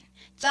it's fat.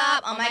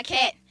 Slob on my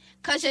cat,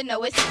 'cause you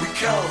know it's. We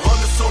count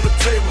hundreds on the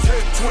table,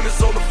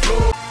 20s on the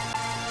floor.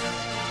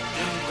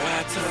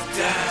 Ride till I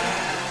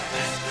die.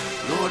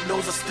 Lord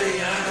knows I stay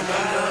high and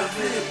I love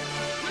it.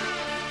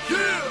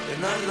 Yeah,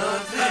 and I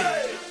love it.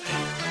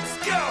 Let's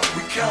go.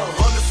 We count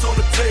hundreds on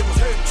the table,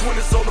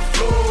 20s on the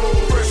floor.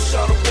 Fresh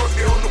out of work,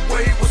 they on the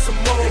way with some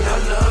more. And I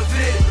love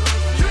it.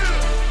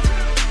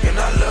 Yeah, and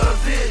I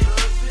love it.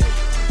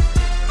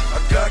 I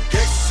got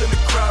gangsters in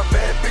the crowd,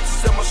 bad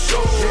bitches at my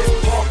show.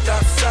 It's parked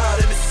outside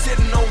and it's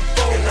sitting on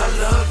four. And I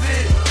love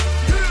it.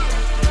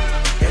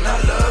 And I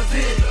love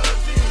it.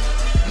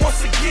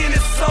 Once again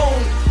it's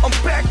on. I'm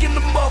back in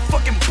the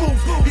motherfucking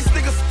booth. These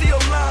niggas still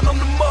lying, I'm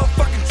the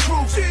motherfucking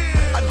truth.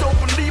 I don't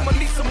believe I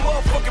need some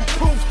motherfucking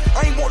proof.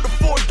 I ain't want the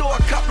 4-door,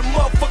 I cop the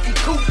motherfucking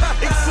coupe.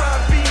 They try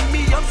to be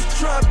me, I'm just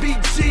trying to be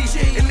G.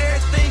 And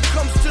everything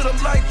comes to the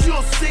light,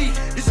 you'll see.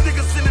 These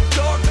niggas in the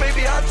dark,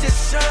 baby, I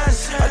just shine.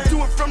 I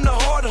do it from the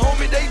heart,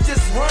 homie, they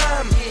just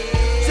rhyme.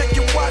 Check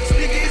your watch,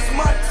 nigga, it's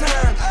my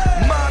time.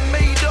 Mind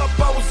made up,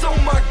 I was on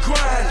my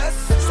grind.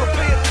 So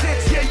pay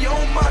attention, yeah, you're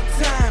on my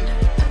time.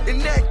 In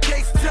that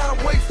case,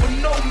 time wait for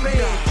no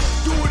man.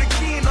 Do it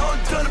again, I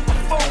done done it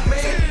before,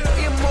 man.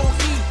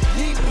 M.O.E.,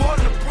 he ain't part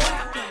of the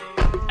problem.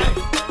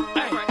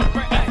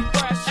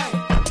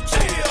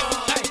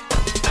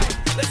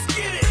 Let's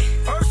get it.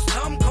 First,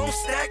 I'm gon'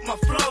 stack my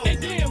flow.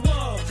 And then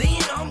what?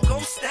 Then I'm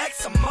gon' stack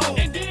some more.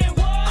 And then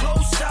what?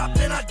 Close shop,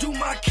 then I do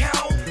my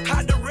count.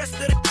 Hide the rest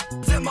of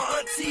the at my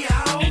auntie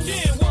house. And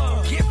then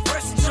what? Get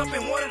fresh and jump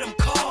in one of them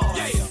cars.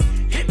 Yeah.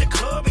 Hit the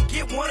club and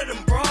get one of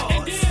them bras.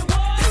 And then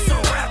what? It's a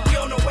rap, you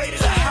on the way to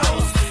the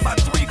house. By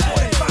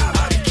 3:45,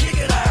 I be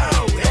kicking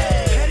out.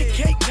 Hey.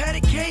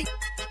 Patty cake.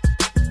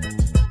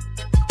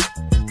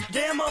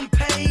 Damn, I'm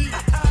paid.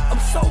 I'm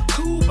so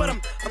cool, but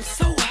I'm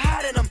so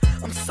hot and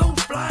I'm so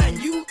fly and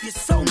you're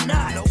so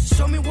not.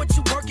 Show me what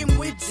you working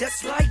with,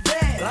 just like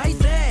that. Like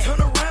that. Turn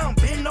around,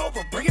 bend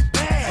over, bring it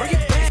back. Bring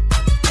it back.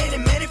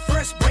 Man, it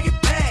fresh, bring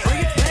it back. Bring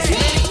it back.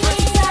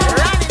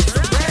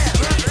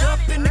 Wrapped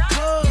up in the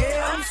club,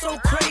 yeah, I'm so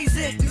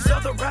crazy. These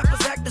other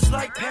rappers act just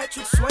like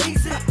Patrick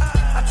Swayze.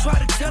 I try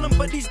to tell them,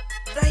 but these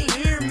they ain't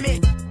hear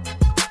me.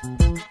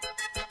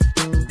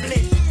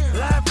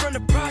 Live from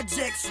the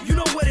projects, you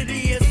know what it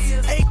is.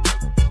 Hey,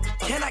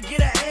 can I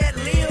get an ad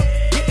lib?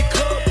 Get the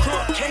club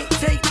crunk, can't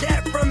take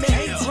that from me.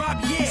 Ain't drop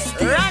yet,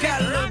 still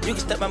got love. You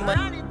can step my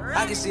money,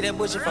 I can see that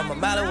bullshit from a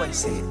mile away.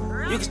 See it.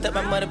 You can step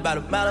my money about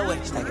a mile away.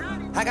 Stack it.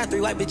 I got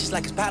 3 white bitches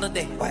like it's powder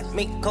day. White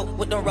mink coat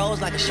with them rolls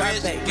like a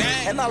Sharpay.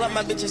 And all of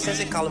my bitches since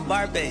they call them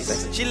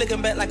Barbies. She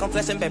looking back like I'm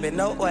flexing, baby,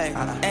 no way.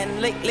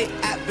 And lately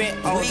I've been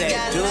on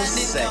that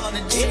juice.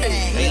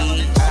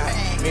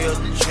 Me a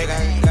chick,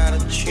 I got a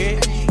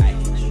chick.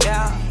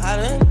 Yeah, I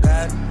done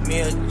got me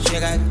a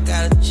chick, I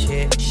got a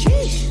chick.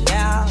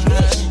 Yeah, I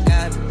done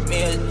got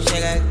me a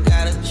chick, I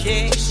got a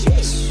chick.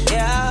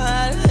 Yeah,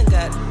 I done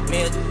got me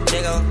a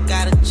chick, I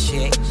got a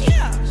chick.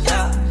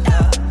 Yeah.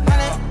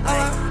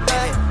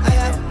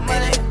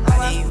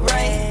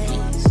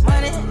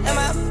 Money in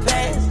my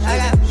pants, I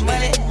got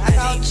money, I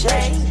gon'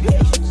 change.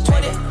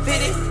 20,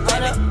 50,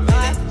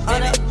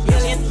 on a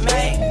million,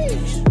 man.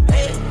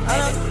 On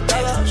a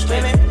dollar,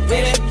 streaming,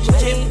 baby,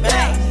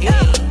 bang.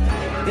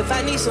 If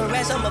I need some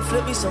racks, I'ma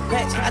flip me some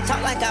packs. I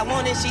talk like I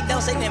want it, she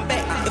don't say them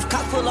back. If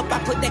cop pull up, I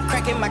put that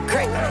crack in my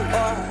crack.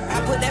 Or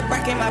I put that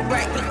brack in my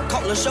brack.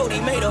 Call a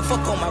shorty, made her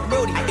fuck on my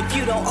brody. If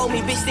you don't owe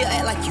me, bitch, still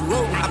act like you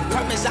owe me. I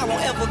promise I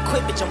won't ever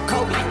quit, bitch, I'm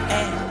Kobe.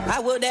 And I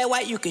will that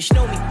white, you can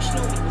snow me.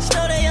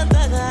 Snow that young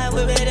thugger, I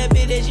will be that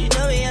bitch that you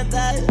know me, young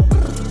thugger.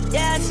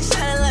 Yeah, she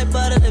shining like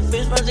butter, the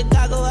bitch from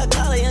Chicago, I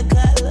call her young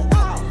Cutler.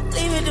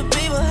 Leave it to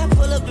people, I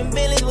pull up in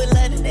Billy's with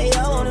London, they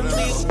all wanna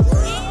be.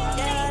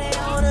 Yeah, they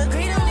all wanna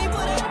agree on me, but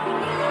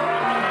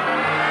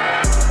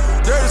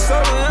Dirty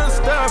soda in the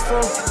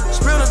styrofoam.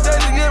 Spill the day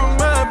to get my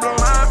mind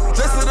blown.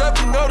 Dress it up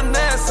and go to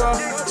Nassau.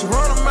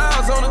 200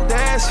 miles on the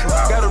dash.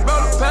 Got a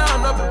roll a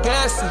pound up a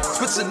gas.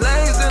 Switching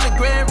lanes in the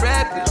Grand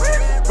Rapids.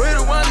 We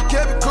the one that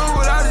kept it cool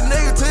with all these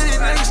niggas till these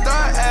niggas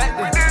start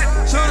acting.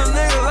 Shoot a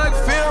nigga like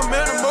a film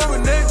in a movie,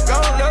 nigga,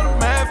 gon' let them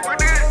have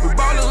it. We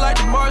ballin' like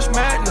the March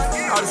Madness.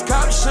 All these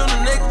cops shoot a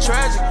nigga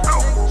tragic.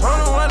 I'm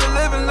the one that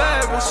live in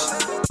lavish.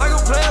 Like I'm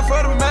playing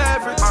for the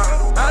Mavericks.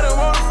 I done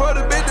want it for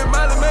the bitch that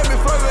might have made me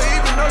fuck her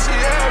even though she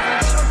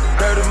average.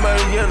 Dirty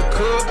money in the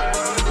cook.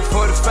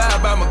 45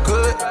 by my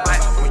good.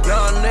 When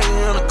young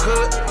nigga in the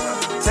cook.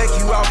 Take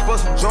you out for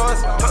some joints.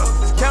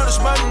 Count this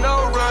money,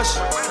 no rush.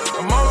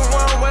 I'm on the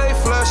one-way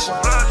flush.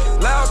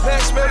 Loud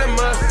pack smelling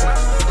mustard.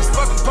 These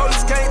fucking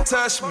police can't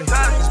touch me.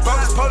 These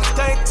bogus police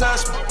can't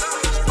touch me.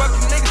 These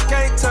fucking niggas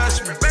can't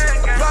touch me.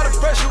 Apply the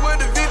pressure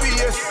with the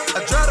VVS.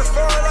 I drive the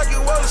phone like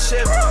it was a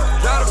shit.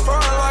 Drive the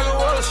phone like it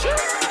was a shit.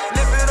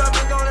 Lift it up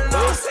and go to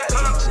know.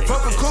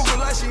 Fucking Cougar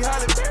like she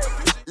Holly.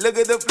 Look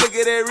at the flick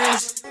of that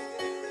wrist.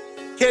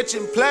 Catch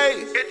and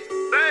play.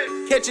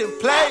 Catch and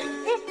play.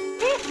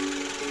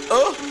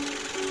 Oh.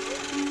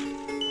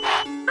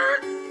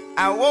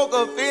 I woke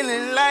up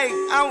feeling like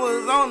I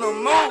was on the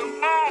moon.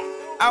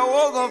 I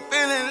woke up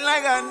feeling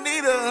like I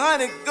need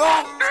 100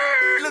 gold.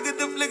 Look at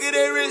the flick of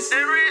that wrist.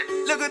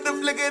 Look at the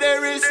flick of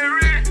that wrist.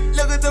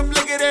 Look at the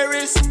flick of that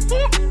wrist.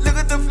 Look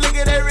at the flick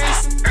of that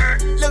wrist.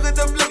 Look at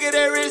the flick of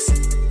that wrist.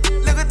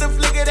 Look at the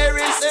flick of that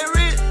wrist.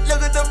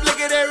 Look at the flick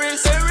of that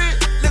wrist.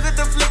 Look at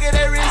the flick of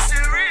that wrist.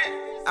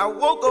 I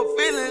woke up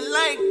feeling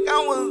like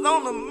I was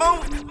on the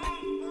moon.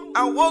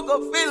 I woke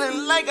up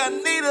feeling like I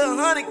need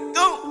 100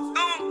 gold.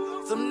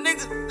 Some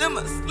niggas in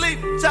my sleep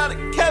tryna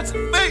catch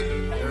me.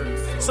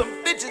 Some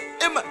bitches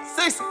in my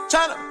 60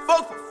 tryna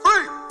fuck for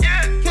free.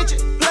 Catch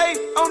it, play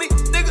on these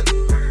niggas.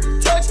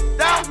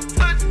 Touchdown.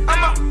 I'm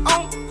my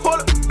own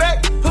quarterback.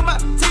 Put my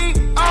team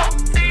on.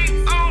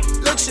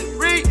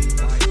 Luxury.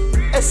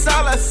 That's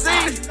all I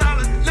see.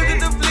 Look at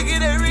the flick of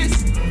that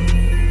wrist.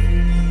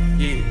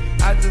 Yeah,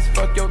 I just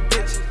fuck your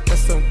bitch.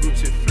 That's some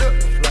Gucci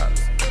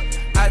flip-flops.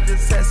 I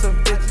just had some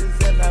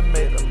bitches and I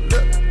made them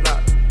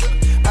lip-flop.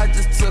 I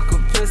just took a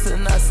piss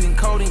and I seen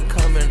codeine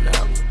coming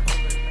out.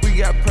 We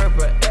got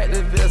purple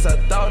activists, I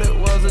thought it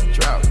was a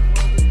drought.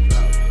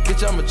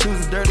 Bitch, I'ma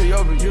choose the dirty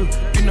over you.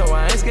 You know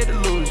I ain't scared to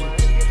lose you.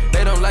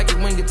 They don't like it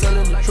when you're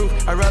telling the truth.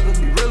 I'd rather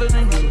be realer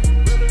than you.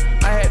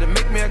 I had to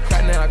make me a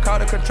cut, now I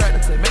called a contractor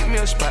to make me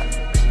a spot.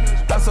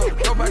 I sold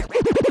nobody.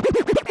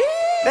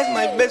 That's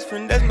my best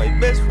friend, that's my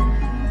best friend.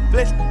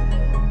 Bless me.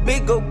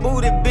 Big old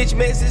booty bitch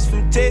message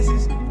from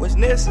Texas. What's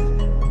Nessa?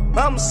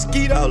 I'm a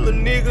skeet, all the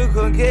nigga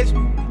come catch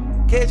me.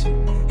 Catch me.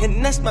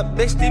 And that's my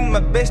bestie, my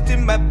bestie,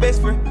 my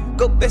best friend.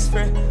 Go best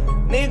friend.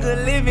 Nigga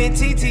living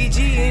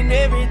TTG and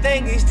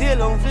everything is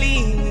still on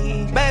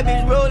fleek. Bad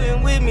bitch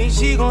rolling with me,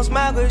 she gon'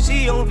 smile cause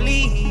she on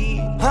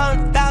fleek.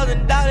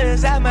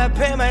 $100,000 at my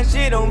pay, my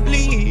shit on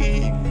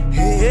bleed.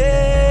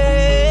 Yeah.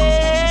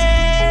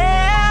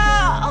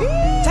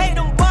 Take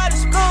them boys to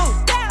school,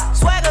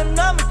 swagger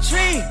number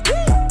 3.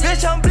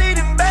 Bitch, I'm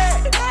bleeding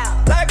bad,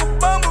 like a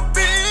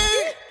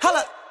bumblebee.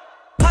 Holla,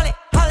 holly,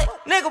 holly,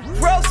 nigga,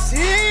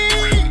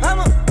 proceed.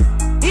 I'ma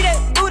eat that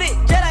booty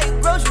just like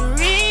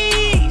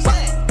groceries.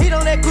 Eat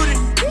on that booty,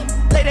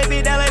 lay that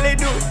bitch down like they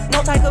do it.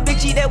 No type of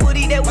bitch eat that wood,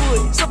 eat that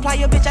wood. Supply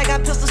your bitch, I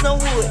got pistols, no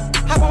wood.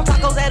 Hop on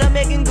tacos that are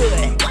making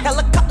good.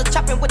 Helicopter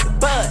chopping with the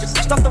buzz.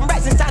 Stuff them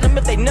rats inside them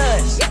if they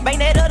nudge. Bang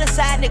that other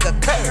side, nigga,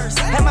 curse.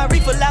 Have my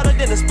reefer louder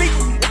than a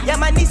speaker. Yeah,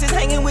 my niece is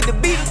hanging with the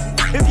Beatles.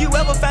 If you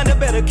ever find a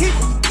better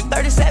keeper.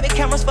 37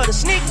 cameras for the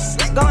sneakers.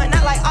 Going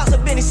out like Ox or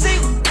Benny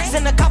Siegel.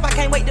 Send a cop, I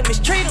can't wait to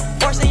mistreat him.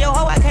 Forcing your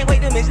hoe, I can't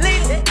wait to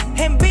mislead him.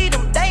 And beat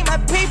them, they my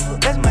people.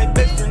 That's my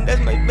best friend,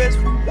 that's my best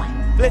friend.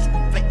 Flex,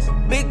 flex.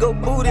 Big ol'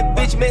 booty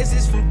bitch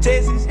message from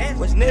Texas.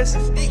 What's Nessa?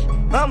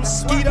 I'm a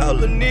skeet, all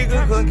the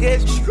nigga gon'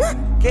 catch you.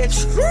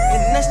 Catch you.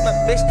 And that's my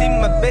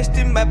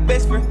bestie, my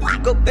best friend.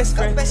 Go best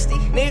friend.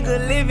 Nigga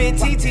living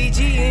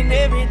TTG and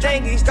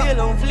everything is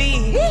still on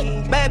fleek.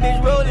 Bad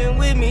bitch rolling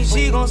with me,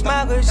 she gon'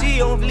 smile cause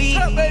she on fleek.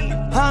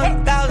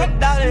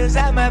 $100,000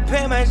 at my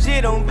pay, my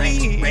shit on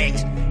bleed.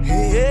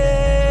 Yeah.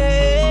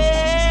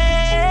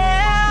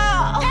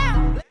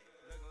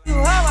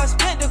 How I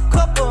spent a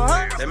couple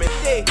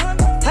 $100.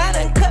 I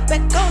done cut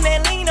back on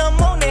that lean,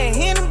 I'm on that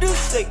him do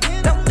sick.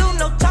 Don't do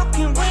no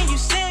talking when you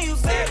sing, you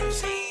better.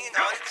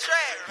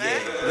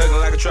 Looking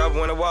like a trouble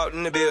when I walked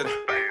in the building.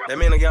 That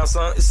mean I got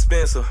something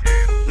expensive.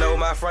 Know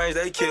my friends,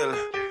 they killin'.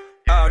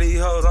 All these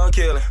hoes I'm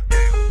killin'.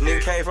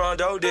 Nigga came from a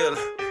dope dealer.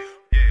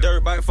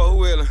 Dirt bike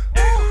 4-wheeler.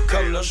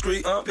 Come to the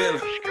street, I'm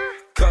peeling.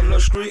 Come to the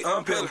street,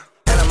 I'm peeling.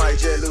 And I might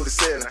jet lose the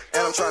ceiling.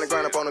 And I'm trying to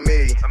grind up on a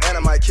million. And I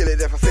might kill it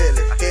if I feel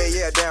it. Yeah,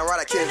 yeah, damn right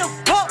I kill it.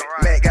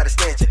 Mac got a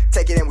stench it.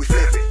 Take it and we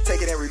flip it.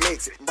 Take it and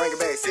remix it. Bring it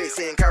back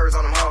 16 curves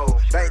on them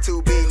hoes. Bank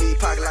too big, need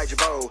pocket like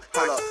Jabot.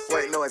 Hold up,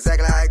 wait, know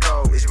exactly how it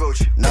go. It's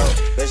Gucci. No,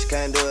 bitch, you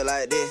can't do it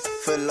like this.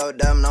 Foot low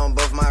diamond on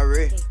both my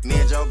wrists. Me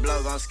and Joe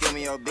Blow gon' skim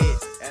me your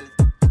bitch.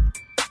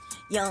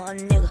 Young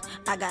nigga,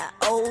 I got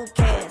old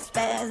cash,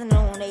 spazzing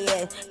on they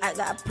ass. I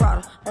got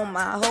Prada on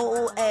my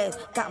whole ass.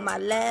 Got my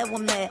lab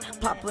one mad,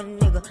 pop a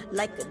nigga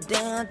like a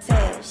damn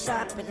tag.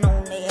 Shopping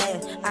on they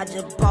ass, I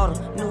just bought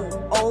a new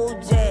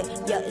old Jag.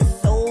 Yeah,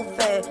 it's so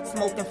fast,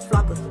 smoking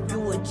flockers,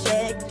 you a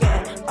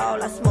jackass. All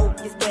I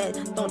smoke is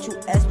gas, don't you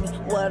ask me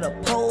where the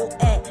pole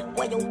at,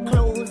 where your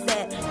clothes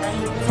at. I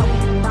ain't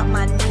talking about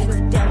my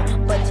niggas,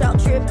 damn, but y'all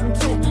tripping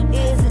too,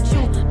 is it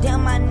you?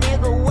 Damn, my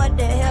nigga, what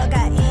the hell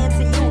got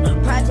into you?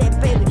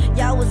 Project baby,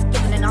 y'all was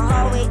skipping in the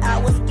hallway, I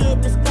was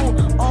skipping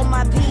school. All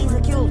my P's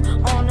and Q's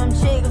on them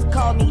chiggers,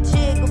 call me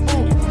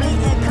Chickaboo.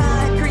 Bleeding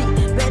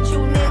concrete, bet you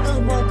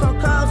niggas won't come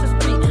cross the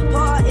street.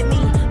 Pardon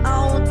me,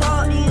 I don't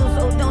talk to you,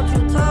 so don't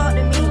you talk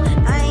to me.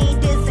 I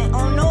ain't dissing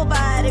on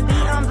nobody, be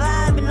I'm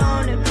vibing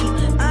on the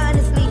beat.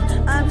 Honestly,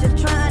 I'm just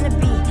trying to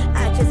be,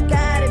 I just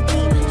gotta be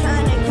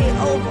trying to get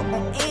over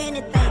on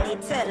anything they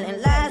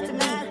telling lies to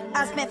me.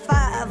 I spent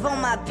 5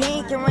 on my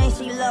pinky ring,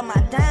 she love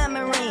my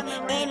diamond ring.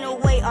 Ain't no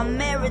way I'm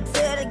married to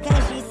the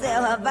game, she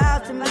sell her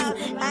vows to me.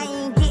 I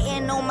ain't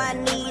getting on my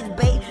knees,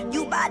 babe,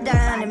 you bow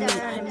down to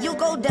me. You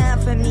go down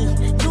for me,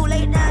 you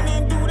lay down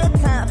and do the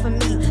time for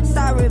me.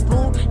 Sorry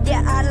boo,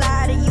 yeah I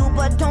lie to you,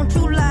 but don't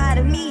you lie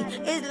to me.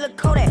 It's Lil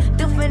Kodak,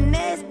 the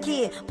finesse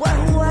kid, boy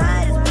who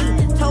hide is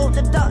me. Told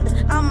the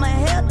doctor I'm a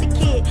healthy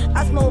kid,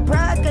 I smoke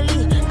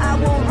broccoli. I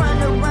won't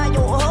run around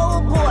your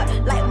whole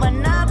board like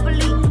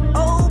Monopoly.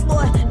 Oh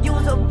boy,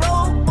 you's a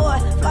road boy,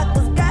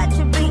 flockers got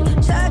you beat.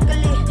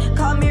 Chocolate,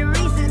 call me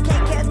Reese's,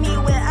 can't catch me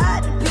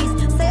without the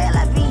piece. Say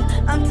la vie,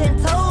 I'm 10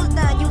 toes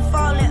down, you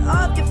falling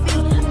off your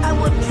feet. I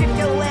would trip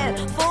your ass,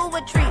 full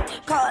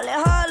retreat, call it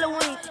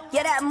Halloween.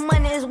 Yeah, that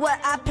money is what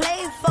I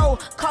play for,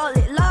 call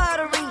it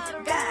lottery.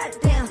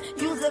 Goddamn,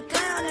 you's a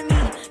clown to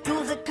me,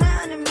 you's a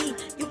clown to me.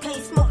 You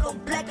can't smoke no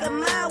black and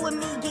mild with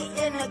me, get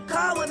in the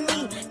car with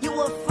me.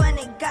 You a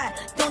funny guy,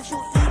 don't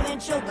you even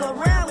joke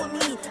around with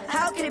me.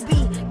 How could it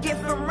be,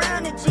 different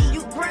round the G,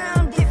 you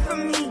grounded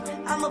from me.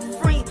 I'm a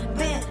free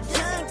band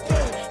junkie,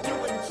 you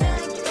a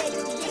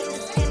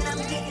junkie, and I'm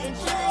getting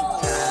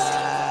junkie.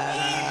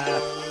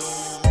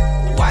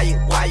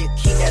 Why you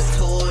keep that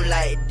tool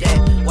like that?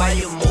 Why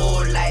you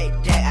move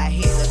like that? I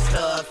hit the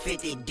club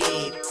 50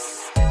 deep.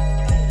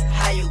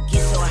 How you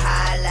get so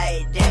high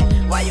like that?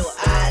 Why your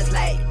eyes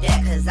like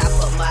that? Cause I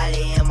put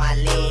Molly in my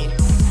lean.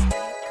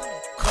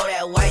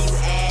 Kodak, why you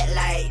act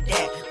like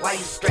that? Why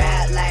you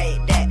strap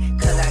like that?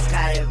 Cause I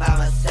got it by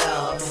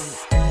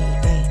myself.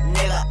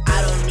 Nigga,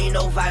 I don't need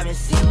no vitamin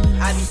C.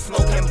 I be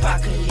smoking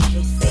broccoli.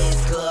 They say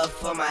it's good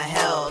for my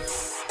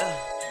health.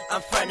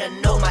 I'm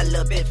frontin' know my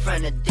little bit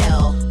from the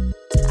Dell.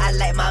 I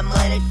like my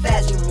money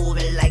fast, you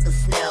moving like a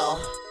snail.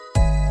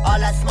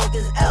 All I smoke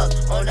is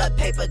L's on the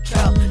paper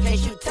trail. Can't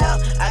you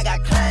tell? I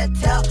got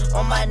clientele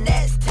on my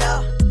next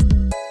tail.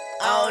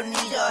 I don't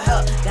need your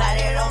help, got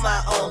it on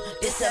my own.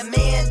 This $1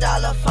 million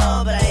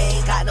phone, but I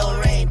ain't got no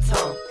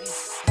ringtone.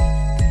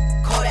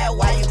 Kodak,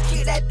 why you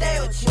keep that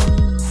thing with you?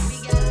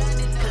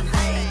 Cause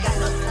I ain't got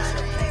no time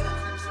to play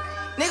with.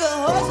 Nigga,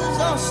 horses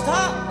don't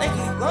stop, they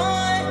keep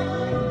going.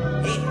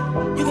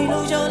 Yeah. You can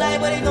lose your life,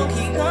 but it gon'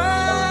 keep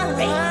going.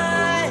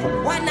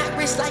 Why not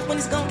risk life when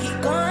it's gon' keep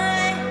going?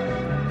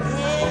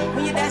 Yeah.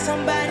 When you die,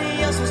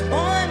 somebody else was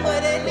born,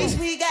 but at least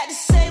we got to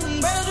say we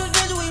ran on the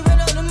digit, we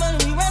ran on the money,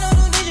 we ran on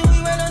the digit,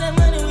 we ran on that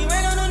money, we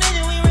ran on the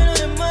digit, we ran on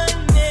the money.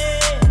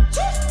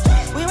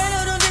 We ran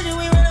on the digit,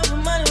 we ran on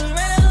some money, we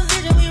ran on the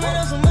digit, we ran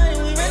on some money,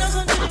 we ran on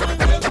some digit, we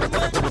ran on some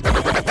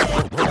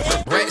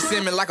money. Red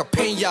Simmons like a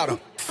pinata.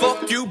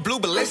 Fuck you, blue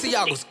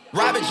Balenciagas.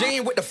 Robert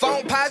Jean with the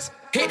phone pots.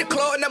 Hit the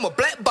club and I'm a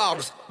black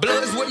bottles.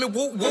 Blood is with me,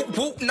 whoop, whoop,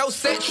 whoop. No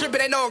set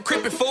trippin', ain't no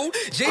creepin' fool.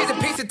 G's a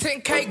piece of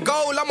 10K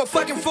gold, I'm a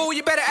fucking fool,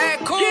 you better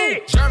act cool. Yeah.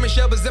 German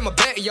Shepherds in my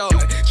backyard.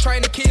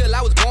 Train to kill,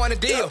 I was born to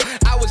deal.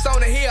 I was on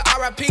the hill,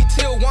 R.I.P.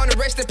 till one,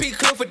 rest in peace,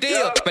 Clifford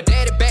Deal. My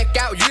daddy back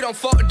out, you don't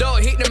fuck the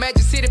dog, hit the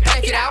Magic City,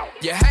 pack it out.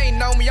 You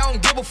hatin' on me, I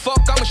don't give a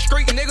fuck, I'm a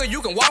street nigga,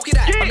 you can walk it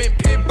out. I'm in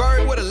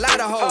Pittsburgh with a lot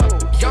of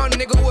hoes. Young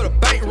nigga with a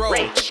bankroll.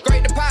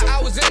 Scrape the pot,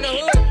 I was in the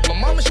hood. My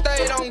mama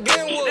stayed on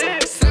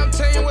Glenwood.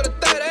 17 with a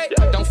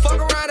 38. Don't fuck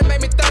around and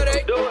make me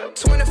 38.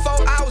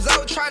 24 hours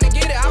out trying to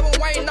get it. I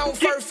been waiting on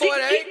first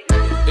 48.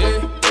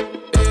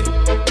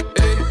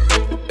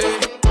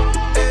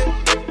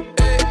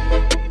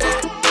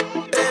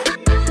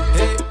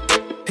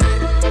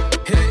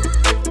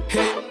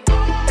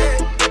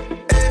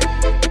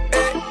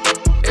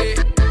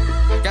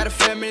 Got a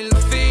family to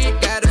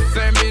feed, got a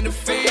family to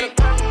feed.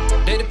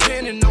 They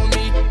depending on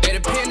me, they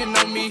depending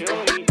on me.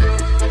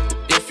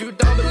 If you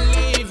don't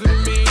believe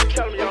in me,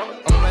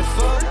 I'm like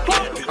fuck.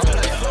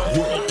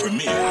 World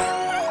premiere.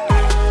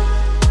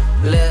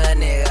 Little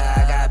nigga, I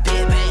got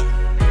big bank.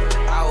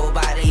 I was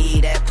about to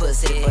eat that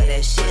pussy, but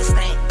that shit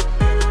stink.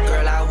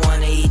 Girl, I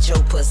wanna eat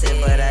your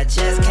pussy, but I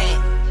just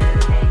can't.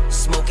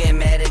 Smoking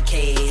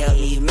Medicaid, help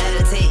me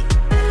meditate.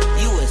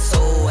 You was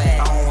so wet,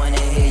 I don't wanna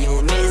hear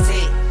you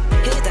mixtape.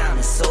 Hit down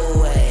is so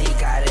wet, he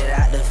got it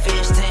out the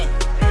fish tank.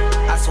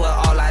 I swear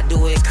all I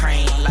do is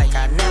cream, like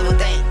I never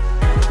think.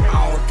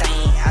 I don't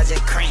think, I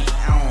just cream,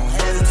 I don't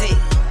hesitate.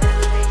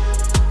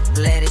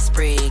 Let it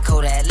spread.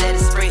 Kodak, let it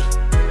spray.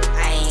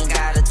 I ain't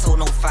got a tote,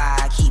 no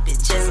fire, keep it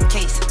just in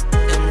case.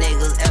 Them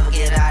niggas ever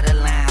get out of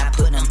line,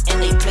 put them in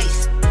their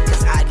place.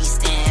 Cause I be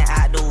staying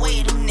out the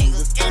way, them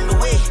niggas in the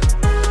way.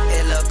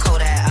 It look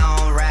Kodak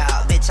on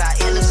route, bitch, I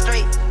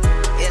illustrate.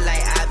 It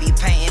like I be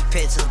painting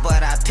pictures,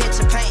 but I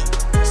picture paint.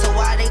 So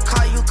why they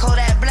call you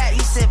Kodak Black,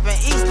 you sippin'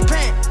 Easter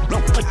paint?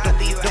 I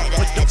be right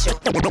there at your...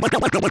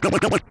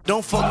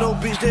 Don't fuck no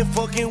bitch that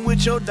fucking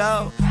with your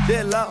dog,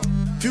 that law.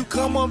 If you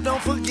come up,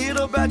 don't forget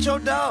about your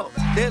dog,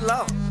 that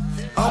law.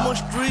 I'm a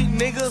street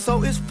nigga,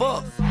 so it's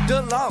fuck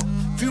the law.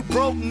 If you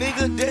broke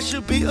nigga, that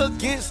should be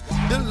against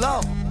the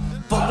law.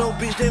 Fuck no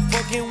bitch that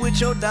fucking with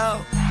your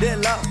dog, that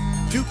law.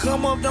 If you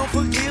come up, don't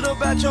forget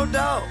about your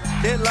dog,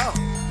 that law.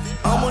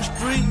 I'm a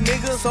street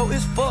nigga, so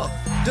it's fuck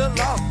the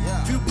law.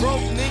 If you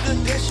broke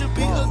nigga, that should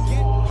be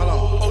against. Hold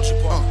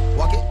on,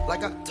 walk it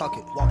like I talk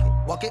it.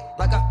 Walk it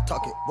like I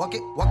talk it. Walk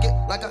it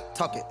like I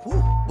talk it.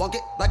 Walk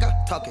it like I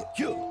talk it.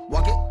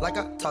 Walk it like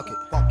I talk it.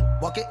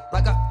 Walk it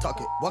like I talk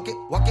it.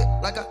 Walk it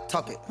like I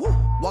talk it.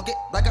 Walk it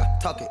like I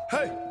talk it.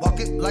 Hey, walk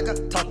it like I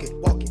talk it.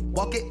 Walk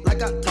it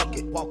like I talk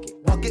it.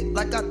 Walk it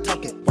like I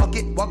talk it.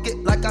 Walk it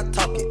like I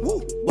talk it.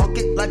 Walk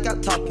it like I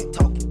talk it.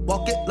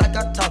 Walk it like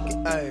I talk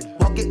it. Hey,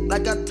 walk it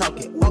like I talk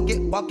it.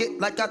 Walk it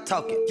like I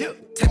talk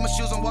it. Take my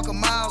shoes and walk a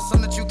mile,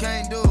 something that you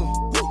can't do.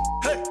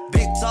 Hey.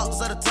 Big talks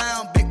of the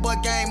town, big boy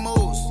gang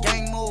moves.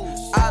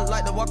 I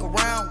like to walk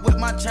around with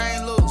my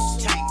chain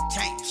loose.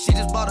 Chain. She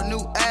just bought a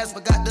new ass,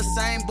 but got the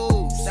same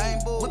boobs.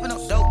 Whipping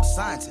up dope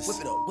scientists. Whip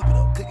it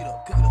up, cook it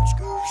up.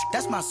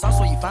 That's my sauce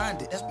where you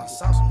find it. That's my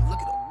sauce when you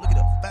look it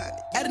up, find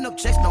it. Adding up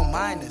checks, no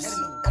minus.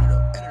 Add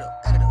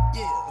it up,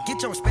 yeah.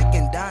 Get your respect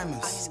in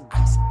diamonds.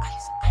 Ice.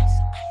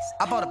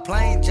 I bought a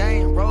plain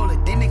Jane roller,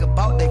 these niggas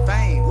bought they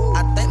fame.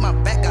 I think my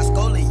back got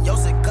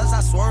scoliosis, cause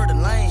I swerved the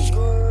lane.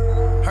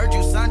 Heard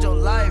you signed your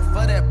life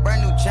for that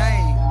brand new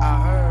chain. I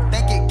heard.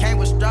 Think it came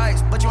with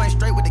stripes, but you ain't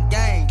straight with the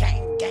game.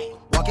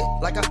 Walk it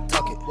like I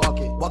talk it. Walk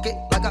it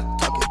like I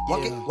talk it.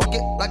 Walk it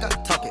like I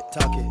talk it.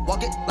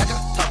 Walk it like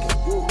I talk it.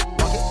 Walk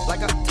it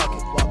like I talk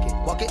it.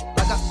 Walk it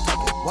like I talk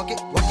it. Walk it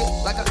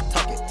like I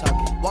talk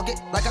it. Walk it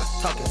like I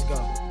talk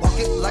it. Walk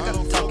it like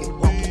I talk it.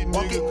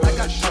 Walk it like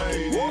I talk it.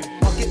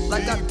 Walk it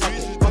like I talk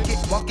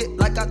it. Walk it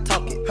like I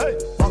talk it. Hey,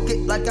 walk it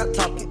like I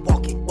talk it.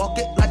 Walk it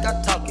like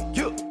I talk it.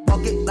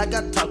 Walk it like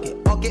I talk it.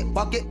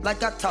 Walk it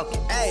like I talk it.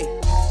 Hey,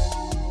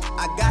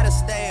 I gotta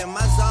stay in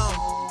my zone.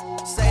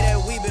 Say that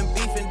we been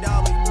beefing,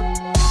 dog.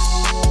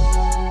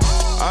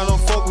 I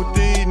don't fuck with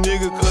these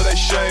niggas cause they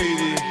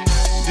shady.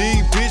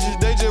 These bitches,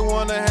 they just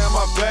wanna have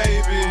my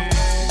baby.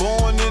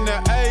 Born in the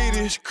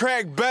 80s,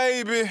 crack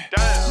baby.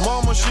 Damn.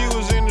 Mama, she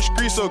was in the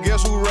street, so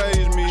guess who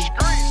raised me?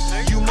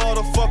 You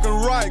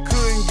motherfucking right,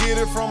 couldn't get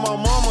it from my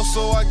mama,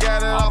 so I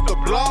got it off the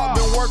block.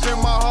 Been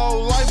working my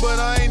whole life, but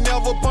I ain't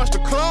never punched a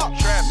clock.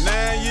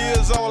 9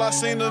 years old, I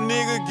seen a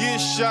nigga get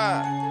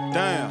shot.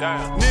 Damn.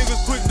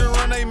 Niggas quick to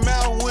run they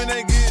mouth when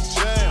they get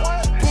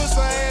jammed. Pussy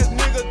ass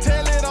nigga,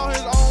 tell it on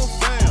his own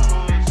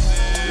fam.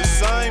 The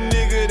same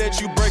nigga that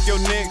you break your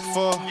neck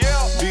for,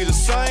 be the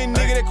same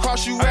nigga that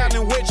cross you out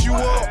and wet you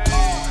up.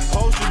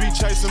 Supposed to be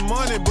chasing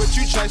money, but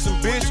you chasing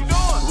bitches.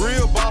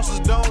 Real bosses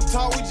don't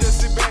talk, we just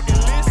sit back and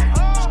listen.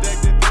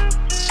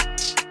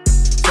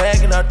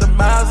 Bagging up the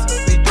mouse,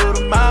 we do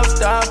the mouse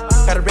stop.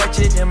 Got a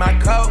ratchet in my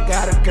coat,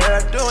 got a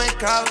girl doing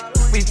coke.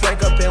 We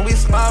drink up and we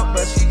smoke,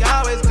 but she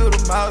always do the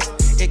most.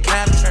 It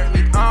kinda turned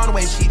me on the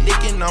way she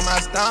licking on my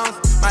stones.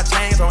 My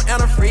chains on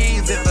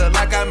antifreeze, it look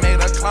like I made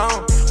a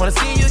clone. Wanna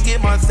see you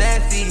get more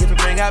sassy, if it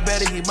bring out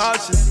better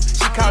emotions.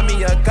 She called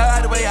me a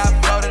god the way I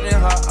floated in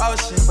her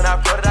ocean. When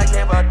I floated, I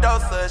gave her a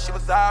dose of, she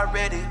was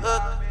already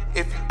hooked.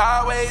 If you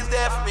always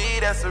there for me,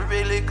 that's a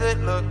really good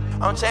look.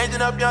 I'm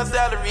changing up your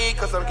salary,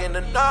 cause I'm getting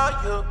to know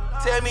you.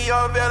 Tell me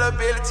your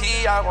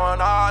availability, I want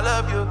all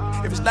of you.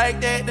 If it's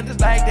like that, then it's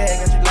like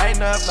that. Got you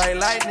lighting up like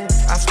lightning.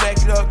 I smack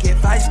it up, get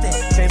feisty.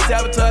 Can't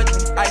sabotage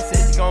me. I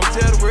said you gon'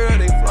 tell the world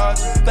they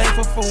flaws you.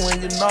 Thankful for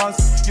when you're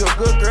naughty. You're a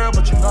good girl,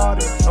 but you're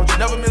naughty. Don't you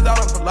never miss out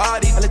on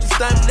Pilates. I let you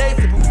stand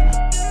lazy, boo.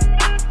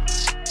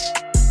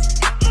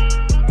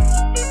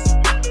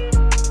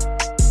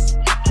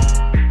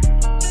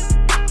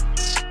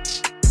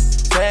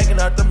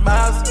 Bagging up the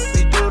mouse,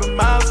 we do the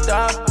mouse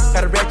stop.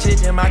 Got a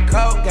ratchet in my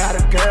coat, got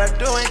a girl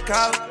doing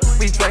coke.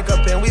 We drink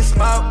up and we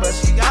smoke, but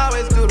she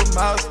always do the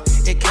most.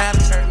 It kinda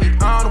turned me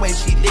on the way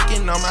she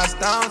licking on my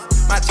stones.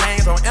 My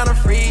chains on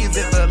antifreeze,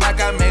 it look like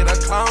I made a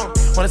clone.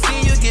 Wanna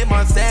see you get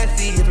more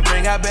sassy, if it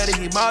bring out better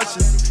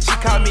emotions. She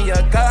called me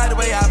a god the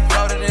way I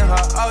floated in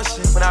her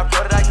ocean. When I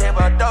floated, I gave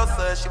her a dose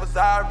of, she was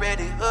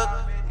already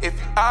hooked. If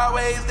you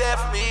always there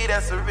for me,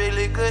 that's a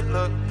really good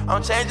look.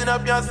 I'm changing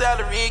up your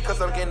salary,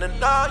 cause I'm getting to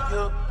know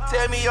you.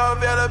 Tell me your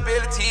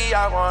availability,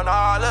 I want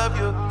all of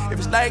you. If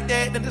it's like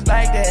that, then it's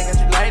like that.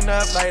 Got you lighting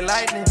up like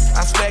lightning.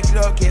 I smack it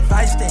up, get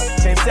feisty.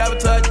 Can't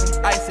sabotage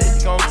me. I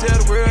said you gon' tell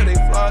the world they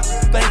flaws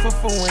you. Thankful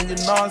for when you're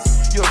naughty.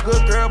 You're a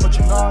good girl, but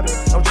you're naughty.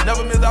 Don't you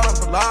never miss out on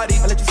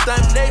Pilates. I let you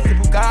stunt lazy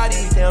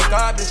Bugatti. Damn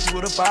garbage, you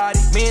with a body.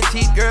 Me and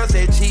cheat girls,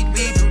 they cheat.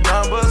 We do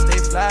numbers,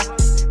 they fly.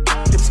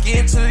 If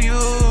skin to you,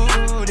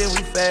 then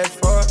we fast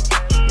forward.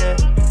 Yeah,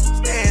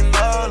 staying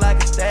low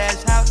like a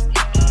stash house.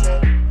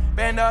 Yeah,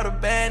 band all the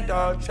band,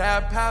 dog,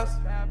 trap house.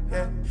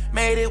 Yeah,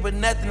 made it with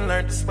nothing,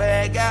 learned to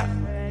swag out.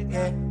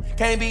 Yeah,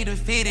 can't be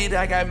defeated,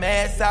 I got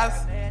mad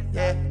sauce.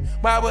 Yeah,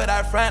 why would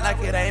I front like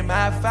it ain't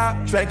my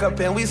fault? Drank up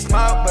and we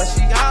smoke, but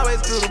she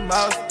always do the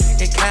most.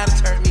 It kinda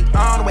turned me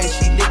on the way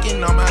she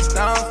licking on my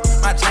stones.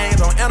 My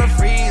chains on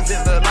antifreeze,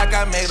 it look like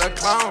I made a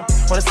clone.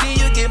 Wanna see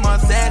you get more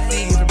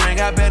sassy, to bring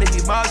out better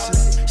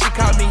emotions. She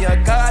called me a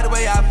god the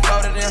way I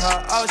floated in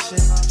her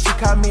ocean. She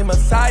called me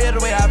Messiah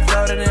the way I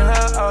floated in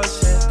her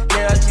ocean.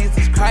 Yeah,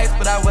 Jesus Christ,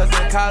 but I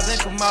wasn't causing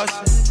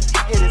commotion.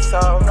 It is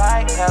so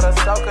right, had her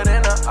soaking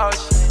in the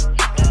ocean.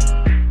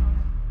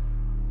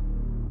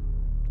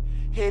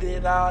 Hit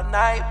it all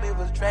night, we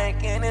was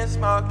drinking and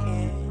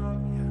smoking.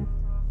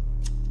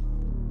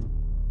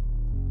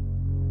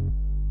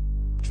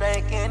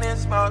 Drinking and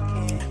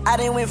smoking. I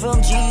done went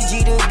from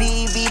GG to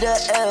BB to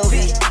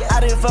LV. I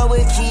done fuck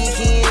with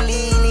Kiki and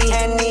Lily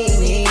and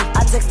Nene.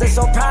 I text her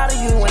so proud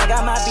of you when I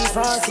got my beat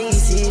from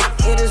CC.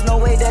 It is no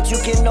way that you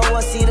can know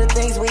or see the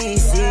things we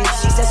see.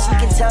 She said she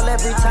can tell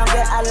every time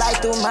that I lie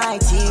through my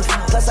teeth.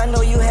 Plus I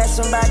know you had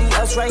somebody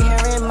else right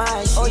here in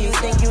my sheet. Oh, you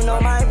think you know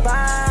my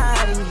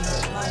body?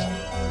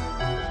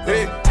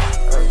 Hey,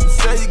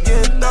 say you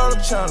getting thought,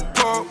 I'm tryna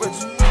park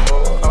with you.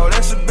 Oh,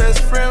 that's your best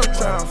friend, I'm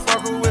tryna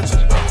fuck her with you.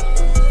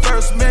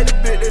 First met the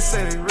bitch, they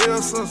say they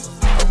real sisters.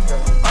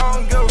 I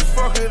don't give a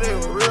fuck if they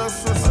were real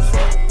sisters.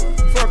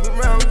 Fuck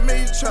around with me,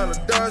 you tryna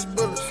dodge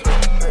bullets.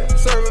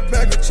 Serve a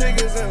pack of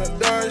chickens and a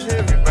Dodge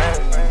Hemi.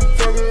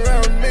 Fuck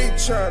around with me, you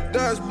tryna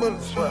dodge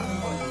bullets.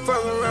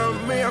 Fuck around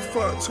with me, I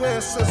fuck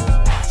twin sisters.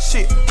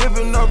 Shit,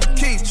 whipping up a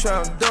key,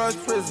 tryna dodge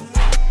prison.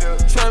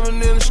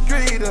 Traveling in the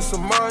street, that's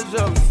some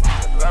Margiela.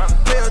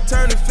 Pay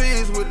attorney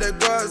fees with that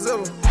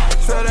Godzilla.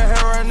 Sell that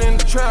heroin in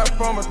the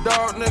trap on my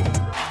dog,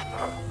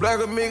 nigga. Black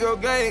Amigo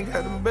gang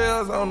got them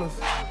bells on us.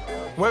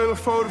 Way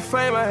before the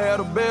fame, I had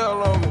a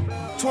bell on me.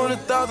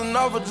 20,000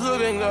 off a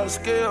jug, ain't got a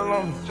scale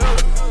on me.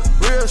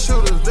 Real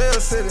shooters, they'll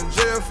sit in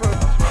jail for me.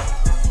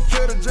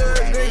 Kill the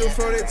judge, nigga,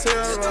 before they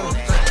tell on me.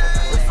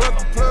 Fuck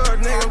the plug,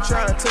 nigga, I'm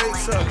tryna take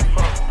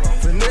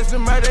something. Finesse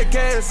them out that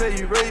cash, say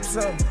you rape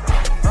something.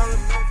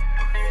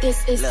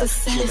 This is the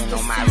sound. Cuban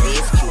on my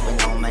wrist,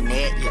 Cuban on my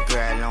neck. Your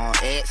girl on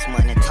X,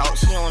 money talk,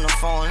 she on the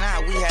phone now.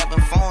 We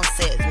having phone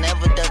sets,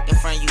 never ducking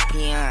from you,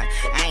 peon.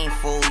 I ain't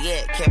full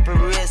yet, kept it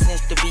real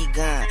since the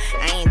begun.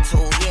 I ain't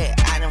told yet,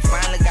 I done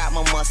finally got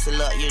my muscle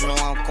up. You know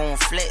I'm gon'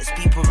 flex,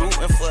 people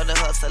rooting for the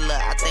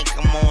hustler. I think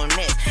I'm on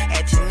next,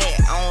 at your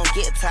neck, I don't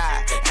get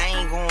tired. I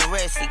ain't gon'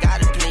 rest, you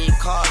gotta play your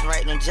cards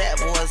right, them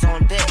jack boys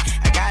on deck.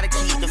 I gotta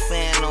keep the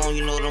fan on,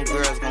 you know them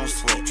girls gon'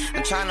 sweat.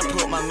 I'm tryna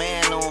put my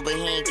man on, but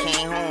he ain't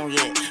came home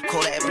yet.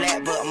 Kodak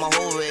black, but my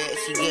whole red.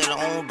 She get her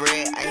own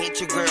bread. I hit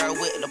your girl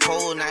with the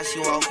pole, now she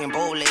walking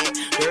bow-leg.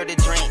 Dirty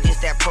drink,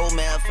 this that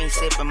pro-meth, ain't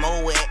sipping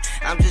more wet.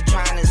 I'm just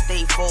trying to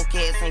stay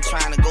focused, ain't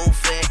trying to go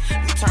fat.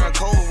 You turn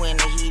cold when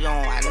the heat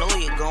on, I know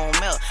you gon'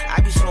 melt.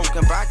 I be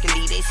smoking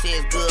broccoli, they say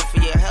it's good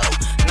for your health.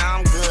 Now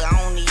I'm good, I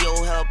don't need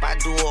your help, I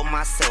do it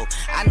myself.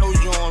 I know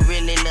you don't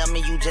really love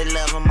me, you just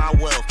loving my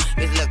wealth.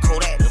 It's Lil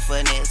Kodak, the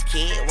finesse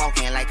kid,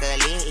 walking like a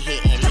lid,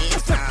 hitting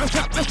lids, time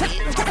dropping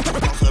hit,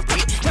 off a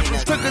brick.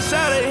 Took a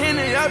shot at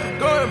Henny, I been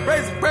going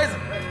brazen.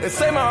 They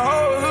say my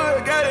whole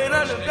hood got it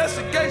under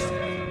investigation.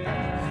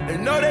 They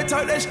know they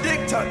talk that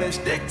stick talk.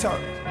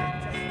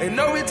 They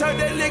know we talk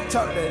that lick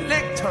talk.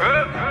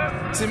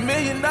 $10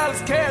 million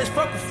cash,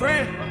 fuck a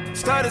friend.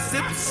 Started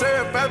sipping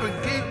syrup, I've been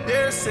geeked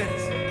ever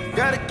since.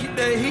 Gotta keep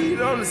that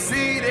heat on the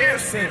seed ever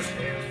since.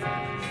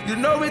 You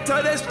know we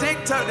talk that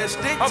stick talk.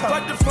 I'm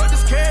about to fuck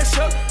this cash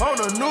up on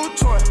a new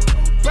toy.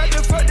 About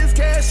to fuck this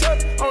cash up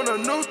on a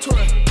new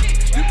toy.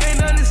 You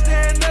can't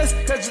understand us,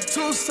 cause you're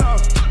too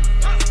soft.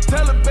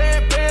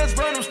 Taliban bands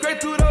run them straight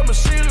through the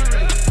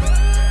machinery.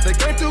 They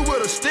came through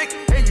with a stick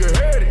and you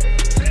heard it.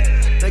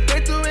 They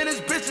came through in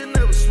this bitch and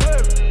never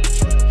swerved.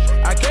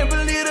 I can't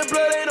believe the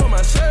blood ain't on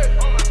my shirt.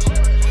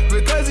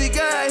 Because he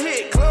got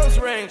hit close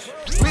range.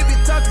 We be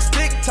talking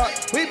stick talk,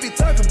 we be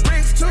talking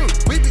bricks too.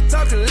 We be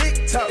talking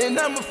lick talk, and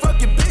I'm a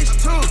fucking bitch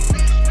too.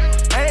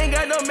 I ain't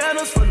got no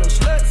manners for no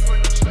sluts.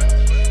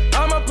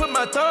 I'ma put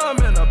my thumb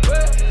in her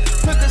butt.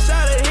 Took a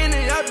shot at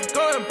Henny, I be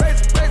going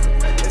brazen.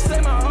 They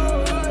say my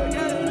whole hood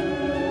got it.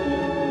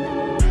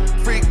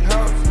 Freak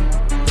house.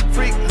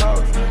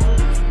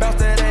 Bounce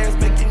that ass,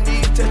 make your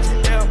knees touch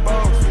your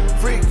elbows.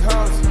 Freak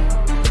house.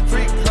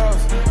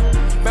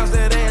 Bounce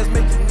that ass,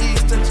 make your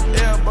knees touch your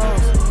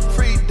elbows.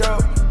 Free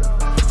dope,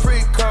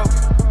 free coke.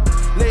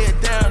 Lay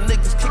it down,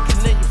 niggas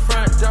kicking in your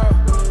front door.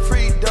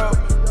 Free dope,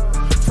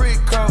 free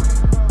coke.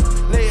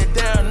 Lay it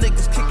down,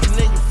 niggas kicking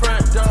in your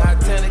front door.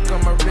 Titanic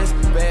on my wrist,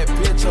 bad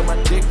bitch on my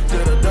dick.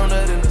 Did a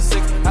donut in the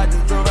six, I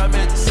just drove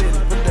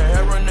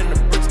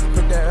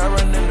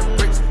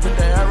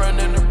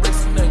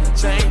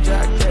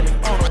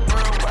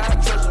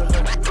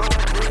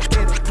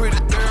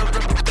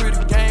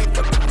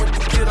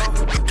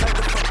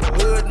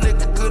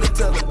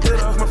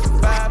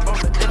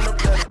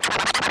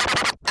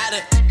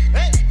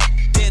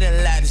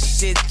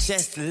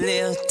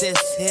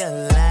this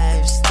here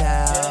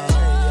lifestyle.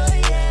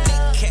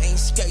 Nigga came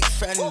straight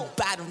from the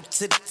bottom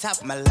to the top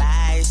of my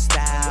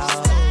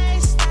lifestyle.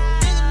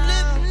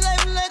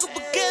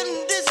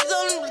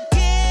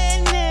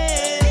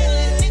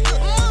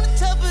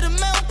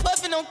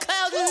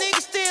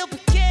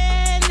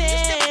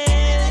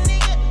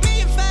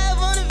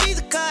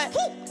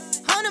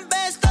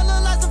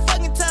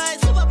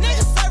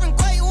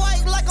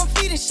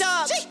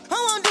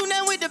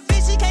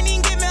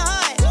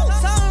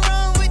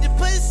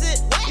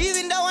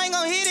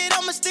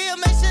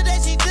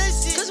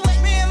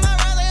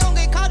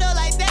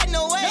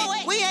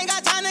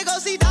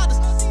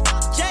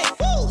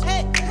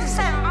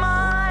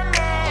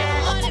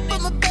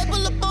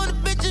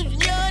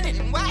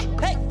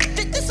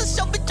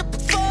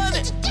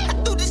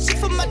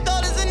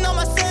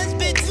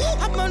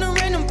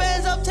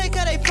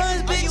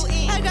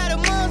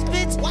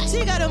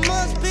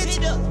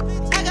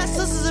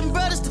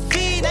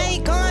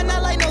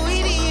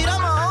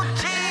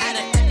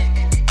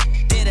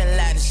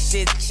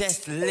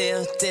 Just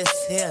live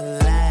this here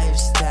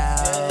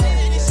lifestyle.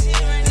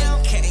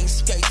 Came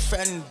straight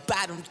from the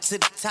bottom to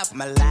the top of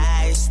my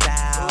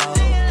lifestyle.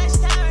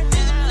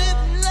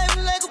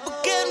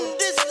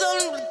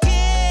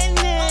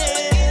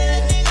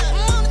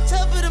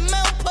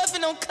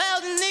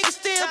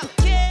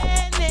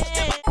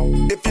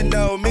 If you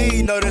know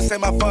me, know this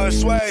ain't my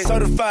first way.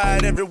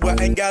 Certified everywhere,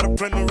 ain't got a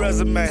print a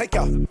resume. Take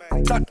out,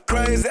 talk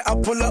crazy, I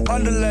pull up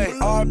underlay.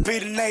 RP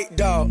to Nate,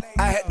 dog,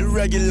 I had to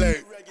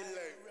regulate.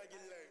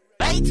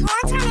 Hey,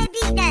 Twan, turn that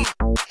beat down.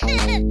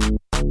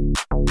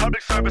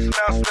 Public service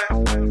announcement.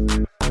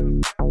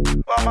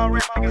 Where all my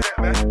rich niggas at,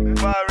 man?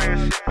 Fire and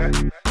shit, man.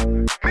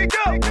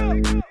 Miko!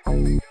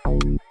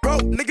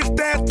 Broke niggas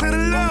stand to the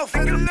left.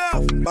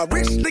 My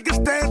rich niggas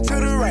stand to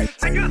the right.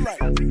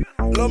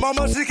 Lil'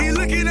 mama, she keep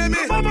looking at me.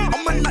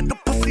 I'ma knock the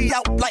pussy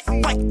out like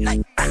fight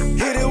night.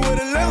 Hit it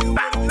with a left,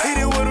 hit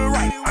it with a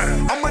right.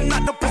 I'ma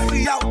knock the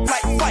pussy out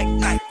like fight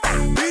night.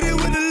 Hit it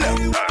with the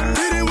left,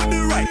 hit it with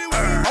the right.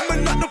 I'ma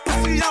knock the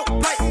pussy out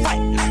like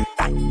fight night.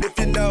 If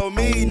you know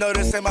me, know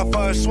this ain't my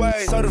first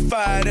way.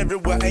 Certified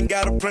everywhere, ain't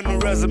got a print a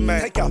resume.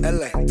 Take out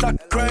LA.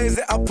 Talk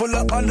crazy, I pull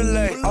up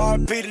underlay.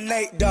 RP to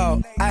Nate,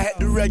 dog, I had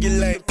to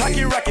regulate.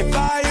 Pocket rocket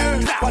fire,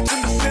 watch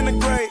him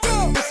disintegrate.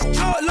 It's a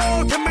short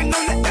load, can make no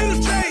to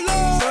illustrate.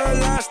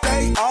 Sirloin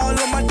steak, all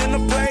on my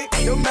dinner plate.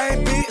 Your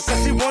main beat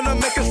says she wanna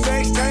make a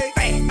sex tape.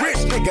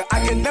 Rich nigga,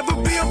 I can never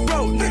be a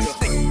broke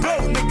nigga.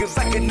 Broke niggas,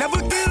 I can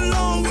never get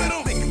along with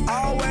them.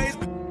 Always.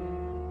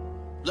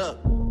 Look,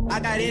 I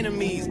got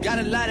enemies, got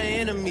a lot of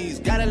enemies.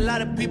 Got a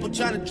lot of people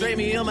trying to drain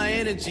me of my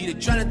energy. They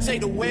trying to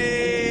take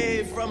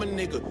away from a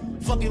nigga.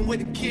 Fucking with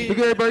the kid. Look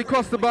at everybody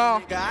cross the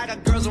bar. I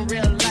got girls in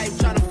real life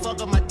trying to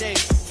fuck up my day.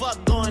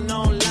 Fuck going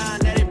online,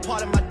 that ain't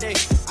part of my day.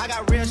 I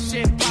got real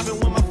shit popping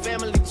with my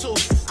family too.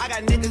 I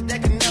got niggas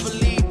that can never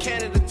leave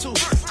Canada too.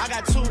 I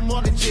got 2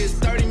 mortgages,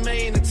 30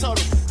 million in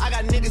total. I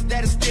got niggas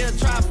that still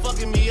try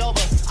fucking me over.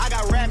 I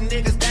got rap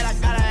niggas that I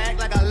gotta act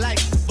like I like.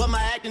 But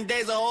my acting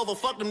days are over,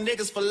 fuck them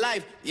niggas for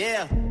life.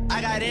 Yeah,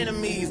 I got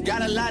enemies,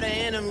 got a lot of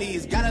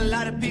enemies. Got a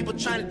lot of people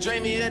trying to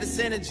drain me of this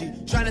energy.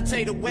 Trying to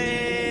take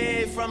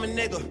away from a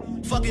nigga.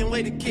 Fucking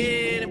with the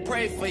kid and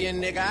pray for your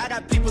nigga. I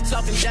got people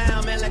talking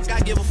down, man, like I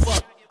give a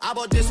fuck. I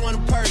bought this one a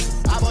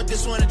purse, I bought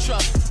this one a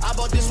truck, I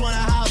bought this one a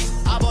house,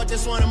 I bought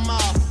this one a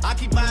mall. I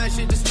keep buying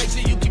shit, just make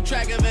sure you keep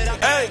track of it.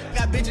 Hey,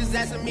 got bitches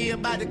asking me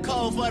about the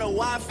code for the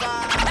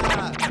Wi-Fi.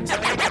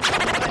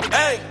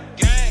 Hey,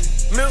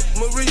 Milk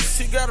Marie,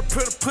 she got a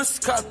pretty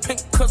pussy called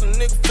pink, cause a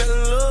nigga fell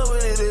in love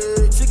with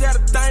it. She got a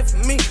thing for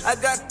me, I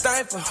got a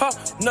thing for her.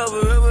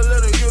 Never ever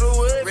let her get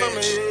away from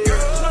me.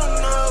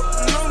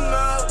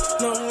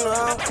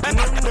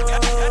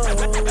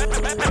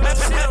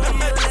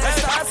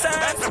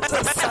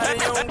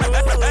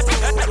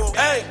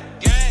 Hey,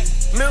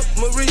 Milk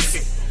Marie,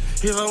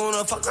 if I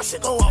wanna fuck her, she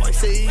gon' always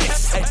say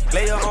yes. Hey,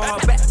 lay her on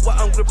her back while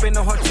I'm gripping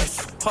on her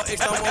chest. Her ex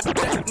don't want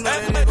that, no,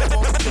 that nigga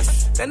want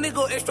this. That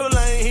nigga extra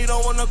lane, he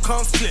don't wanna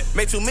come flip.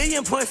 Make 2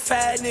 million,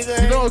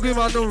 nigga. You don't agree,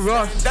 man, no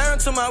rush. Down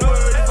to my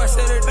word, if I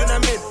said it, then I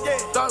meant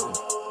it. Dollar,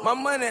 my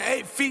money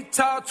 8 feet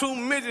tall, 2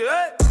 midgets.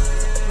 Hey,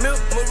 Milk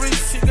Marie,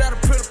 she got a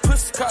pretty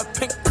pussy called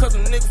pink, cause a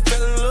nigga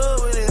fell in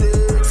love with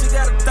it. She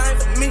got a thing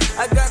for me,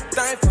 I got a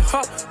thing for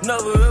her.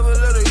 Never ever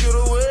let her get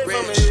away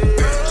from me.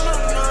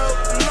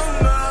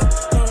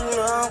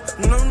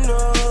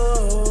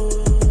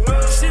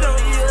 She don't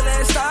yield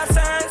at stop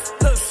signs.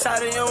 Look,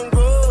 shawty on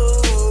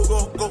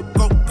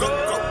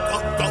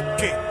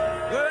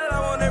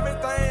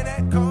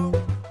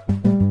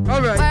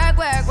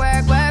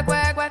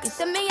You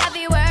see me, I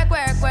be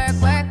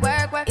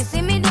work. You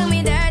see me do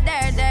me dirt.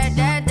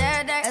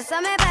 There's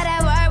something about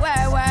that work.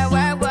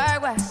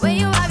 When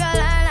you walk a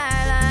line.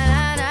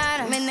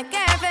 I'm in the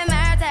cafe,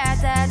 my ta.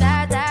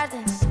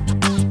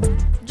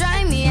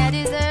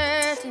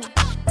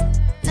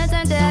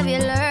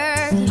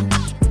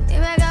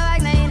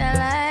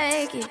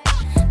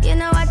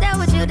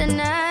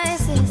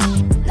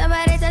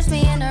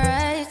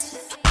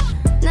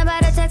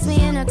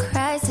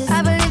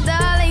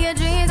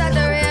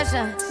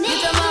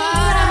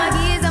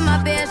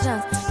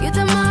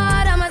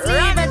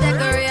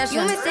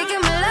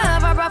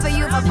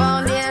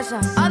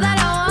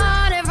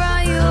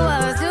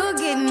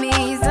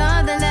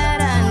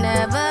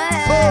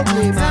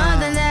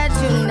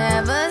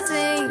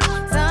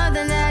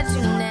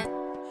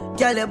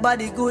 Girl, your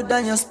body good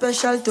and you're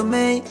special to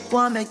me.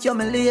 Wanna make you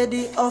my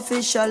lady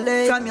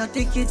officially. From your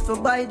ticket for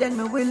buy, then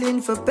me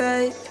willing for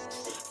pay.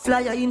 Fly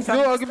you in from...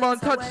 Yo, get on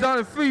touchdown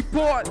in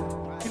Freeport.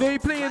 You know you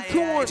playing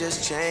tour. It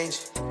just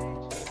changed.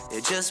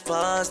 It just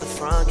buzzed the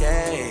front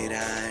gate.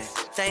 I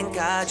thank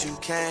God you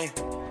came.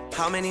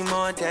 How many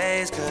more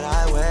days could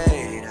I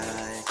wait?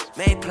 I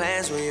made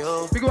plans with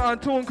you. We go on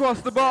tour and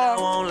cross the bar.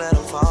 I won't let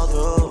them fall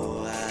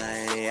through.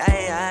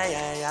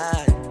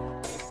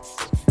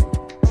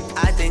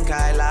 I think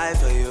I lie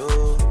for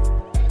you.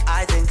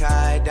 I think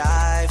I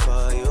die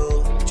for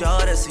you.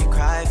 Jodeci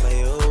cry for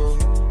you.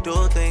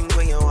 Do things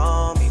when you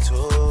want me to.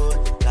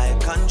 Like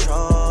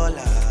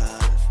controller.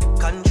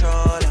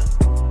 Controller.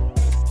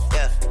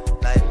 Yeah.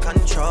 Like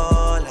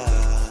controller.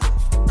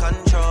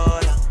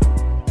 Controller.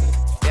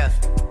 Yeah.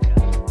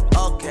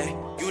 Okay.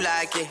 You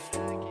like it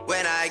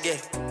when I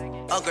get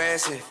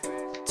aggressive.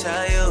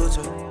 Tell you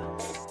to.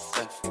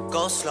 Yeah.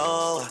 Go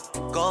slower.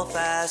 Go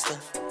faster.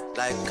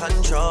 Like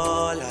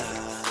controller,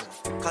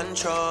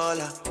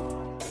 controller,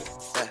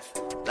 yeah.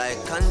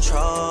 Like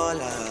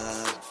controller,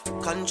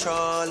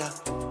 controller,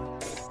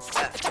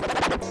 yeah.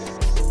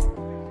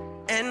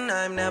 And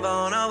I'm never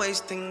on a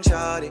wasting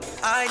shawty.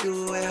 I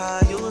do it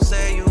how you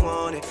say you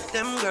want it.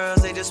 Them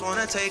girls, they just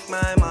wanna take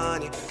my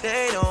money.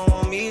 They don't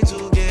want me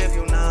to give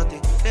you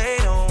nothing. They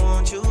don't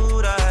want you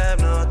to have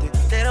nothing.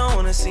 They don't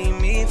wanna see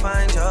me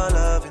find your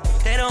loving.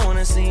 They don't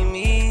wanna see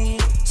me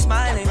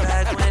smiling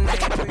back when they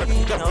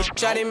breathe. No,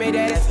 Shawty made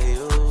that for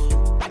you.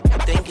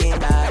 Thinking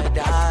I'd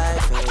die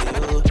for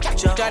you.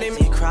 Shawty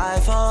me cry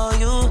for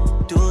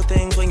you. Do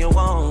things when you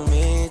want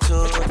me to.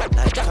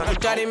 Like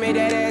Shawty made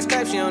that ass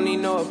clap, she don't need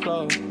no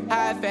applause.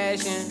 High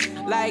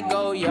fashion, like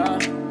Goya,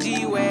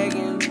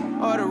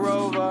 G-Wagon, or the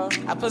Rover.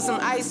 I put some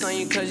ice on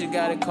you cause you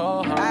got a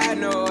cold heart. I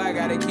know I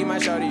gotta keep my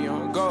shawty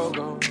on go.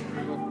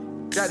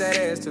 Drop that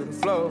ass to the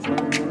floor.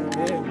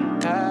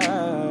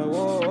 Yeah.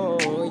 Whoa.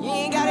 You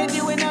ain't gotta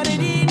deal with none of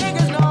these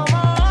niggas no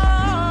more.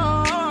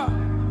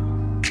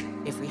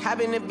 If we hop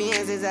in the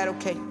Benz, is that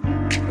okay?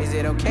 Is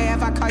it okay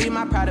if I call you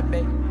my pride,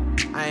 babe?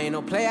 I ain't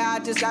no player, I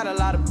just got a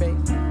lot of babe.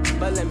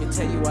 But let me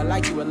tell you, I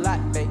like you a lot,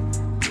 babe.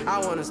 I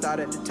wanna start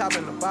at the top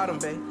and the bottom,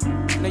 babe.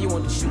 Now you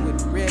want to shoot with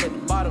the red at the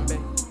bottom,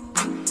 babe.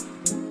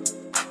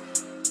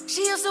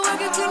 She used to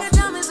work at King of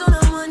Diamonds on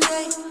a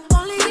Monday.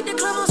 Only hit the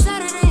club on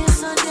Saturday and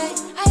Sunday.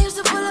 I used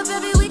to pull up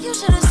every week, you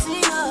should've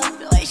seen her.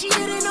 The way she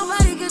did it,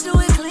 nobody could do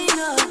it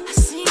cleaner. I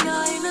seen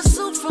her in a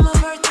suit for my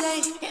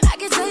birthday. And I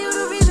can tell you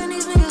the reason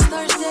these niggas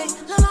thirsty.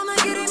 La mama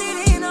getting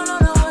it in on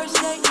the worst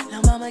day.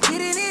 La mama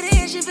getting it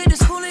in, she fit the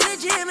school and the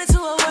gym into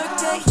a work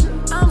day.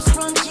 I'm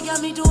sprung, she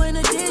got me doing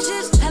the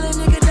dishes. Hell a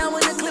nigga down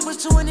when the clip was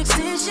to an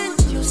extension.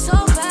 You so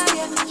bad,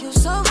 yeah, you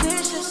so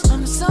vicious.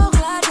 I'm so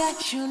glad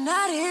that you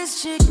not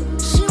his chick.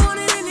 She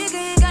wanted a nigga,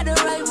 ain't got the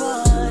right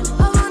one.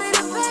 I wanted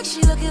a back,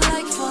 she looking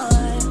like fun.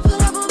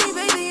 Pull up on me,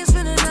 baby, and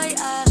spend the night.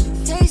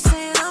 They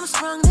saying I'm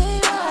sprung, they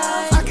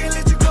right. I can't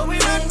let you go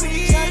without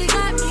me. Shawty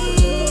got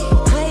me.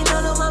 I ain't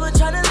know no mama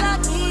tryna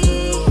lock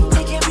me.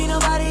 It can't be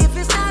nobody if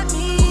it's not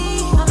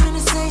me. I'm in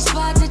the same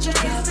spot that you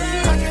got me.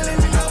 I can't let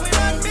you go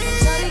without me.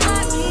 Shawty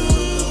got me.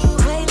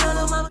 I ain't know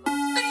no mama.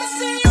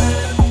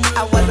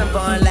 I wasn't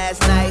born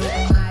last night.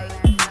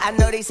 I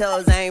know these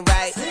hoes ain't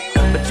right.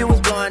 But you was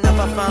blowing up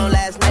her phone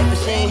last night. But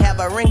she ain't have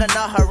a ring or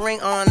not her ring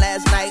on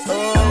last night.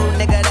 Ooh,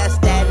 nigga, that's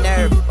that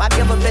nerve. Why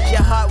give a bitch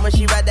your heart when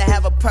she rather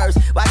have a purse?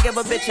 Why give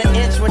a bitch an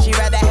inch when she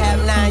rather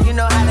have 9? You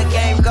know how the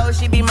game goes,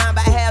 she be mine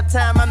by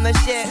halftime. I'm the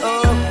shit,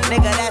 ooh,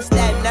 nigga, that's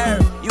that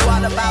nerve. You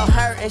all about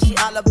her and she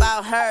all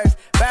about hers.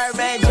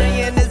 Birdman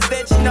Jr. and this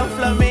bitch, no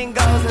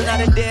flamingos. And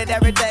I done did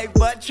everything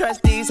but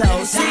trust these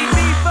hoes. See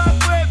me fuck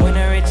with when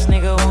a rich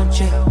nigga won't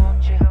you,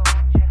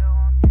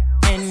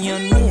 and your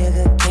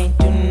nigga can't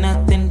do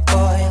nothing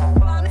for you.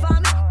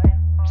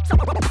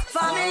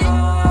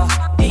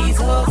 These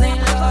hoes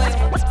ain't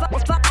loyal.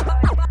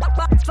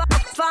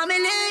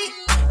 Family.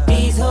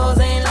 These hoes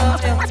ain't loyal.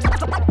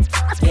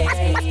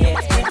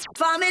 Yeah.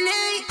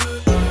 Family.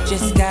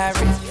 Just got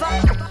rich.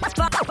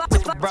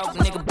 Took a broke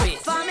nigga bitch.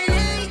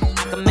 Family.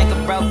 I can make a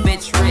broke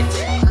bitch rich,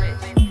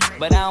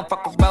 but I don't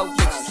fuck with broke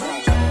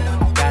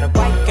bitches. Got a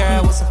white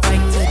girl with some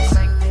fake titties.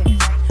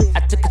 I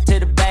took her to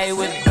the bay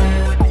with me.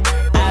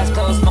 Eyes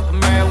closed, smoking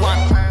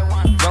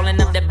marijuana. Rolling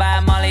up that by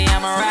Molly,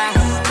 I'm a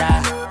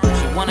rasta.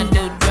 She wanna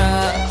do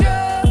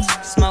drugs,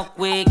 smoke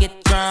weed,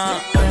 get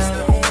drunk.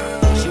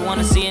 She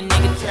wanna see a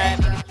nigga trap.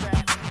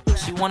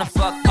 She wanna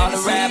fuck all the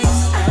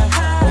rappers.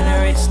 When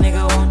a rich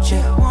nigga want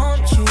you,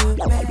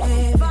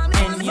 baby.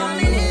 And your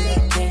nigga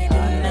can't do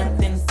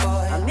nothing for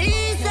you. Me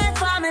say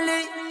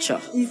family.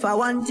 Sure. If I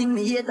want thing,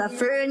 me hate a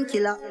fern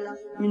killer.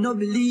 Me no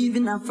believe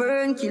in a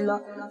fern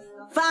killer.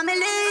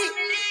 Family.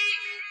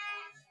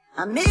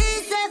 And me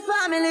say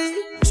family.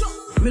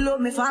 Me love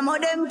me family,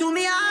 them to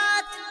me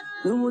heart.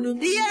 Me wanna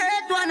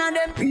hate one of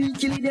them. Real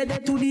kill it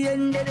dead to the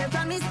end, dead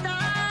from me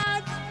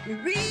start. Me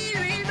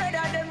real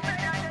better them.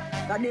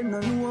 Cause them no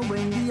know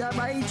when we a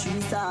buy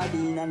 3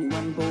 sardines and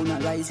 1 pound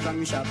of rice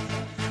from shop.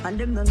 And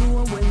them no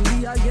know when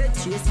we a get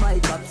chased by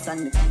cops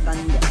and the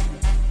thunder.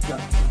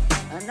 Yeah.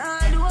 And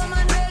I do my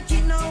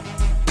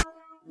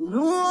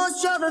know how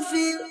struggle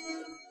feel.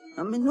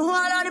 I me know all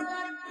of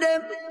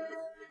them.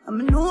 I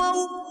me know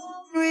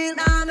who real.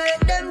 Now make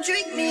them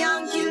trick me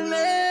and kill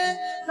me.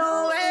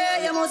 No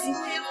way, you must see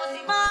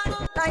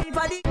man life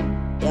a the.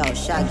 Yo,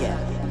 Shaggy.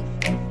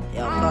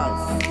 Yo,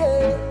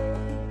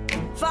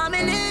 cuz.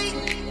 Family.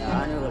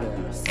 Yeah, I know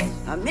this.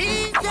 I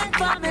mean that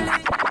family.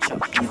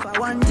 If I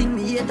want thing,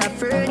 me hate a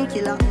fern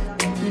killer.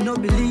 Me no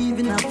believe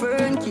in a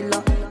fern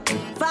killer.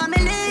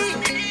 Family.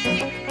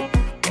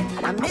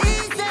 I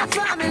mean that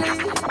family.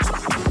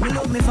 Me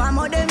love me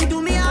family, them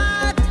to me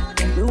heart.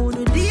 Me would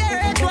do the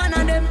earth, one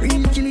of them.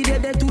 Real killy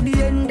dead to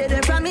the end,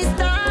 dead from me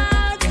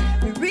start.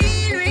 Me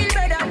real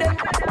better them.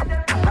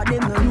 But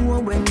them no know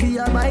when we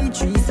are buy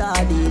 3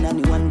 sardines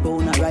and 1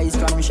 pound of rice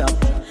from shop.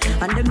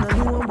 And them no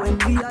know when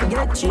we are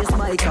get chased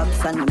by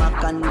cops and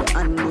mac and the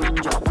handgun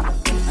job.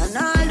 And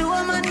all the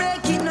woman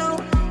make it now.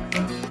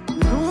 Me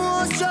know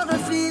how struggle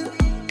feel.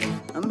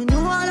 And me know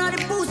all of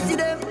the pussy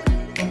them.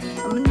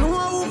 And me know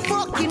who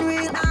fucking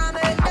real. I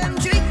make them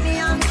trick me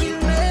and kill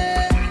me.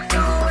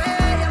 No way,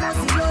 you must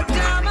see blood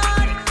come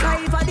on.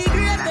 Life are the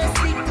greatest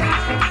thing.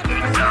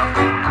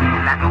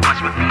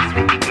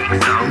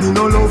 Me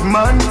no love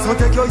man, so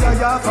take your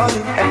yaya for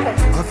me.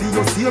 I feel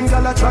your same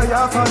girl a try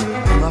for me.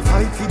 I'm a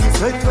fight for the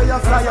sweat where you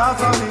fly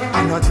for me.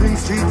 And I drink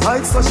street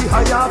vibes so she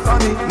higher for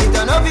me. Me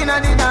turn up in a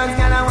the dance,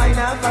 girl a wine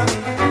up for me.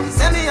 She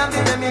say me have the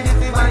remedy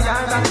for my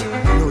yard.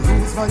 No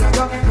use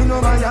Viagra, me no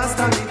Viagra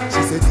stand it.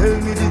 She say tell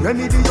me the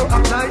remedy you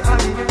apply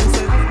on it. She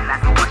say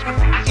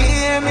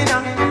hear me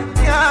now,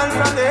 girl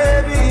from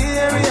every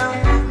area.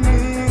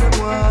 Me no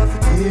want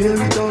to hear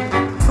it up.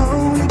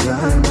 Only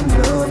girl them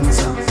love me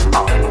so.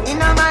 In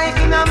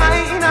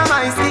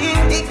my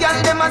skin, the girl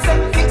them a say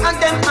fit and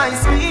them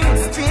ice cream.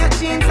 Straight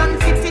jeans and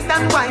fitted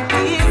and white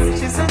tees.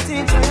 She said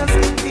teacher you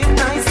skin fit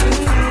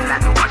nicely.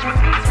 Like to watch my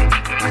feet,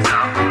 make it so.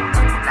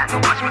 Like to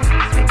watch my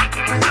feet, make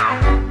it so.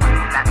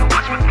 Like to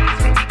watch my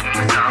feet, make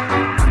it so.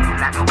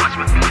 Like to watch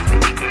my feet,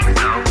 make it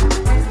so.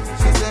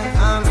 She said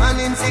I'm an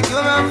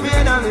insecure and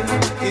afraid of me.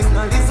 If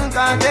not listen,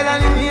 can't tell her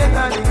me hate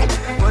her.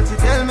 But she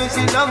tell me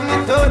she love me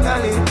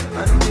totally.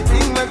 And the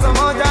thing may come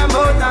out her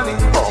mouth of me.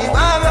 She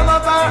want rub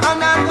up her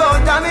hand and go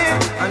to me.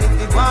 And if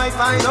the boy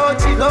find out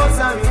she loves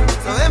me.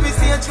 So every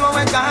stage show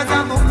when God's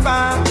a book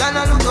farm.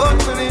 Gonna look out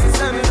for me,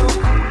 say me look.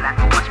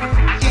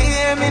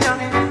 Hear me now,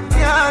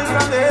 y'all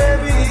from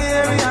every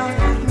area.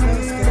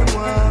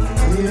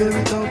 Hear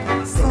it up,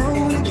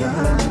 sound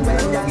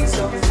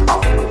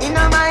In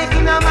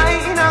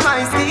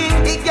my skin,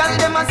 the girl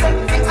them a say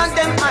fit and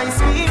them ice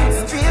cream.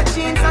 Straight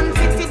jeans and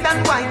fitted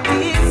and white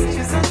tees.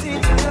 She said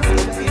teacher you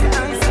skin fit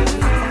nicely.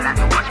 Like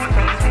to watch my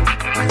face, make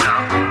it so.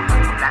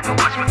 Like to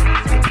watch my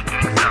face, make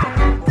it so.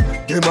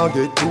 Them a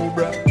get too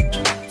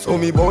bright, so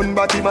me born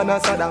body man a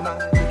Saddam.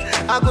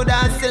 I coulda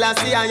still a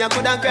see and you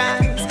coulda cry.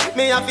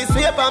 Me have to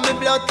sweep on me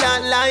blood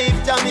clot life.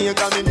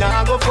 Jamaica me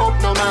nah go fuck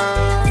no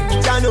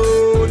man. Ya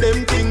know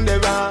them thing they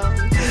wrong.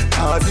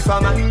 Cause if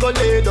a man go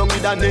lay down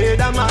with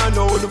another man,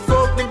 how the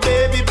fuck the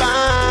baby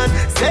ban?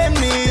 Send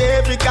me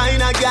every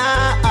kind of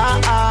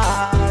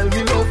girl.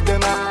 Me love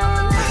them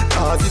all.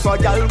 Cause if a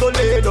girl go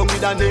lay down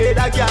with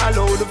another girl,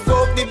 how the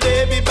fuck the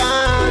baby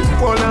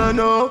ban? Wanna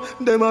know,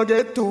 them a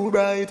get too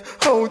bright.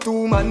 How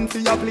 2 man fi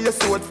a play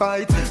sword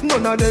fight?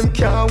 None of them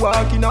can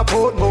walk in a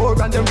Portmore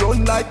and them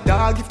run like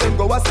dog if them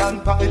go a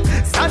standpipe.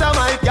 Sada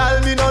my girl,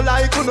 me no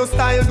like no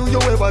style. Do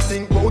you ever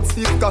think about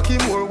stiff cocky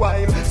more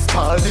wild?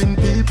 Spalding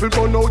people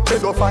burn out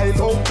pedophile.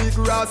 How big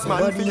grass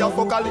man fi a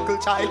fuck a little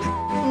child?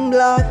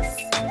 Blacks,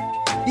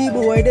 the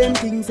boy them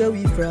things that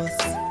we frost.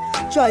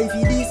 Try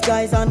fi these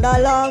guys under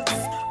locks.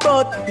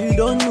 But you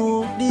don't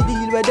know the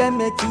deal where them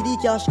make for the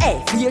cash.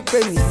 Hey, fake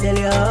friend, we sell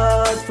your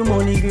heart for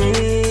money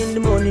green, the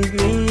money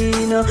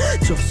green.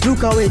 Just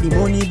look away the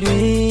money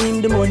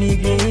dream, the money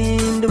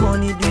dream, the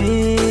money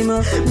dream.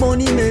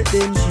 Money make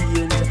them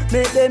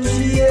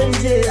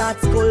change. At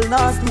school,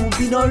 now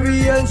stupid, no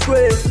real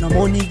square. No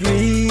money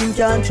green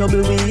can't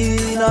trouble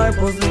we, nor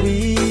puzzle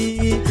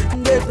we.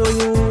 Get to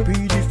you,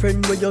 be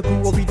different where you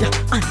go with that.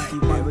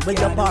 And the boy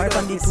where you part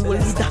and the tool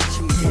with that.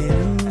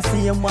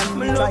 Same one,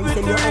 me try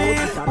tell you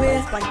out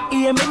with a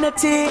hear me no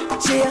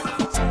teach you.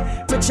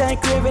 Me try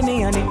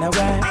craving and it no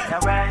right.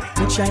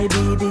 Me try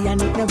BD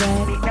and it no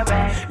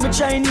right. Me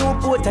try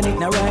Newport and it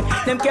no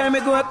right. Them carry me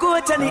go a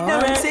court and it no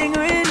right. Sing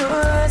we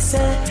know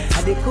say,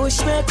 I the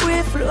push make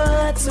we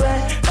float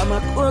way. From a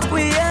cook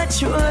we a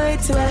try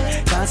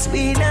way. Cause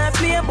we not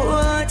play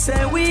boat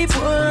say we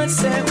both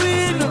say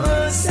we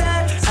know say.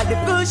 I the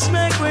push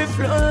make we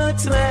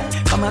float way.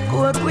 From a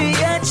cook we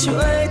a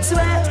try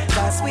way.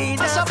 Cause we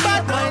not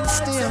play boat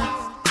still.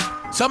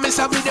 So me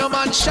say video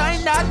man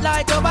shine that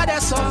light over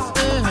there so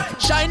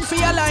shine for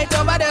your light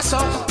over there so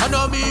I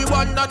know me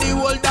one of the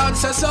whole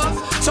dancer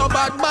so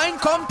bad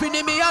mind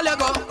company me a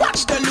lego.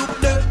 Watch the look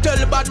there, tell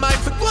bad mind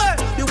for go.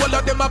 The whole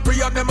of them a pray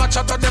and them a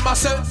chat and them a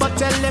say, but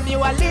tell them you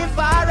a live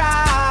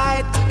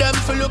alright. Them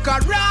for look a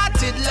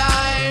rotted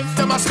life.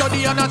 Them a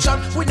study and a chat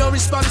with no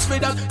response for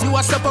that. You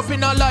a step up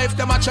in a life,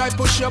 them a try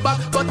push your back,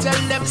 but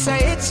tell them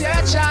say it's your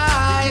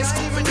choice.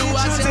 Even do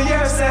what to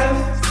yourself.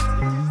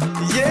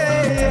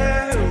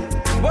 Yeah.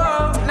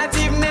 Whoa, not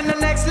even in the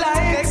next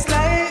life.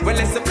 Well,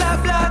 it's a blah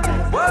blah.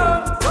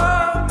 Whoa.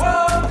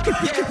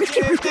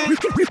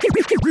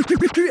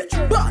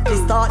 But it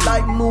start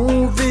like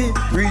movie.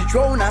 Reach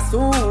round a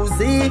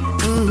Susie.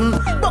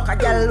 Buck a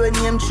girl when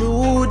named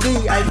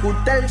Trudy. I could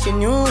tell she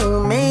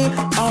knew me.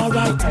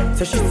 Alright,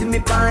 so she see me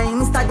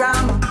on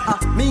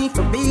Instagram. Me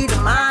for be the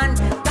man.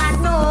 God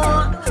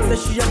no. So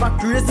she have a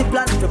crazy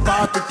plan to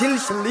party till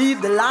she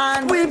leave the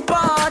land. We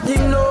party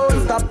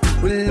non-stop.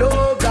 We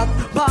love that.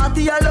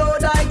 Party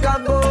alone like a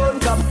gun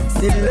cup.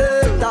 Still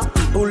later,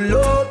 pull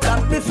up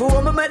that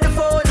before me make the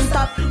phone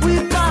stop.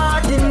 We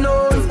party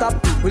non-stop.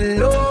 We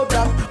love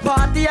that.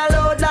 Party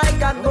alone like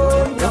a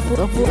gun cup.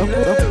 Still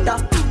later,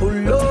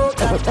 pull up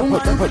that.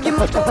 Woman, give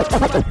me cup.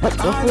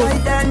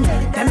 Alright then,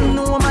 them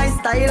know my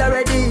style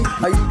already.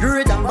 I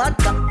heard them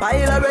vodka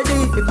pile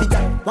already. If you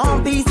got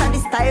one piece of the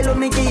style of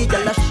me,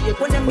 girl, I shake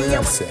when them be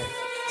a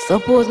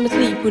Suppose me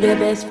sleep with your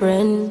best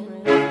friend.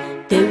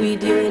 They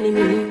with your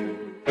enemy.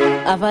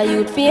 Have a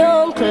youth for your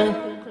uncle.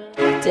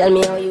 Tell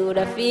me how you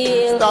woulda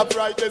feel. Stop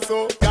right there,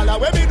 so. Gala,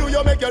 when me do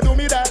you make you do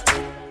me that?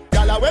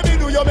 Gala, when me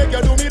do you make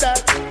you do me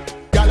that?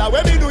 Gala,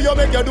 when me do you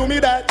make you do me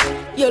that?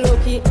 You're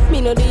lucky,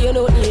 me no do you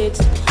no hate.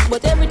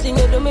 But everything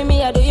you do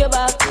me I do you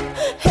back.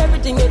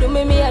 Everything you do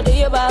me I do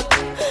you back.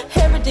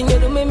 Everything you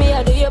do me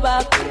I do you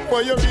back.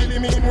 What you really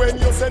mean when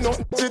you say no?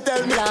 You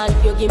tell me. Plan,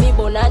 you give me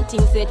bone and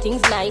things, say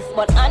things nice.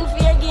 But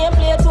unfair game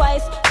play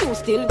twice. You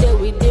still there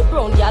with the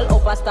brown girl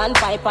up a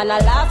standpipe. And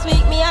last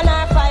week me and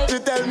her fight. She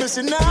tell me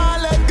she nah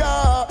let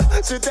go.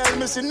 She tell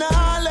me she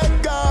nah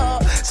let go.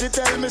 She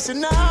tell me she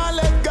nah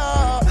let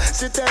go.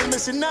 She tell me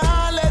she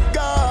nah let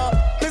go.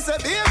 Me say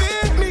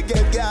baby, me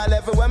get girl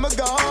everywhere me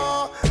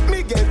go.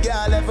 Me get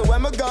girl everywhere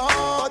me go.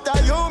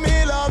 But you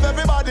me love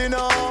everybody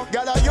know.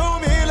 Girl, you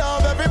me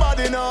love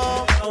everybody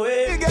know.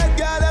 Me get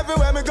girl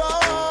everywhere me go.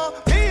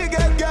 Me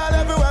get girl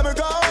everywhere me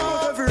go.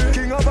 Every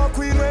king of a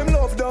queen when him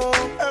love down.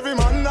 Every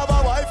man have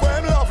a wife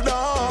when him love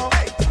down.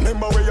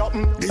 Remember what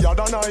happened the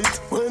other night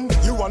when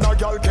you and a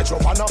girl catch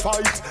up and a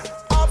fight.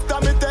 After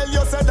me tell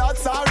you say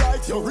that's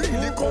alright, you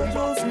really come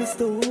past me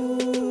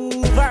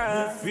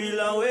over. Feel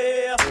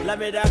away, let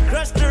me that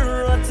crush the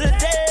road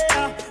today.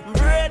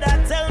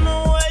 Brother, tell me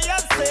what you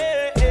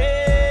say.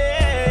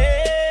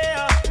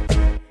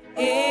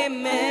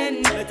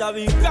 Amen. Better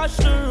we crush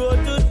the road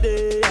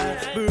today.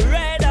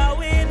 Brother,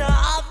 we not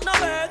have no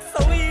work, so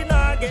we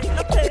not get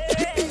no pay.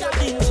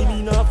 She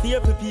me not fear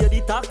to pay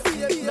the tax.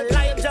 My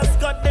life just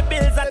got the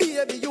bills.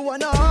 Baby, you are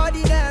no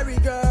ordinary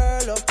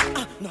girl.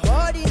 No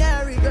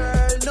ordinary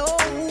girl. No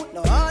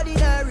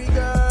ordinary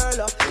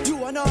girl.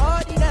 You are no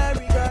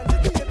ordinary girl.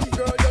 Baby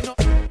girl, you know.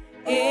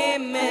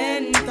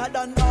 Amen. Better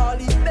than all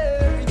is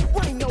buried.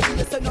 Why no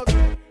we say no?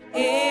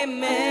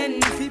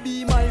 Amen. She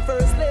be my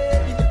first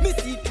lady. Me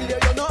see clear,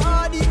 you no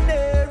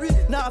ordinary.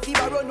 Now if you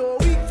borrow no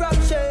wig from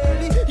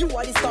Shelly. You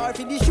are the star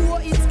for the show,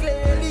 it's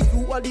clearly.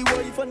 You are the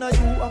wife and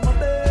you are my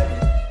baby.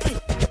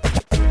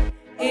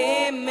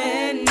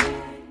 Amen.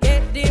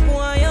 Get the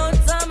boy out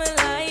of my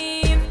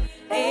life.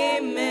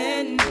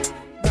 Amen.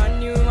 Brand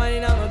new money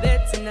in my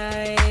bed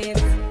tonight.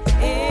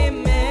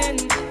 Amen.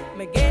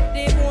 Me get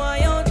the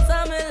boy out of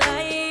my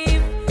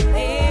life.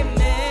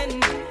 Amen.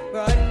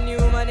 Brand new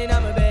money in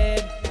my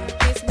bed.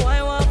 This boy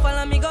won't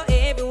follow me go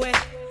everywhere.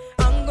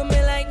 Angle me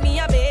like me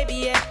a baby,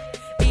 yeah.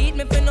 Beat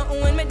me for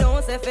nothing when me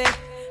don't say fair.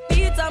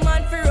 Beat a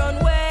man for run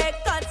away.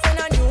 God send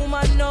a new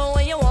man know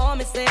when you want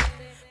me say.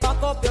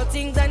 Pack up your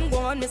things and go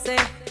on me say.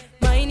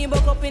 Mine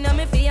buck up in a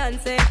me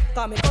fiance.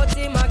 Cause me cut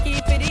him a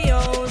keep for the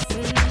house.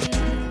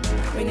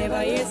 We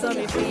never hear so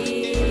me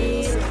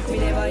feel. We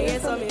never hear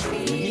so me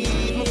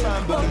feel.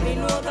 But me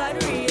know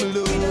God real.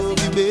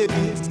 Love you,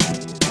 baby.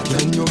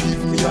 Can you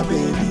give me a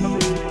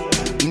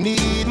baby?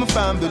 Need my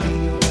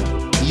family.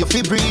 You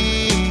feel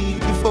breathe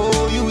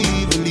before you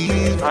even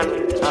leave.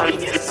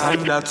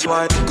 And that's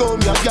why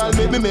come here, girl,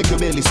 make your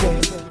belly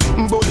swell.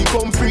 Body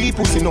come free,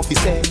 pussy no fi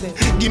sell.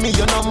 Give me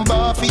your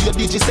number for your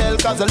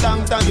digicel. Cause a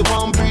long time you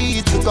won't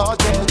breathe the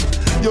cartel.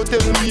 You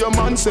tell me your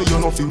man say you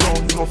no fi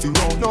run,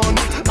 none.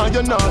 And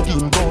you're not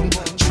in gun.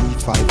 3,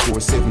 5, 4,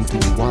 7, 2,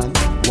 1,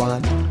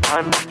 1.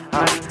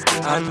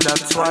 And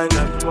that's why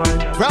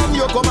from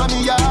you come on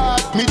me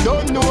yard. Me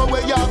don't know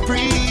where you're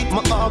free.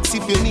 My ask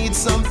if you need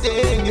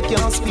something you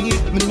can't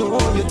speak. Me know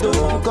you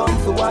don't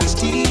come to watch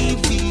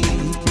TV.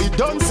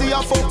 Don't see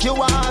a fuck you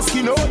ask,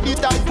 you know the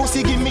type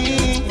pussy give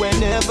me.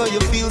 Whenever you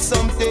feel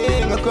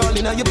something, a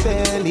crawling on your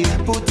belly,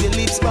 put your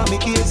lips by my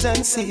ears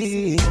and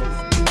see.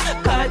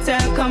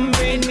 Cartel, come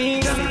bring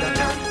me.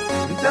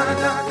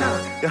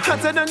 You're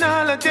hotter than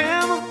all of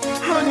them.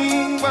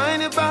 Honey,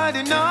 find your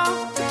body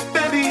now.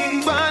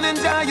 Baby, go and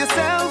enjoy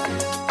yourself.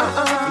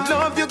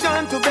 Love you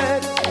gone to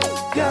bed.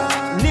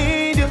 Yeah,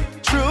 need you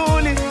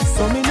truly.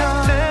 So me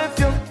not left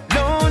you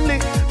lonely.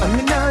 And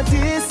me not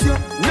diss you.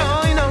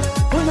 No, you know.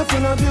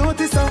 Full of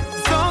beauty, so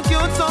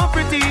cute, so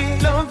pretty.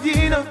 Love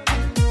you, know.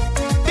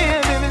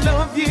 Baby, me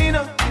love you,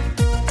 know.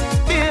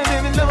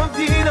 Baby, me love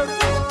you, know.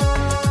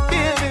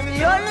 Baby, me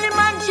the only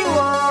man she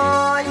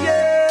want,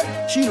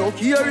 yeah. She no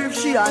care if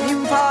she and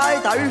him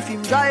fight or if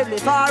him drive the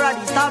far at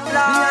the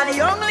stoplight. Me and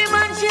the only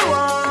man she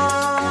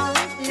want,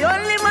 the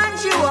only man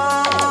she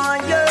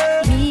want,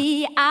 yeah.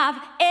 Me have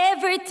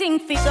everything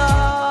fixed,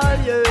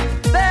 yeah.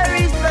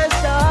 Very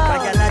special.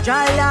 Like a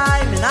dry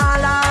line, me nah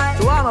lie.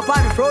 So I'm up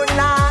on the front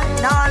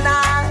line, all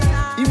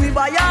night. If we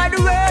buy all the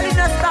world in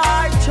a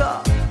starch,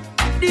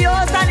 the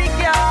house and the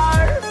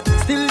car.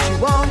 Still she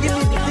won't give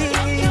me the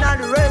thing in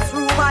the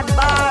restroom and the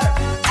bar.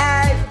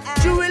 Hey,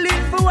 she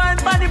willing for one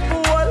for the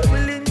pool,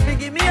 willing to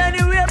give me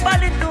anywhere for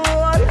the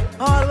door.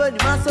 All when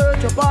him a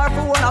search up her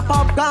for one a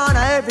popcorn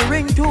or every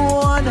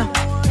ringtone.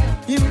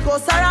 Him go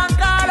around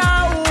call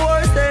her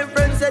horse. Them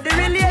friends said the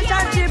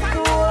relationship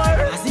tour.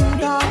 As him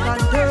talk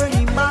and turn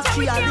him back,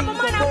 she a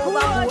link up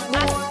over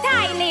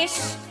stylish.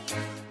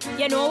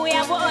 You know we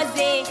are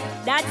bossy.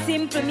 That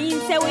simple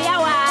means say we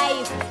are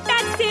wife.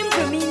 That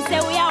simple means say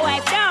we are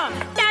wife. No,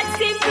 that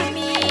simple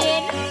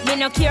mean me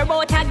no care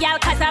about a girl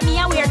 'cause I me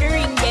a wear the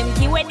ring. Them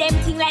give with them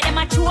thing like them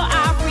a true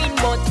offering.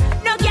 But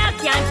no girl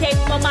can take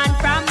my man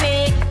from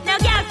me. No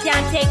girl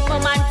can take my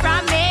man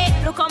from me.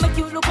 Look how me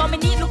cute, look how me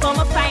neat, look how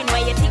me fine. Why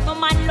you think my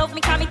man love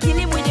me? 'Cause me kill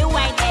him with the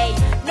wine. Hey,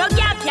 no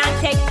girl can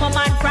take my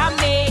man from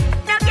me.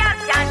 No girl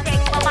can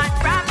take my man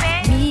from me.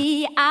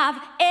 Me have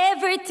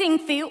everything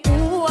for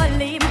all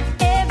him.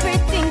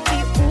 Everything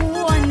for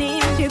own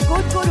him. The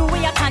good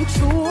way I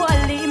control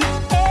him.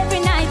 Every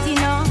night, you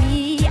know.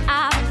 Me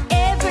have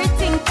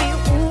everything for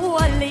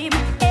all him.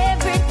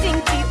 Everything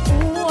for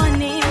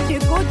own him. The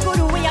good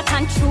way I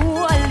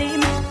control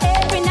him.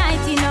 Every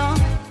night, you know.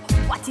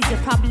 What is your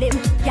problem,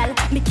 y'all?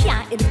 Me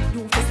can't help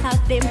you to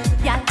solve them,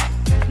 y'all.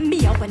 Me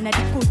a one of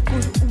the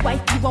good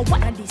wife. You are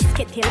one of the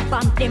skittle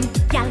bomb them,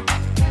 y'all.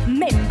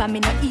 Remember me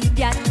no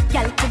idiot,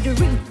 y'all. Put the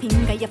ring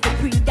finger, you have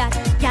breathe that,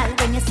 y'all.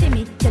 When you see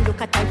me, you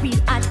look at a real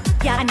ad,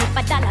 y'all. And if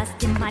a dollar's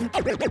the man.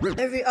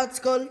 Every hot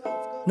skull,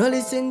 no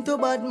listen to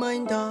bad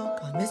mind talk.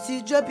 A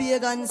message a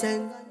pagan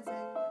send.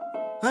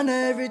 And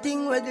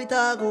everything where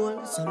glitter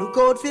gold. So look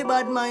out for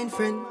bad mind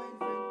friend.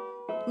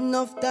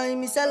 Enough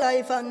time is a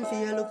life and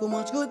fear. Look how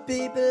much good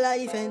people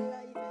life in.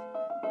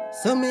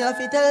 So me have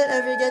to tell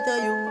every ghetto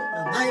you,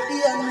 I might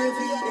be angry.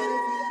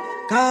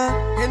 'Cause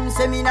them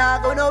say me nah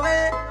go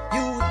nowhere.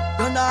 You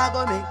don't nah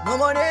go make no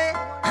money.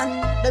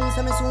 And them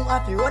say me soon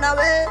have to run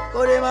away.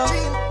 Go them a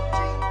dream.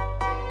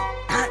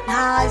 Not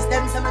nice,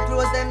 them say me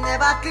clothes them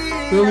never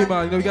clean. Really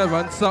man, you know we gotta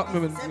run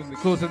something when the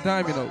closing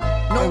time, you know.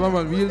 No,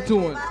 run real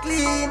tune.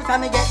 Clean, for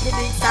me get the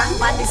big song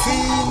when they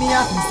see me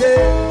have to say.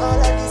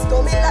 All of this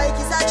coming like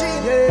it's a dream.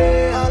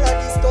 Yeah. All of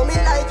this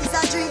coming like it's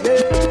a dream.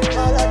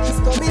 Yeah. All of this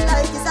coming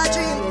like it's a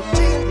dream. All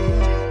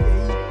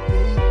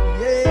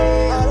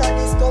of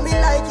this coming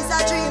like it's a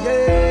dream.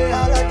 Yeah.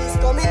 All of this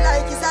coming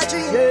like it's a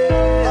dream.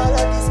 Yeah. All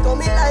of this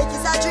coming like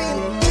it's a dream.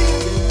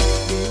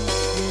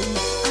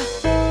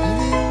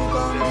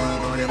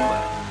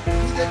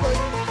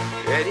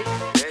 Ready?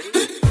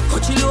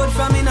 Coach you load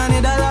from in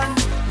another land.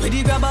 Where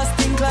the grabbers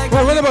think like.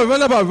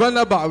 Run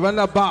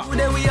about.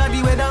 Today we are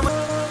the weatherman.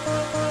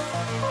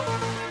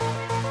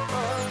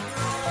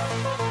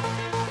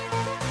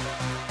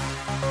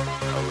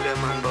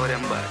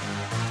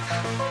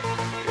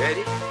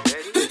 Ready?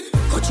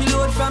 Coach you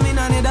load from in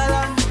another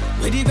land.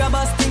 Where the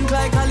grabbers think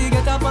like Ali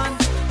get up on.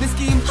 The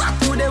scheme hot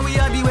today we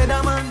are the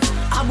weatherman.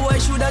 A boy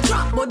shoulda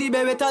drop but the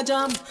beretta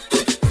jam.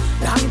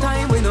 Long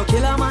time we no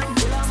kill a man.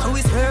 So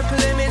we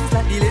circle elements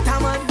like the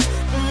little man.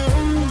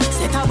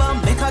 Set a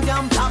bomb, make a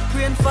jam, black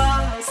rain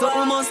fall. So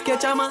we must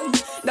catch a man.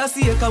 That's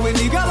the echo when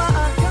the grabber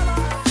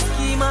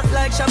scheme out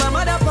like Shabba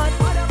Motherpot.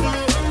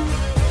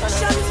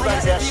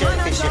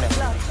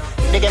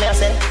 Dig in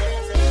yourself.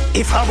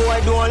 If a boy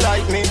don't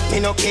like me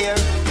no care.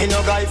 Me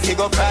no guy fi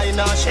go cry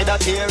nor shed a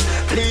tear.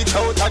 Bleach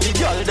out a the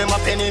girl, them a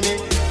penny me.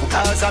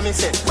 Cause I me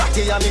say,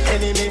 Ratty a me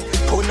enemy.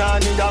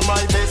 Punani a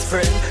my best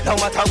friend. No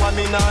matter what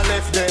me nah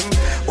left them.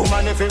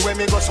 Woman everywhere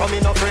me go so me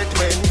no fret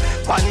when.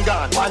 One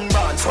gun, one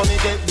band, so me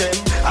get them.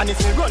 And if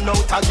me run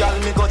out a girl,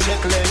 me go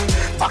check them.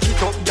 Back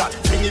it up, girl,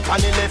 bring it on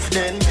the left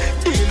then.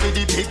 Deal with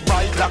the big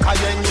bike like a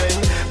yen yen.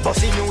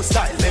 Bossy new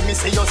style, let me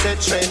see you set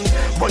trend.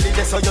 Bully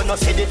this so you no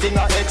see the thing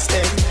a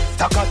extend.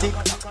 Takatik,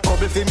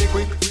 bubble fi me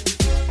quick.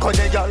 Cause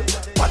the girl,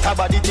 what a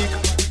body tick.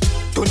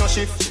 Do no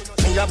shift,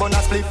 me a bun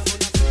a split.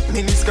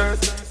 Mini skirt,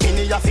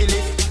 mini a feel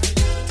it.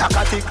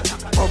 Takatik,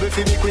 bubble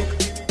fi me quick.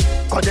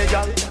 Cause the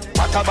girl,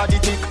 what a body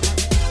tick.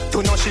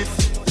 Do no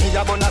shift, me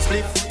a bun a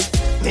split.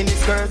 Mini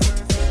skirt.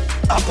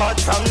 Apart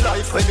from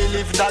life when we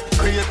live that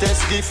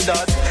greatest gift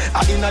that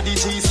I inna the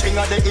G-string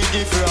of the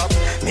Iggy rap.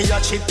 Me a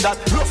chick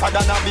that rougher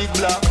than a big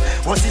block.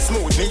 Was it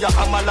smooth, me a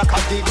hammer like a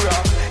big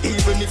rock.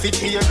 Even if it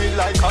hairy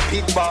like a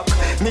big back.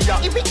 Me a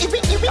ibi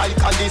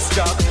like a disc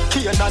jack.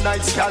 Kane and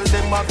Nights gal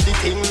them have the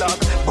thing lock.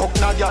 Buck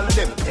na gal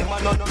them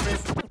a none of it.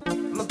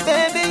 My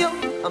baby you,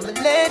 I'm a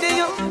lady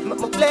you.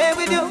 I'ma play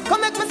with you, come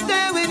make me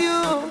stay with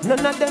you.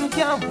 None of them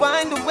can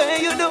wind the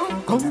way you do.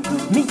 Come to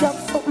me, have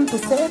something to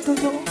say to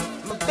you.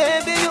 My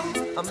baby you,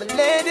 I'm a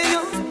lady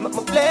you.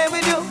 I'ma play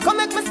with you, come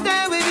make me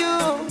stay with you.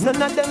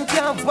 None of them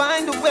can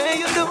wind the way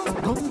you do.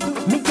 Come to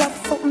me, have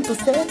something to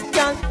say,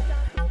 girl.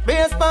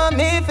 Brace for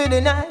me for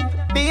the night.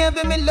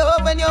 Baby, me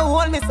love when you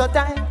hold me so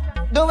tight.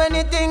 Do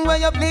anything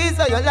when you please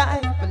or you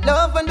like. Me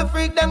love when the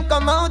freak them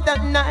come out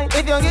at night.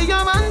 If you give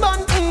your man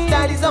bun,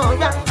 that is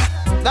alright.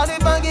 God will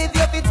forgive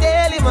you if you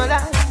tell him a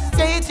lie.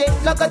 Straight it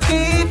like a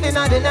thief in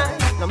the night.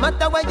 No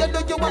matter what you do,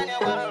 you want.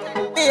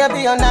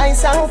 Baby, you're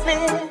nice and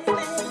clean.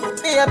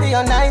 Baby,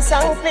 you're nice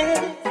and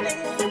clean.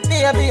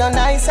 Baby, you're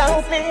nice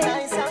and clean.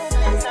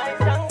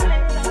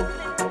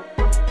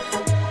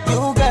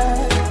 You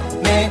girl,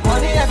 make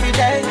money every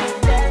day.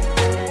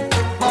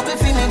 Bubble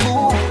feeling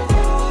good.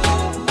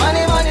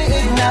 Money, money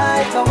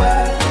ignite the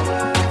world.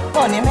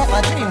 Money make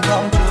my dream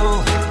come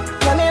true.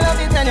 Let me love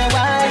it and you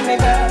wine me,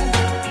 girl.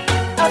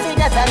 I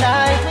forget a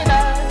night with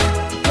her.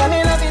 Let me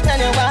love it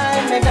and you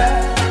wine me,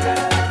 girl.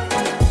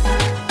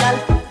 Girl,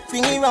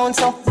 bring it round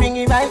so, bring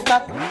it right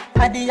back.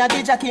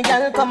 Addy Jackie,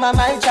 girl, come on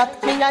my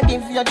track. Me I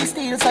give you the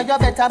steel, so you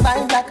better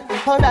buy black.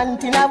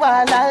 Current in a wall,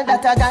 all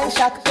that a gun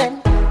shock.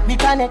 Then we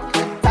connect,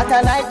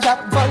 satellite drop,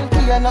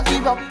 volcano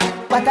erupt.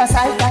 What a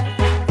sight that.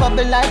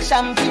 Bubble like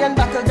champagne,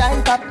 buckle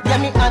dime pop. Yeah,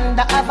 me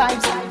under a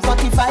vibes,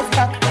 45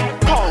 pack.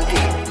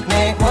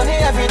 Make money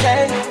every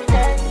day.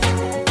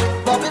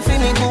 Bubble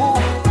feeling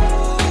good.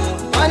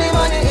 Money,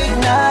 money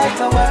ignite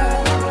the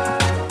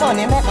world.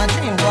 Money make my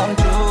dream come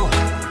true.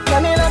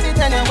 Let me love it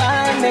and you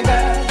wine me,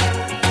 girl.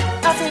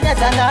 I forget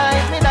a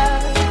night with her.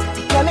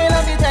 Let me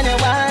love it and you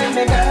wine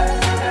me, girl.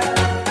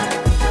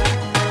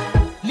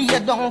 Lay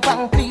down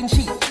pan clean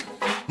sheet.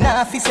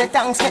 Now if you say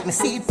thanks, let me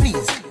see it,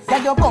 please.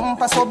 Yeah, your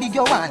bumper so big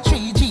you want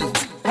 3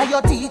 G's. Now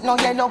your teeth no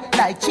yellow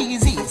like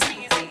cheesies.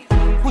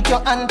 Put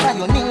your hand on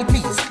your knee,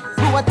 please.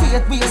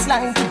 Rotate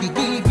waistline to the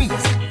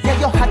degrees. Yeah,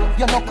 you're hot,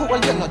 you're no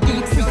cold, you're no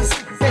deep freeze.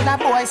 Tell a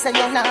boy say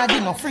you're not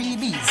do no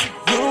freebies.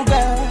 You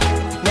girl,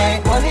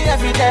 make money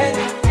every day.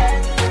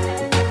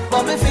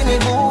 Bubble feeling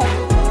good.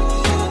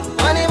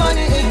 Money,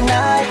 money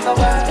ignite the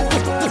world.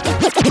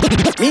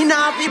 Me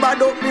nah fi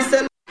bad up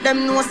myself.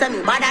 Them know say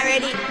me bad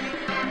already.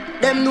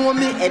 Them know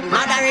me head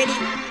mad already.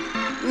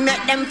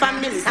 Make them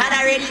families hard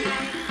already.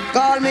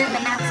 Call me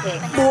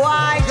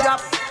boy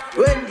drop.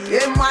 When the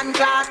M1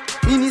 class,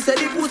 Nini say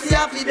the pussy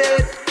off the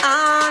dead.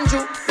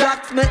 Andrew,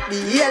 blacks make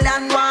the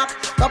alien walk.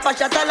 Papa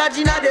shot a lodge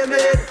inna them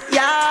head.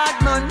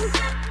 Yard man,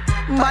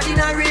 bad in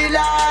a real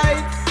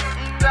life.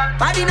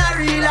 Bad in a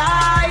real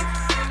life.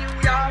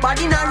 Bad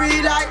in a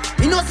real life.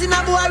 Me no see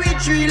a boy with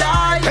 3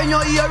 life. When you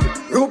hear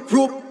rope,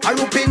 a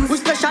rooping, we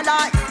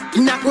specialize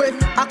in a quiff,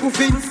 a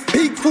coffins.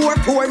 Big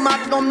 4-4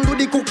 magnum do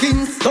the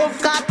cookings. Tough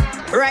cat,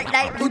 right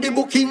like do the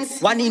bookings.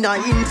 One in a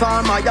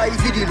inform, I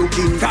for the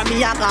looking. From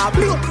me a car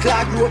blood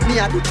clog rope, me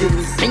a do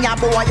things. Me a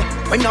boy,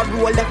 when you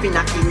roll up in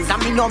a kings.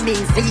 And me no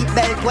mean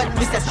seatbelt when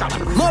me say strap.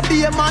 Mo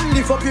be a man,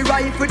 lift up your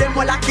rifle, them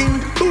all a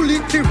king.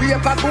 Bullet to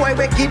rape a boy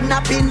we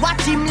kidnapping.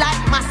 Watch him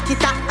like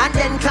mosquito and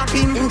then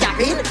clapping. In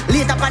Japan,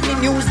 later on the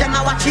news, them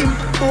a watch him.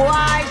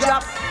 Boy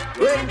drop,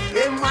 when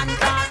the man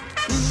can.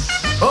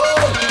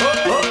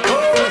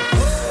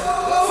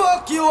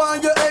 Fuck you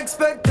and your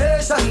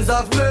expectations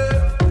of me.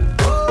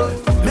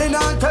 Me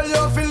not tell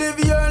you if you live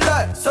your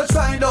life, so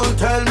try don't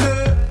tell me.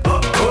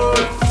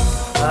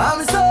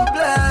 I'm so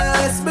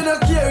blessed, me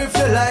don't care if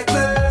you like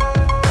me.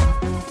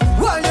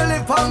 While you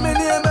live on my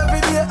name every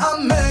day,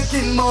 I'm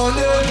making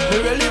money. Me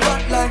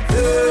relevant like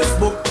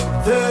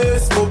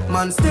Facebook,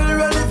 man still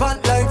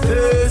relevant like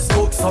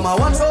Facebook. Some a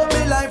watch out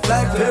me life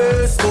like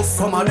Facebook.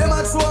 Some of them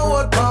a throw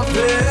out on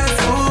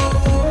Facebook.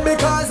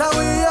 Because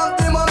we have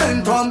the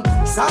momentum.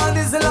 Sound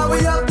is like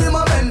we have the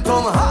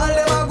momentum. All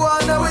them a go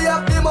on and we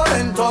have the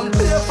momentum.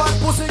 Be a fat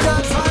pussy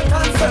girl, try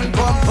and send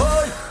come.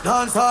 Hey,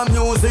 dance our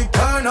music,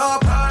 turn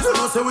up. You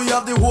know say we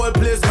have the whole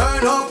place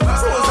turn up.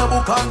 Shows the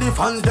book and the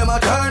fans, them a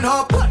turn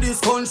up. But this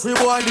country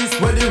boy, this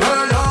way the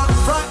world up.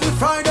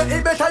 Friday,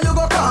 it better you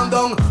go calm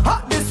down.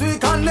 Hot this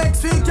week and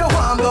next week you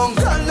warm down.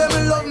 Tell them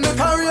me love me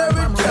career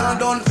with can't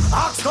done.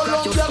 Ask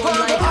Columbia, go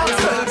to ask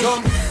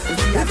Belgium.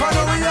 If I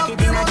know we have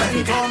the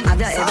momentum. Have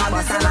you ever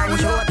bust a man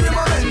short? The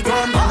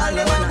momentum. All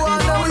them a go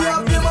on and we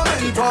have the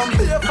momentum.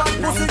 Be a fat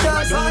pussy girl,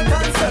 try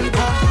and sell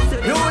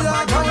come. New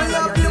York and we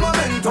have the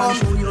momentum.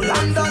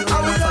 London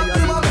and we have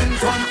the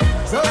momentum.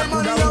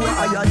 Germany and we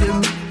have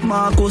them.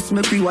 Marcus,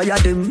 me pre-wire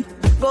them.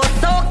 Go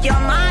soak your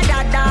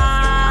mother,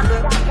 dog.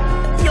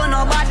 You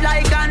know bad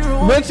like and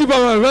rude. Run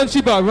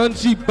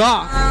she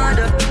back.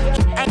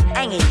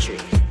 Hanging tree.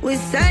 We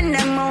send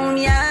them home,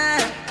 yeah.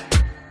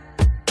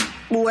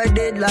 Boy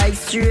dead like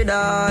stray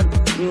dog.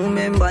 You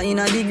remember in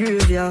a the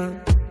graveyard.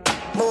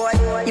 Boy,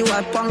 you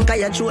a punk and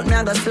your throat me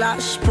a go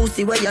slash.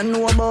 Pussy where you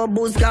know about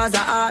booze cause a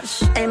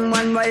ash.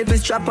 M1 rifle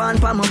strap on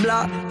pa my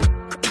block.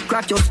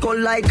 Crack your skull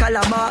like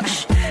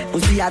calabash.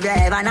 Pussy, have you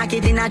ever knock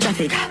it in a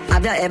traffic?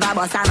 Have you ever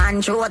bust a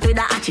man throat with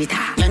a hatchet?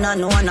 You don't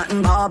know nothing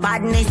about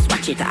badness,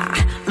 watch it.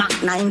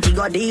 Mac 90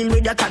 go deal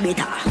with your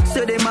cabita.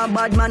 Say them a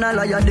bad man, I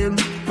liar them.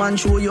 Man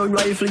show your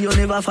rifle, you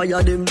never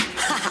fire them.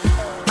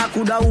 I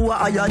coulda who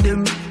hire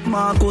them.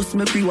 Marcus,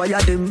 me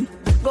pre-wire them.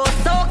 Go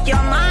soak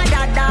your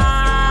mother,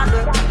 dog.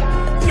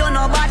 You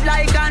know bad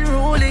like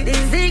unruly. The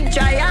zig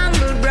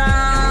triangle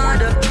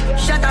brand.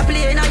 Shut a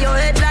plane on your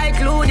head like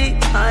Looney.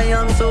 I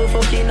am so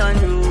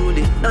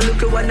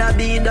little wanna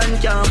be done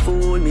can't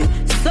fool me.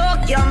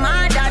 Suck your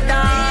mother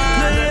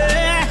down.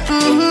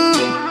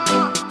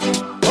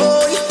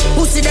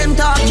 Who see them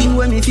talking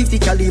when me 50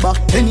 caliber?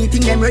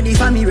 Anything them ready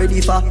for me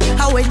ready for.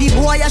 How the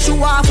boy I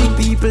show off with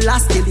people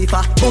last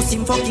deliver. Bust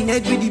him fucking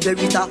head with the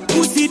berita.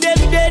 Who see them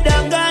dead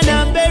and gone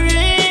and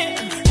buried?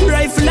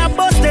 Rifle a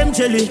bust them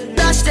jelly.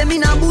 Dash them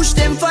in a bush,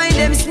 them find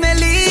them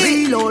smelly.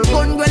 Real old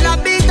gun well a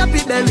beat up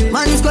it berry.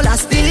 Man's gonna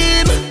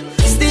steam,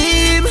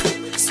 steam,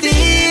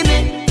 steam.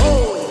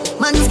 Oh,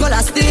 man's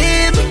gonna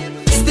steam,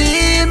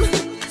 steam,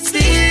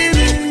 steam.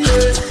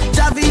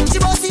 Da Vinci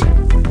bossy.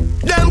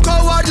 Them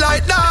coward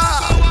like that.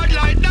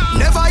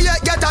 Never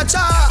yet get a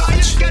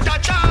charge.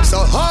 So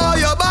hold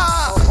your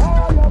bar.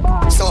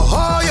 So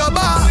hold your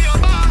bar.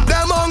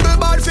 Them hungry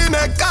bad fi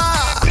make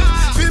car.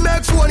 Fi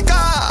make phone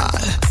call.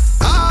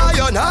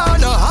 Iron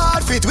no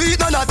hard fit with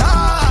none at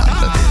all.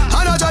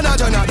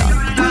 Jana.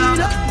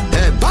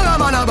 Hey, banga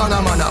mana.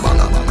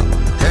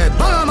 Hey,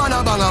 banga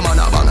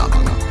mana.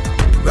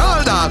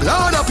 Roll dog,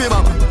 load up your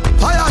mama.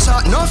 Fire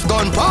shot, enough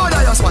gun,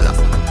 powder your swallow.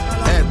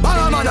 Hey,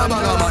 banga mana.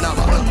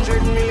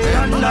 $100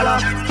 million.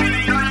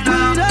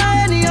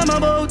 I'm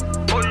about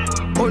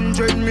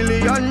 $100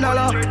 million.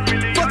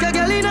 Fuck a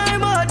girl in her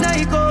mouth,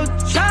 night out.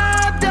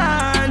 Sharp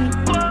down.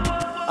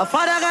 A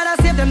father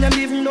gotta save them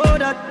even know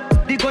that.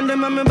 The gun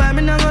them and me buy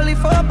me not only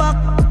 4 back.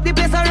 The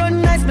place I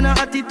run nice, me not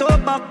at the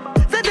top back.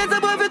 Say there's a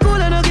boy be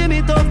cool and no give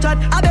me tough chat.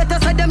 I better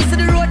say them see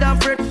the road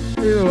and fret.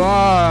 You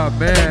are,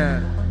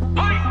 man.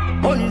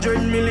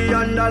 $100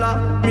 million,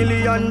 $100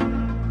 million.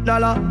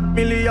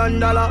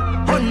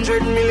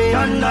 $100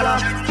 million.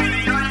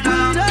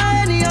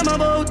 I'm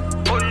about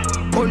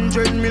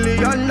 $100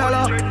 million.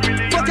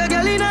 Fuck a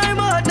girl in her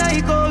mouth,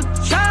 night out.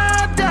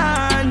 Sharp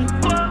down.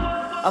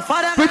 A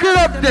father pick it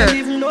up there.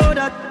 Even know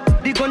that.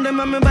 The gun them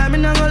and me buy me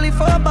not only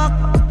 4 back.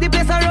 The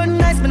place I run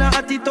nice, me not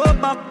at the top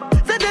back.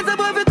 Say there's a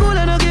boy be cool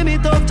and no give me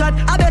tough chat.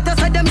 I better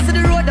say them see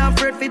the road and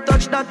afraid fi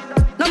touch that.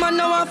 No man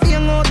now a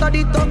fling out of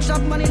the talk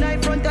shop. Man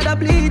in front of the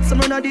bleed, some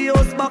run of the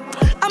house back.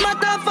 I'm a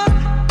tough fuck.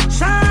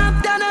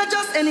 Sharp down or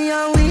just any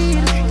and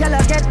weed. Y'all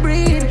a get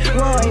breed,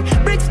 boy.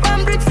 Bricks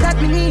from bricks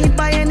that me need.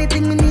 Buy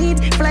anything me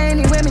need, fly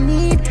anywhere me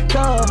need.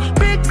 Go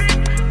bricks,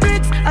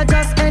 I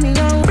just any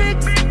and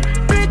bricks,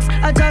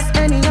 I just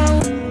any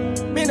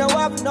and. Me no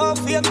have no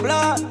fake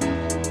blood.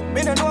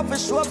 Me no know for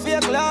sure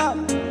fake love.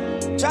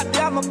 Chat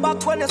down my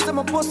back when you see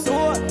my pussy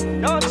hole.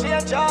 Don't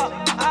change up,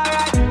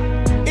 alright.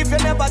 If you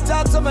never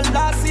talk to me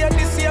last year,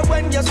 this year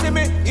when you see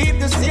me, keep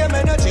the same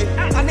energy.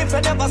 And if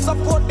you never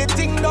support the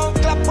thing, don't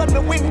clap when me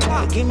win.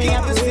 Give me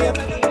the same. I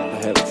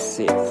have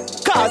sick.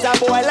 Cause a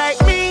boy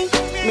like me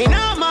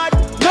not mad.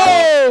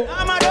 No!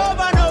 I'm mad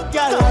over no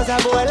girl. Cause a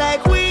boy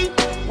like we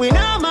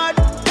not mad.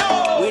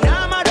 No! We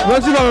not mad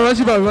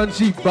over. Run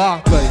she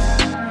back, like.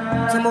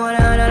 Some boy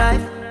down the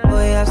life.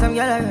 Boy, have some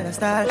girl I rather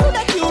style. Who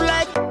that you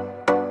like?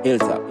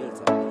 Hilltop.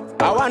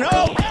 I wanna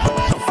know.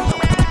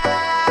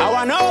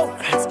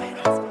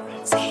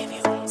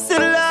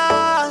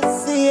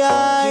 Selassie,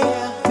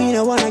 me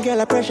no wanna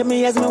girl a pressure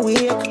me as me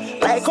wake.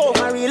 Like how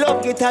my real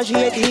love get a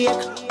shade.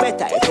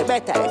 Better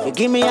if you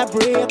give me a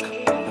break.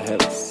 I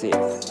have sick.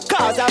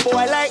 Cause a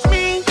boy like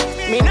me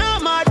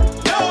not mad.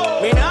 No.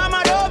 Me not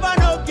mad over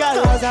no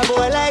girl. Cause a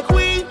boy like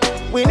we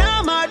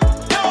not mad.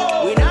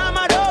 No. We not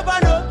mad over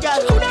no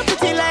girl. Who that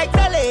pretty like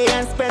Dolly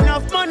and spend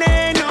enough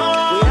money?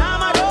 No. We not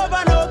mad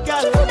over no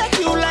girl. Who that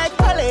you like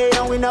Dolly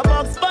and we no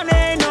box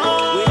bunny?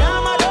 No. We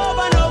not mad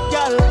over no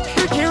girl.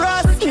 Ricky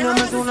Ross, you know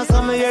me soon as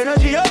some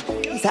energy up.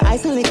 It's a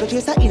ice and liquor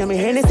chaser in my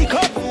Hennessy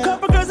cup.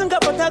 Couple girls and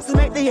couple taps to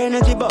make the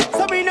energy buck.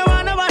 So we no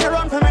wanna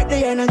run for make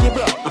the energy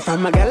blow. And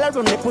from my gal I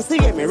run the pussy,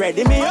 get me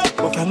ready me up.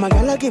 But from my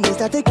gal I give me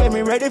static, get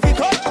me ready for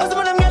cut. Cause some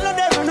of them gal I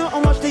never know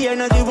how much the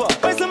energy was.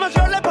 When so much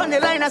roll up on the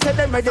line, I said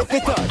them ready for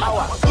cut.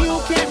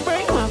 You can't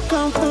break my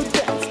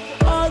confidence.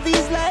 All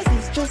these lies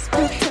is just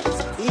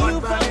pretense.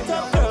 You fucked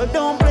up, girl,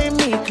 don't blame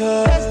me.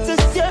 Cause that's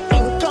just your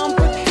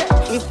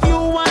incompetence. If you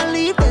wanna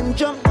leave, then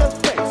jump the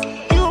fence.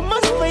 You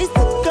must face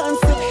the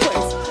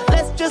consequence.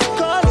 Let's just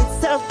call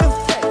it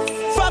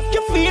self-defense. Fuck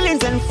your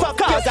feelings and fuck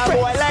your friends.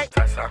 Boy like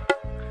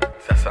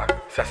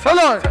hold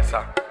on.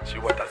 She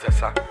want a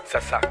zessa. She want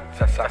a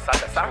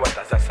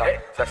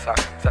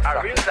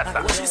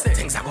zessa. What she say?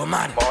 Things are go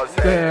mad.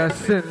 Let's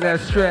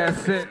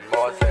stress it.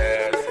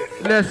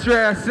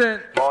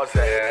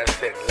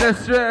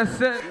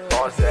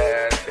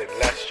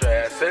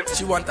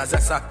 She want a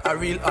zessa, a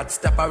real hot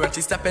stepper. When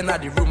she step in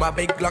the room, a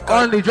big block.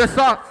 Only dress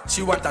up.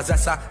 She want a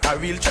zessa, a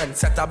real trend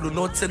setter. Blue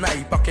notes in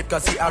her pocket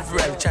cause he have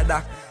real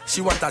cheddar.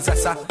 She want a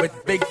zessa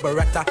with big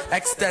beretta,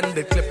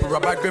 extended clip,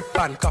 rubber grip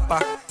and copper.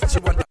 She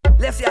want a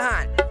Lift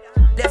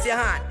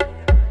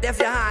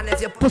your hand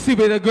if you pussy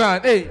with the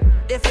ground, hey.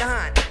 Lift your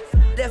hand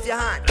if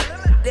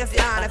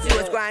you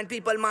was grind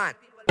people, man.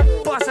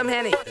 Pour some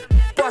Henny,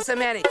 not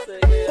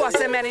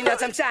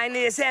some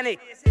Chinese Henny.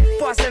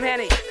 Pour some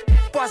Henny,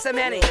 Pour some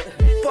Henny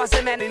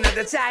in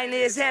the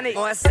Chinese Henny.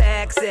 More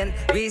sexing,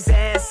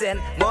 recessing,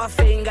 more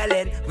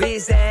fingerling,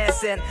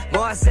 recessing,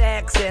 more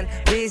sexing,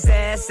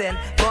 recessing,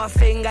 more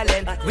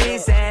fingerling,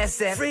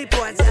 recessing.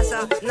 Freeport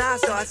Sessa,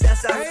 Nassau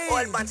Sessa,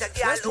 whole bunch of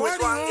girls who is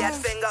one get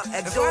finger.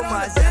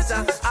 Exuma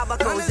Sessa,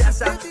 Abaco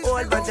Sessa,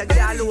 whole bunch of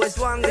girls who is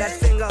one get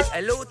finger.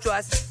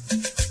 Elutras.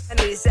 And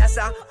we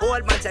Sessa,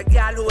 whole bunch of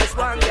girls who is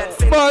one get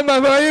finger.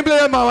 Man, why you play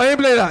that, man? Why you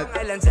play that?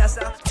 Island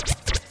Sessa.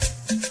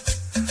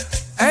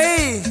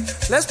 Hey,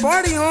 let's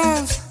party,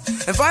 homes.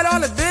 Invite all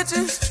the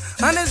bitches,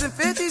 100s and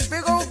 50s,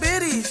 big old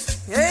biddies.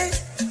 Yeah?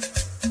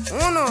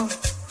 Uno.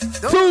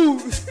 Two.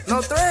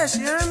 No thrash,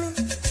 you hear me?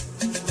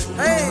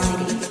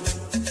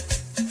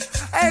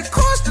 Hey,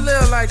 cost to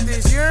live like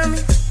this, you hear me?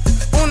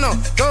 Uno,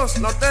 dos,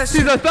 no thrash.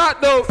 She's a thought,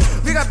 though.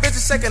 We got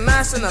bitches shaking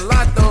nice in a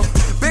lot, though.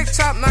 Big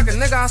chop, knock a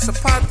nigga out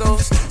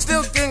zapatos.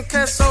 Still getting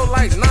queso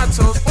like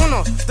nachos.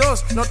 Uno,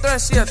 dos, no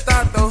thrash, she a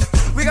thought, though.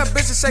 We got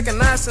bitches shaking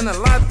ass in a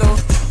lot though.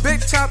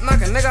 Big chop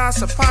knock a nigga out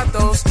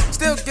zapatos.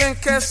 Still getting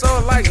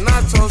queso like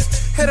nachos.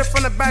 Hit her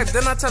from the back,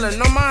 then I tell her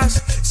no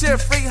mas. She a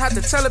freak, had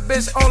to tell a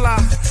bitch hola.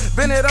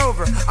 Bend it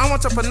over, I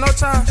want your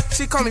panocha.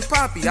 She call me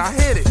Poppy, I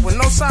hit it with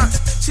no socks.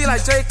 She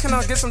like, Jay, can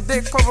I get some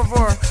dick, por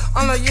favor?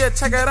 I'm like, yeah,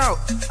 check it out.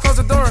 Close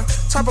the door,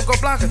 chopper go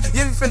block her.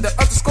 Yeah, we finna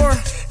up the score.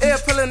 Air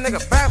pillin'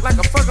 nigga back like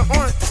a fucking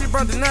orange. She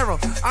brought the narrow,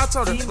 I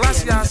told her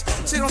glaciers.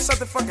 She gon' suck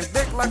the fucking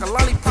dick like a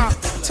lollipop.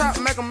 Chop,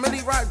 make a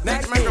milli rock,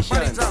 dick, make her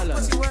body drop.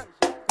 Pussy wet.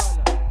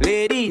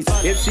 Ladies,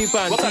 if she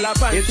panty,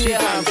 if she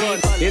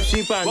panty, if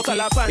she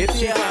panty, if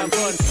she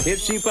panty, if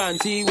she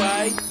panty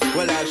white,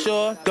 well I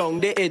sure down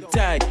the it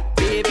tight.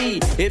 Baby,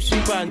 if she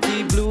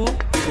panty blue,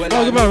 well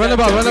I run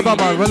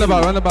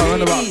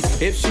about.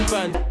 If she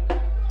panty,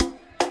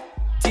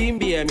 Team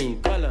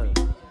BME,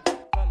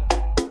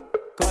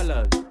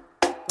 colors,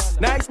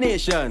 Nice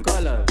Nation,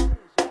 colors.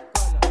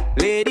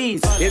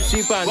 Ladies, if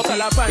she panty,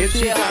 if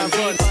she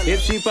panty,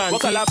 if she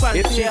panty,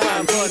 if she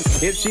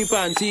panty, if she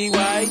panty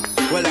white,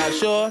 well I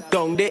sure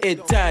down the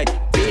it tight.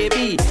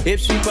 Baby, if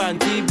she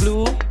panty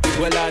blue,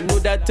 well I know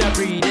that I'm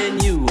breeding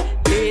you.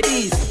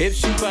 Ladies, if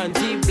she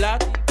panty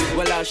black,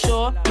 well I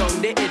sure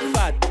down the it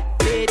fat.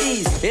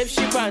 Ladies, if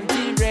she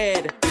panty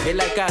red, it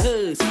like a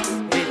hearse,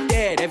 it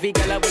dead. Every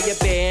girl with your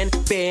band.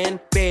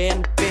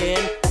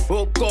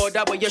 Oh God,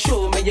 that way you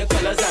show me your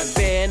colors and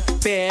band.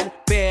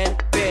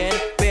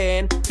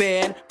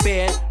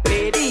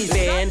 Ladies,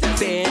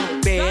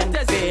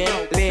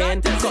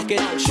 band. Cock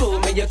it, show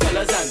me your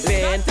colors and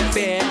band.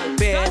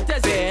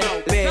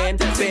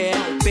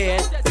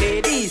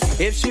 Ladies,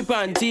 if she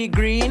panty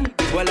green,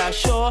 well I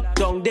sure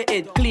down the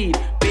it clean.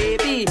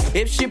 Baby,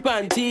 if she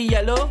panty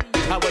yellow,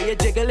 how will you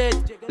jiggle it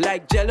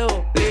like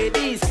jello?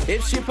 Ladies,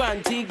 if she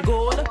panty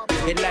gold,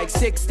 it like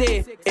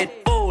 60,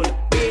 it old.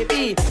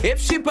 Baby, if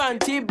she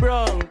panty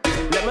brown,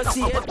 let me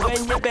see it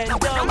when you bend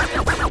down.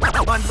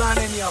 One man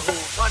in your hole,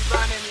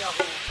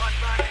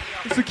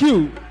 It's a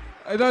cute.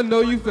 I don't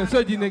know you can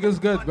search you niggas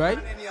good, right?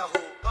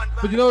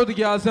 But you know what the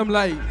girls I'm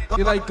like?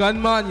 They like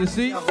gunman, you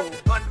see?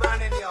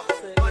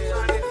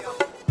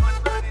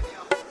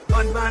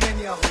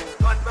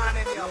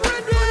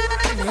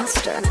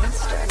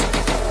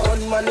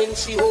 Gunman in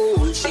she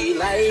hole, she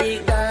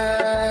like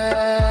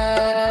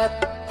that.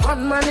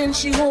 Gunman in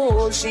she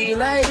hole, she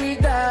like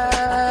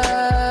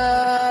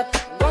that.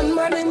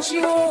 Gunman in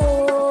she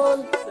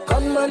hole,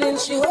 gunman in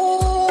she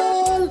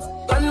hole,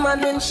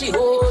 gunman in she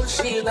hole,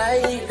 she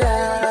like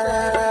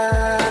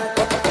that.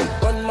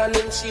 Gunman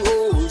in she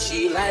hole,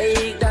 she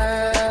like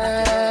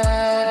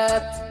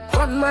that.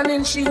 Gunman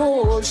in she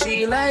hole,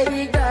 she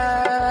like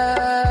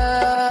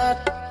that.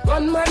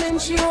 Gunman in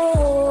she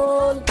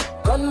hole,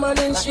 gunman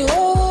in she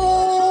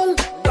hole,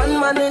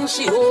 gunman in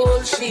she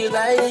hole, she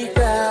like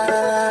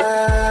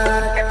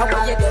that. How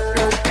will you get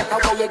low? How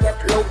will you get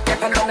low?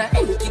 And then I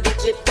empty the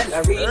clip and I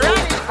reload.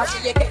 How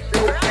will you get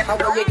low? How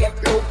will you get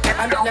low?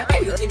 And then I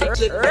empty the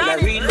clip and I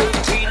reload.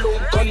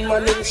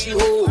 Gunman in she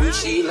hole,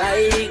 she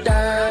like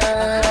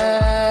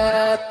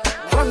that.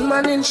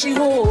 Gunman in she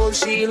hole,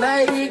 she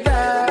like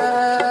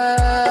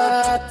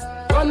that.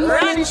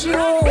 Gunman in she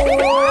hole,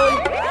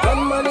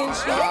 gunman in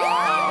she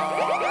hole.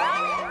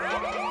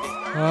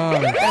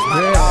 That's my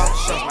dog,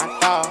 show my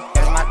dog.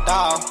 That's my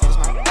dog, that's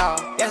my dog.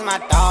 That's my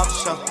dog,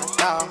 show my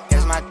dog.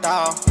 That's my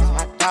dog, that's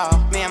my dog.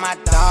 Me and my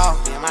dog,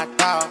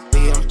 we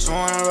get them 2 in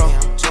a row.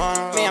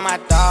 Me and my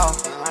dog,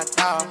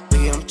 we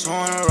get them 2 in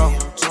a row.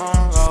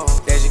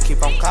 They just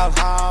keep on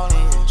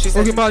calling.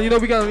 Okay, man, you know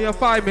we got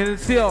 5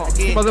 minutes here.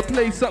 I'm about to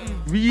play something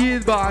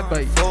real bad,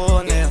 baby.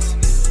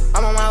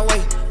 I'm on my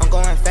way, I'm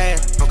going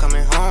fast. I'm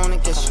coming home to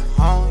get you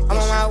home. I'm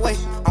on my way,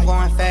 I'm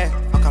going fast.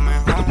 I'm coming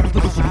home.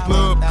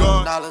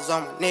 $1,000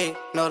 on my neck,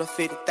 another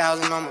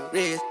 50,000 on my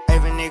wrist.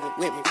 Every nigga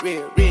with me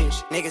real rich.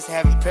 Niggas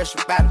having pressure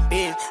by the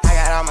bitch. I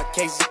got all my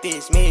cases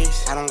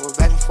dismissed. I don't go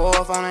back and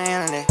forth on the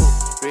internet.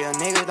 Real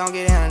niggas don't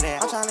get into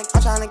that. I'm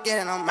tryna get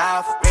it on my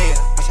mouth for real.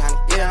 I'm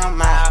tryna get it on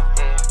my mouth.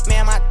 Me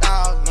and my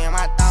dogs,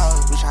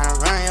 we tryna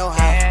run your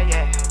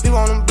house. We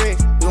want them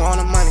bricks, we want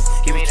the money.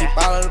 Keep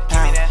all of the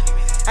pounds.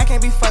 I can't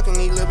be fucking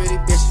these little bitty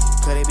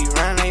bitches, cause they be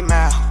running they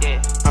mouth.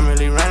 Yeah. I'm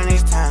really running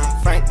this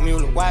time. Frank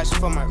Mueller, watch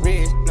for my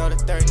wrist, know the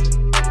 30.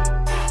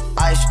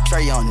 Ice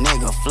tray on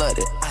nigga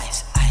flooded.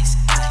 Ice, ice,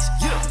 ice.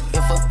 Yeah.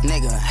 If a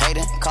nigga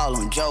hatin', call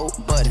him Joe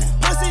Budden.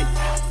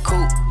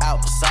 Cool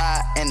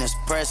outside and it's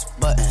press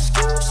button.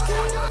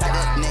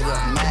 That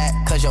nigga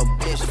mad cause your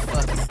bitch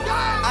fucking.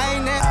 I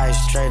ain't that.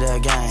 Ice trader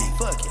gang.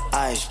 Fuck it.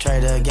 Ice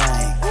trader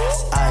gang.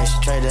 Ice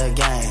trader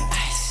gang.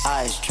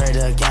 Ice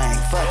trader gang.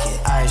 Fuck it.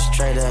 Ice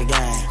trader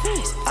gang.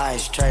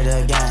 Ice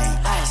trader gang.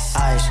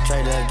 Ice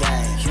trader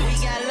gang. We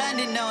got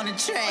London on the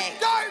track.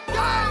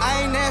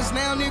 I ain't asked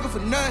now nigga for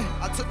nothing.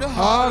 I took the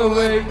hard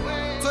away.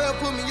 12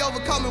 put me over,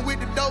 coming with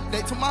the dope.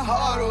 They took my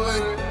heart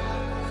away.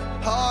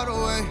 Hard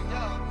away.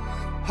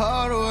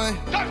 Hard away.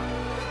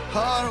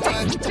 Hard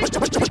away.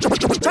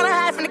 Tryna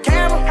hide from the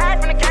camera.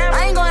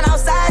 I ain't going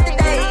outside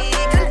today.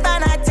 Couldn't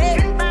find our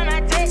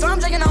tech. So I'm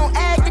drinking on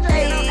egg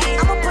today.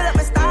 I'ma put up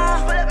my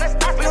style.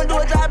 We gon' do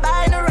a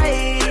drive-by in the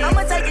rain.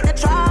 I'ma take it to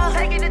trial.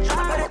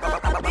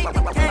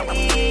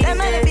 That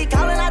man be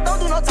calling, I don't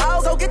do no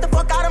talk. So get the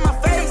fuck out of my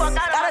face.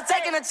 Gotta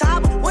take in a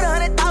chop with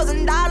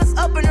 $100,000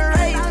 up in the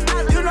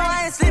race. You know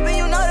I ain't sleeping,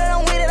 you know that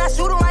I'm with it. I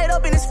shoot him right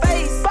up in his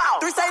face.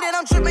 3 say that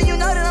I'm tripping, you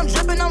know that I'm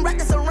dripping. I'm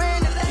wrecking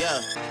surrender.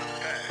 Yeah.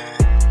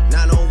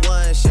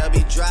 901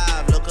 Shelby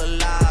Drive, look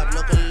alive,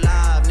 look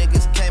alive.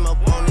 Niggas came up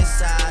on this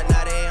side,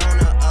 now they on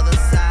the other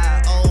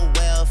side. Oh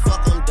well,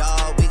 fuck them,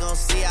 dawg. We gon'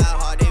 see how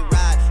hard they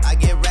ride. I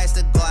get racks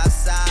to go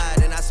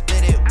outside, and I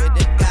split it with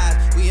the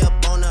guys. We up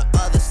on the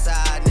other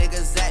side,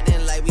 niggas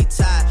acting like we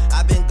tied.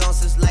 I been gone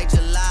since like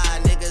July,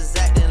 niggas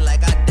acting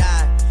like I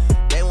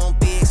died. They won't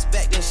be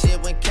expecting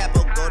shit when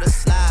Capo go to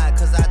slide,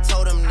 cause I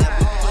told them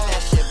never put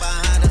that shit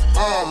behind us.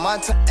 Oh, my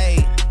time.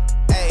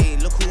 Hey,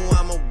 look who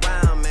I'm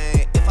around,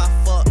 man. If I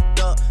fucked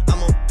up,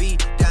 I'ma be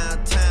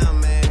downtown,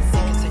 man.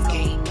 Niggas a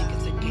game,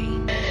 niggas a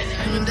game.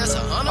 Even that's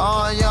 100.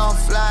 Oh, young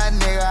fly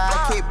nigga,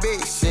 I keep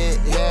big shit,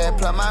 yeah.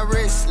 Plug my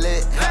wrist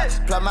lit,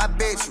 plug my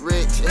bitch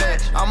rich, yeah.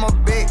 I'm a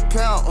big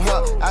pimp,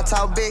 I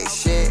talk big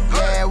shit,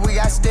 yeah. We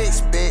got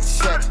sticks,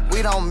 bitch, yeah.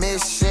 We don't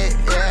miss shit,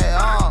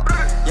 yeah.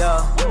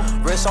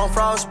 Yeah, wrist on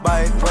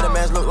frostbite, where the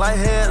mans look like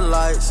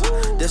headlights.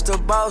 This the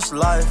boss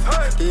life,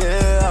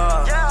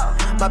 yeah.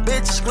 My bitch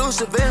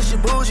exclusive and she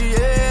bougie,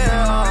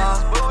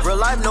 yeah. Real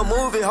life, no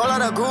movie, whole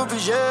lot of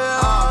groupies, yeah.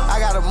 I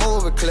got a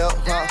movie clip,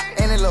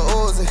 and it Lil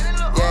Uzi.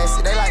 Yeah,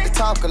 see, they like to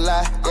talk a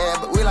lot, yeah,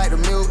 but we like to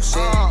mute shit,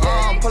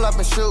 yeah. Pull up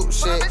and shoot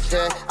shit,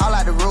 yeah. I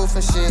like the roof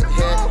and shit,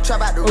 yeah.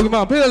 Trap out the roof. Okay,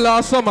 man, play the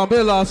last song, man, play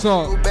the last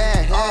song.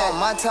 Band, yeah.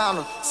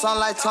 Montana,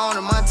 sunlight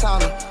Tony,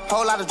 Montana.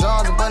 Whole lot of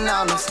drums and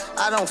bananas.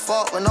 I don't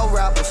fuck with no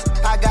rappers.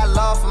 I got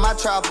love for my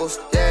choppers,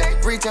 yeah.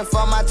 Reaching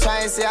for my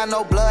chain, see, I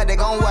know blood, they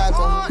gon' whack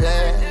 'em,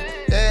 yeah,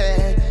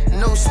 yeah.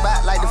 New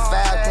spot like the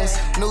Falcons.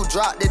 New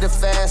drop, did the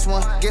fast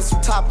one. Get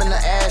some top in the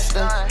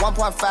Ashton.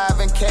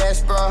 1.5 in cash,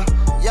 bro.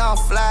 Young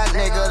fly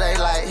nigga, they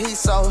like, he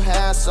so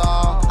handsome.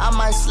 I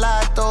might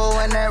slide through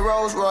in that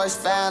Rolls Royce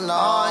Phantom.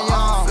 Oh,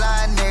 young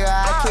fly nigga,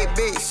 I keep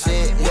big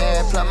shit,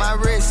 yeah. Plug my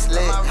wrist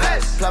lit,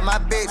 plug my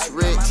bitch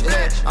rich,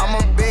 yeah. I'm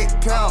a big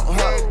pimp,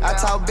 I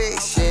talk big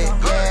shit,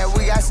 yeah.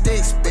 We got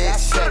sticks,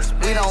 bitch,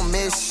 yeah. We don't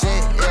miss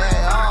shit,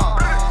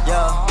 yeah.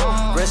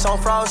 Yeah, wrist on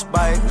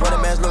frostbite, where the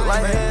mans look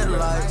like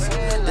headlights.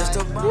 This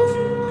the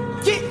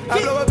I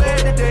blow a bag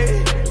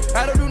today.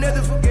 I don't do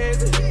nothing for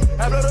games.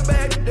 I blow the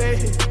bag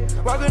today.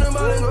 Walk in the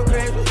mall and go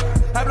crazy.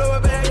 I blow a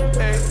bag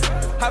today.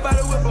 I buy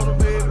the whip on the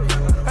baby.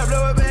 I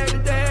blow a bag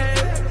today.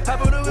 I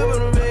put the whip on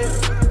the baby.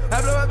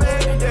 I blow a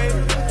bag today.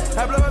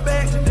 I blow a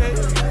bag today.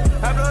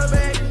 I blow a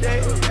bag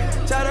today.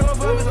 Try to go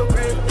for me so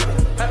crazy.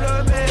 I blow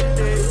a bag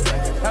today.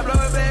 I blow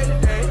a bag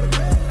today.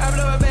 I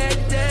blow a bag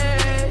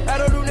today. I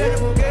don't do nothing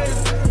for games.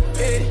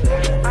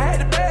 I had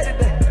the bag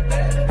today.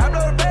 I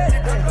blow the bag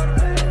today.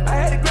 I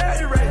had to grab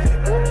the ray.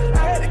 I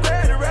had to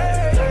grab the ray.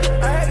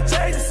 I had to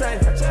change the same.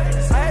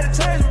 I had to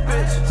change my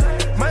bitch.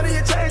 Money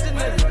you change the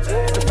nigga.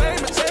 The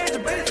fame will change the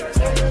bitch.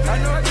 I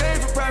know I came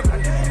from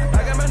property.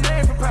 I got my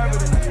name from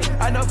property.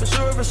 I know for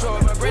sure.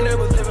 My granddad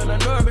was living. I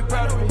know I'll be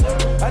proud of me.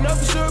 I know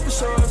for sure.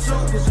 I'm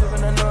super was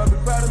living. I know I'll be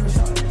proud of me.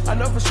 I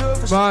know for sure.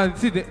 Man,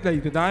 see,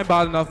 like, the nine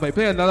bad enough, mate.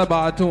 Play another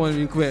bar too and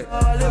real quick.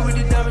 I live with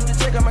the diamonds to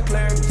check out my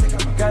clarity.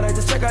 Gotta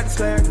just check out this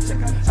clarity.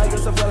 I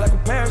guess I feel like a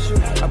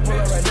parachute. I pull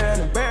up right there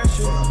and embarrass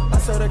you. I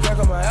saw the crack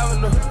on my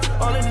avenue.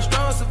 Only the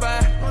strong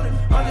survive.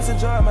 I'm just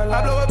enjoying my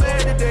life. I blow a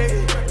bag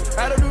today.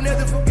 I don't do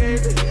nothing for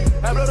games.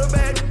 I blow the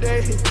bag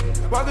today.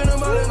 Walking the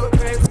mall and go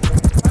crazy.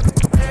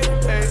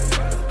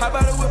 I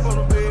buy the whip on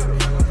the baby.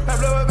 I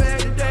blow a bag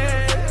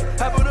today.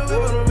 I put the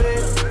whip on the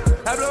baby.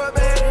 I blow a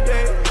bag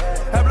today.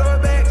 I blow a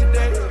bag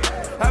today.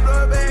 I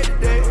blow a bag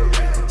today.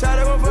 Try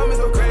to go for me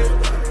so crazy.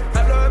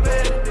 I blow a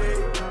bag today.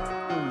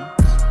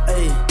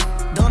 Hey,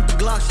 dump the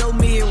Glock, show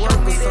me it work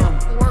or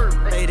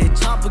something. Hey, they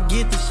chopper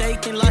get the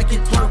shaking like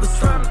it twerk or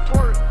something.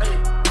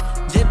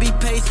 Just be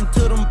patient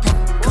till them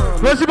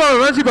come. Run she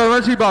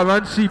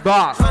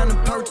bar. Trying to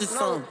purchase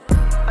something.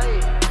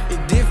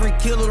 It's different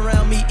kill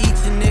around me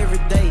each and every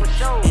day.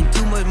 And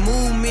too much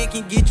movement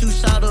can get you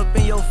shot up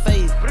in your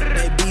face.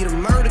 They be the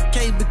murder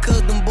case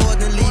because them boys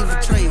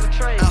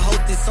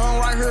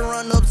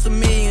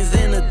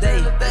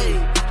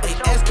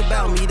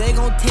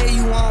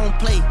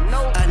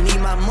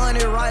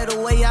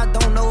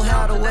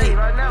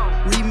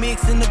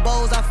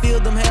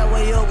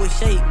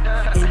tape.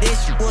 And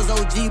this shit was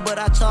OG, but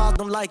I charged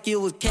them like it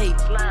was cake.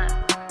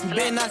 You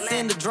better not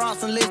send the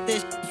drops unless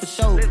that shit for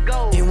sure.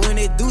 And when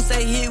they do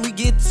say hit, we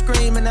get to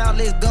screaming out,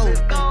 let's go.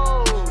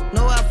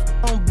 No, I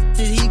on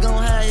bitches, he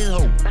gon' have his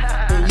hoe.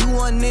 And you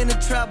wasn't in the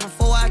trap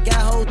before I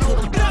got hold to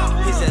them.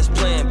 His ass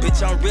playing,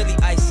 bitch, I'm really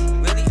icy.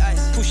 Really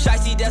icy. Pooh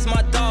Shicey, that's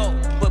my dog.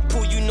 But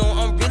Pooh, you know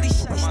I'm really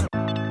shicey.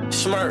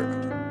 Schmurk.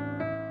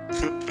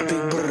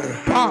 Big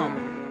brother.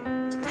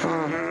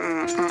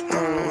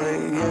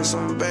 Get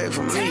something back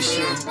from me,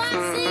 shit.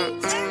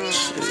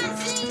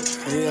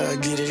 Yeah, I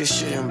get it, this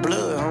shit in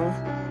blood, huh?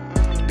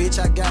 Bitch,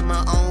 I got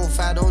my own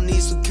fight, don't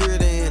need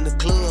security in the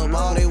club.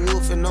 All they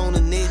wolfing on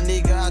the net,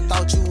 nigga, I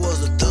thought you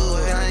was a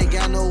thug. I ain't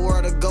got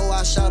nowhere to go,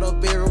 I shot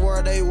up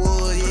everywhere they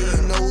was.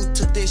 Yeah, you know who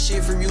took that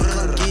shit from you,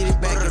 come get it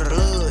back in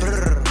blood.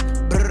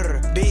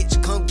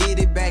 Bitch, come get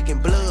it back in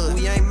blood.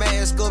 We ain't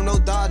mask up, no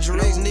Dodger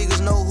X,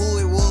 niggas know who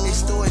it was. They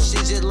storing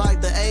shit just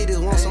like the 80s,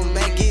 want some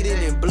back, get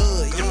it in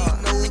blood. Yeah, you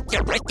know who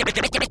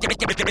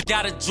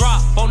got a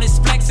drop on this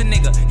flexin'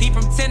 nigga. He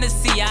from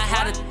Tennessee, I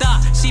had a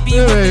thought. She be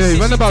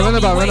run about.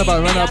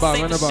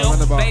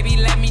 Baby,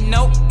 let me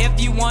know if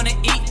you wanna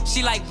eat.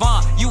 She like,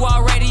 Vaughn, you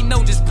already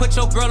know, just put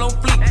your girl on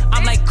fleek.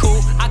 I'm like,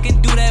 cool, I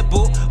can do that,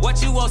 boo.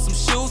 What you want, some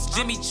shoes?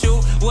 Jimmy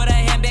Choo, with a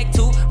handbag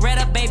too. Red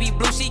up, baby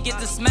blue, she get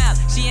the smile.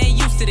 She ain't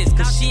used to this,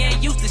 cause she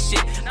ain't used to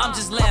shit. I'm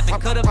just laughing,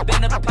 could've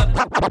been a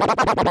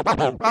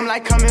I'm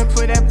like, come and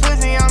put that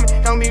pussy on me.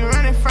 Don't be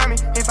running from me.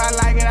 If I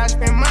like it, I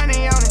spend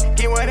money on it.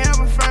 Get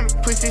whatever from me.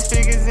 Put 6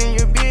 figures in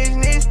your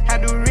business. I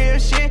do real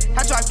shit.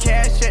 I drop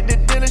cash at the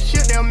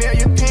dealership. They'll mail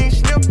your pink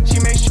slip. She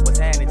make sure. What's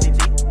happening, GT?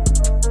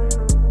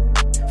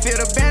 Fill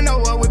the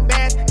bando up with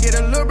bags. Get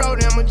a little bro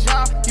them a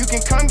job. You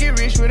can come get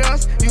rich with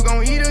us. You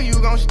gon' eat or you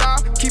gon'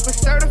 starve. Keep it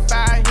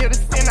certified. Here to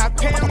sin. I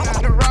pay them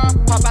not to rob.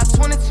 Pop out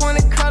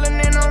 2020 color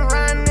and I'm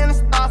riding in the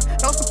stars.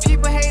 Know some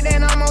people hate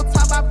that I'm on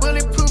top. I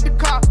bulletproof the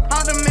car.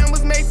 All the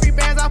members make free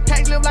bands. All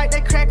packs live like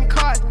they cracking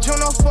cards.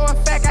 Juno for a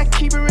fact. I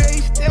keep it real.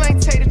 You still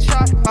ain't take the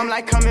charge. I'm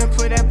like, come and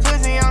put that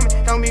pussy on me.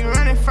 Don't be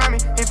running from me.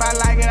 If I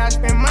like it, I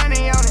spend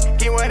money on it.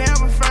 Get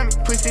whatever from me.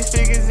 Put 6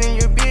 figures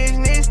in your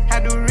business. I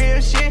do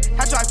real shit.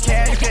 I drop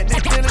cash. Get the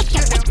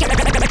dealership.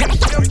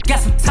 Got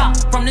some top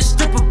from this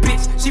stripper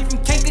bitch. She from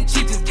Cake,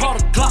 she just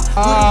bought a Glock.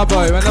 Ah,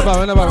 boy, run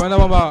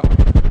about.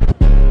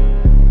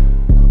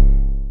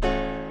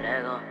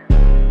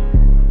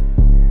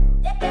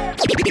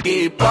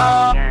 Keep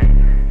up.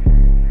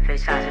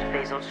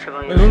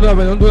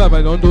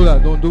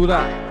 Don't do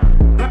that.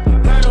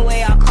 Burn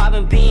away our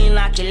carbon beam,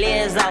 knock your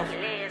legs off.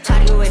 Try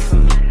to get away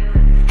from me.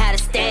 Had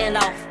to stand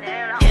off.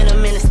 In a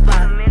minute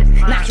spot.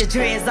 Knock your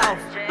dreads off.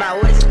 My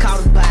words is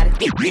called a body.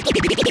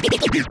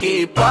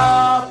 Keep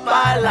up,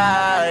 I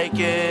like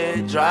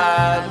it.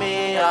 Drive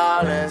me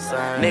all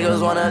insane.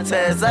 Niggas wanna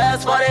test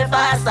us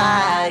 45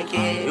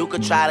 psychic. You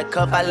could try to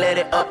cuff, I let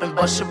it up and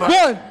bust your bra.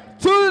 1,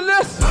 2,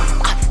 let's.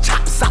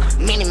 Chop, stop,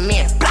 mini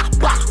man, blah,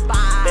 blah.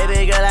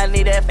 Baby girl, I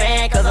need that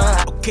fan, cause I'm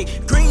hot. Okay,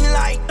 green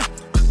light.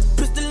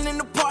 Pistol in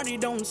the party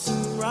don't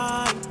seem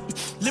right.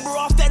 Liver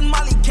off that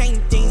Molly,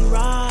 can't think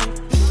right.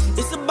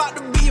 It's about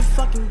to be a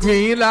fucking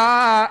green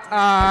light.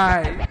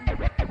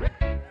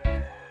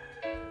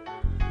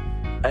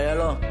 Hey,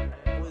 hello.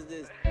 Who is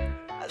this?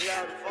 I just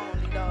got the phone,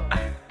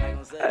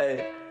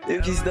 Hey, if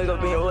you keep stuck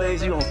up in your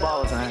ways, you gon'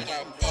 fall, son.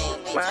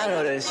 Man, I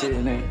know that shit,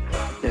 nigga.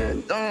 Yeah.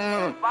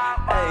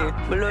 Hey,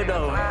 but look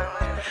though,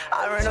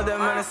 I ran up that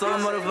money so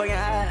motherfucking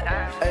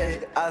high.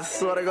 Hey, I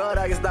swear to God,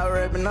 I can stop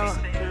rapping on.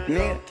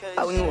 Nigga,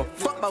 I wouldn't give a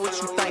fuck about what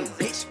you think,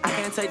 bitch. I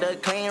can't take the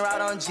clean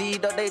route on G,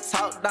 though they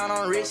talk down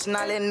on rich.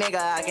 Now that nigga,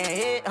 I can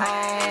hit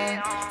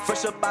home.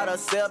 Fresh up out of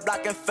cell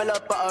block and fill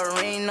up a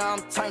arena.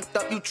 I'm tanked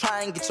up, you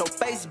try and get your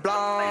face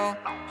blown.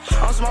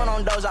 I'm smoking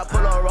on Doge, I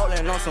pull up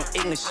rolling on some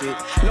ignorant shit.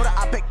 Know that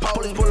I pick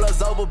polling, pull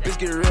us over, bitch,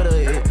 get rid of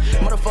it.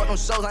 Motherfuck them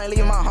shows, I ain't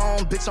leaving my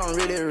home, bitch, I'm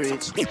really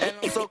rich. And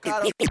I'm so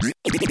caught up.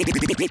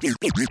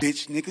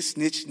 Bitch, nigga,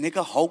 snitch,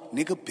 nigga, hoe,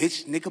 nigga,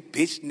 bitch,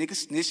 nigga,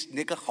 snitch,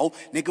 nigga, hoe,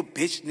 nigga,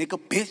 bitch, nigga,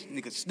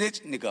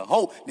 snitch, nigga,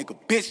 hoe, nigga,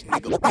 bitch,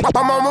 nigga.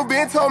 My mama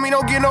been told me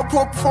don't get no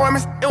poor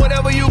performance. And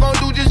whatever you gon'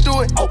 do, just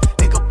do it. Oh,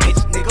 nigga,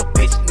 bitch,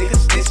 nigga,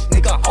 snitch,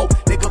 nigga, hoe,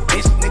 nigga,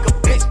 bitch, nigga,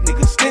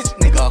 snitch,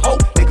 nigga, hoe,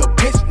 nigga,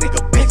 bitch, nigga,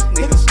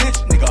 snitch,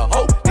 nigga,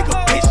 hoe, nigga,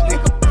 bitch,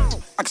 nigga.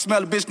 I can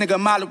smell a bitch, nigga, a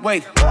mile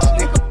away.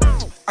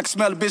 I can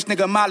smell a bitch,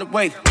 nigga, a mile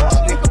away.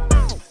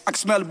 I can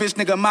smell a bitch,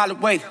 nigga, a mile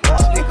away.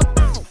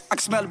 I can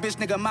smell a bitch,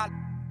 nigga, a mile.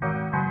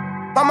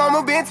 My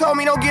mama been told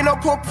me don't get no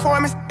poor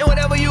performance. And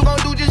whatever you gon'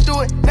 do, just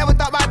do it. Never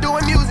thought about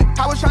doing music.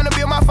 I was trying to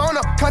build my phone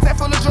up. Contact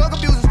full of drug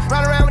abusers.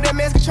 Run around with that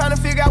mask trying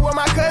to figure out what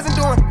my cousin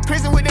doing.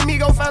 Prison with the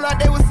Migo, found out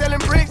they was selling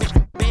bricks.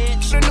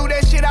 Should've knew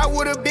that shit, I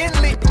would've been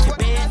lit.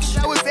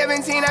 I was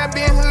 17, I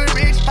been hood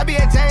rich. I be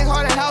at James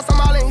Harden house,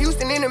 I'm all in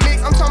Houston in the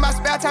mix. I'm talking about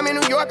spare time in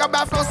New York. I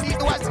buy flow seats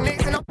to watch the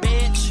Knicks and I'm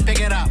bitch.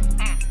 Pick it up,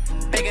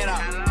 pick it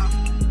up,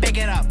 pick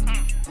it up,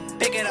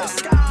 pick it up,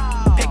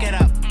 pick it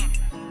up,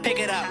 pick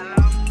it up.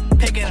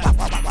 Pick it up.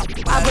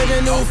 I put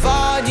the new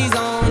 4Gs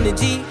on the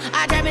G.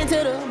 I trap into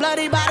the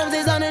bloody bottoms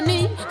is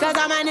underneath. Cause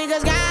all my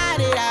niggas got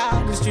it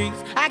out the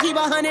streets. I I keep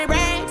 100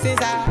 racks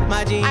inside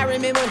my jeans. I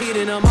remember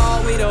hitting them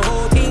all with the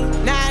whole team.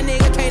 Now a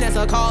nigga can't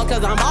answer calls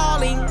cause I'm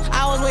balling.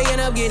 I was waking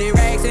up getting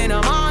racks in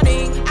the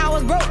morning. I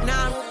was broke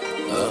now.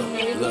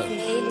 Look,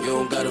 you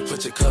don't gotta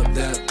put your cup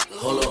down.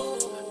 Hold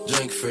on,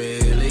 drink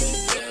freely.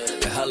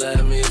 And holla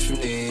at me if you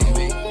need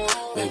me.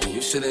 Baby,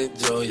 you should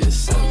enjoy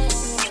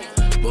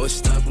yourself. Boy,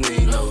 stop,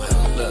 need no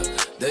help.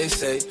 Look, they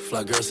say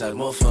fly girls have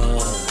more fun.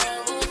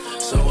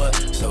 So what?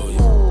 So you.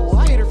 Ooh,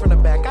 I hit her from the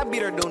back. I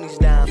beat her doing these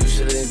down. You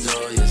should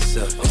enjoy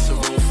yourself. It's a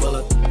room full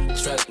of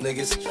strap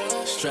niggas.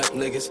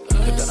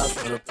 Hit the up.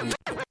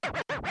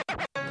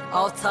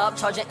 Off top,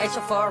 charging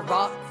extra for a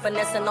rock.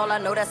 Finessing all I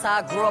know, that's how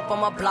I grew up on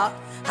my block.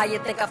 How you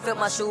think I fit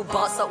my shoe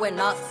box up with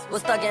knots?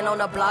 Was thugging on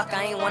the block,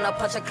 I ain't wanna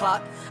punch a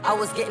clock. I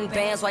was getting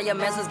bands while your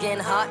mess was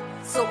getting hot.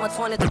 So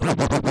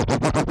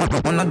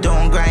 123. When I'm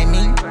doing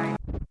grimy.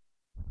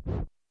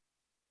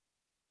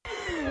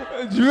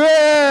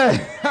 Dre!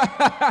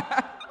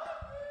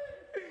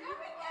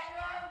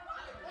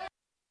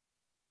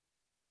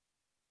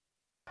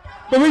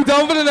 But we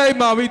done for the night,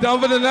 man. We done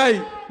for the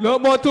night. No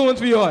more tunes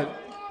for you all.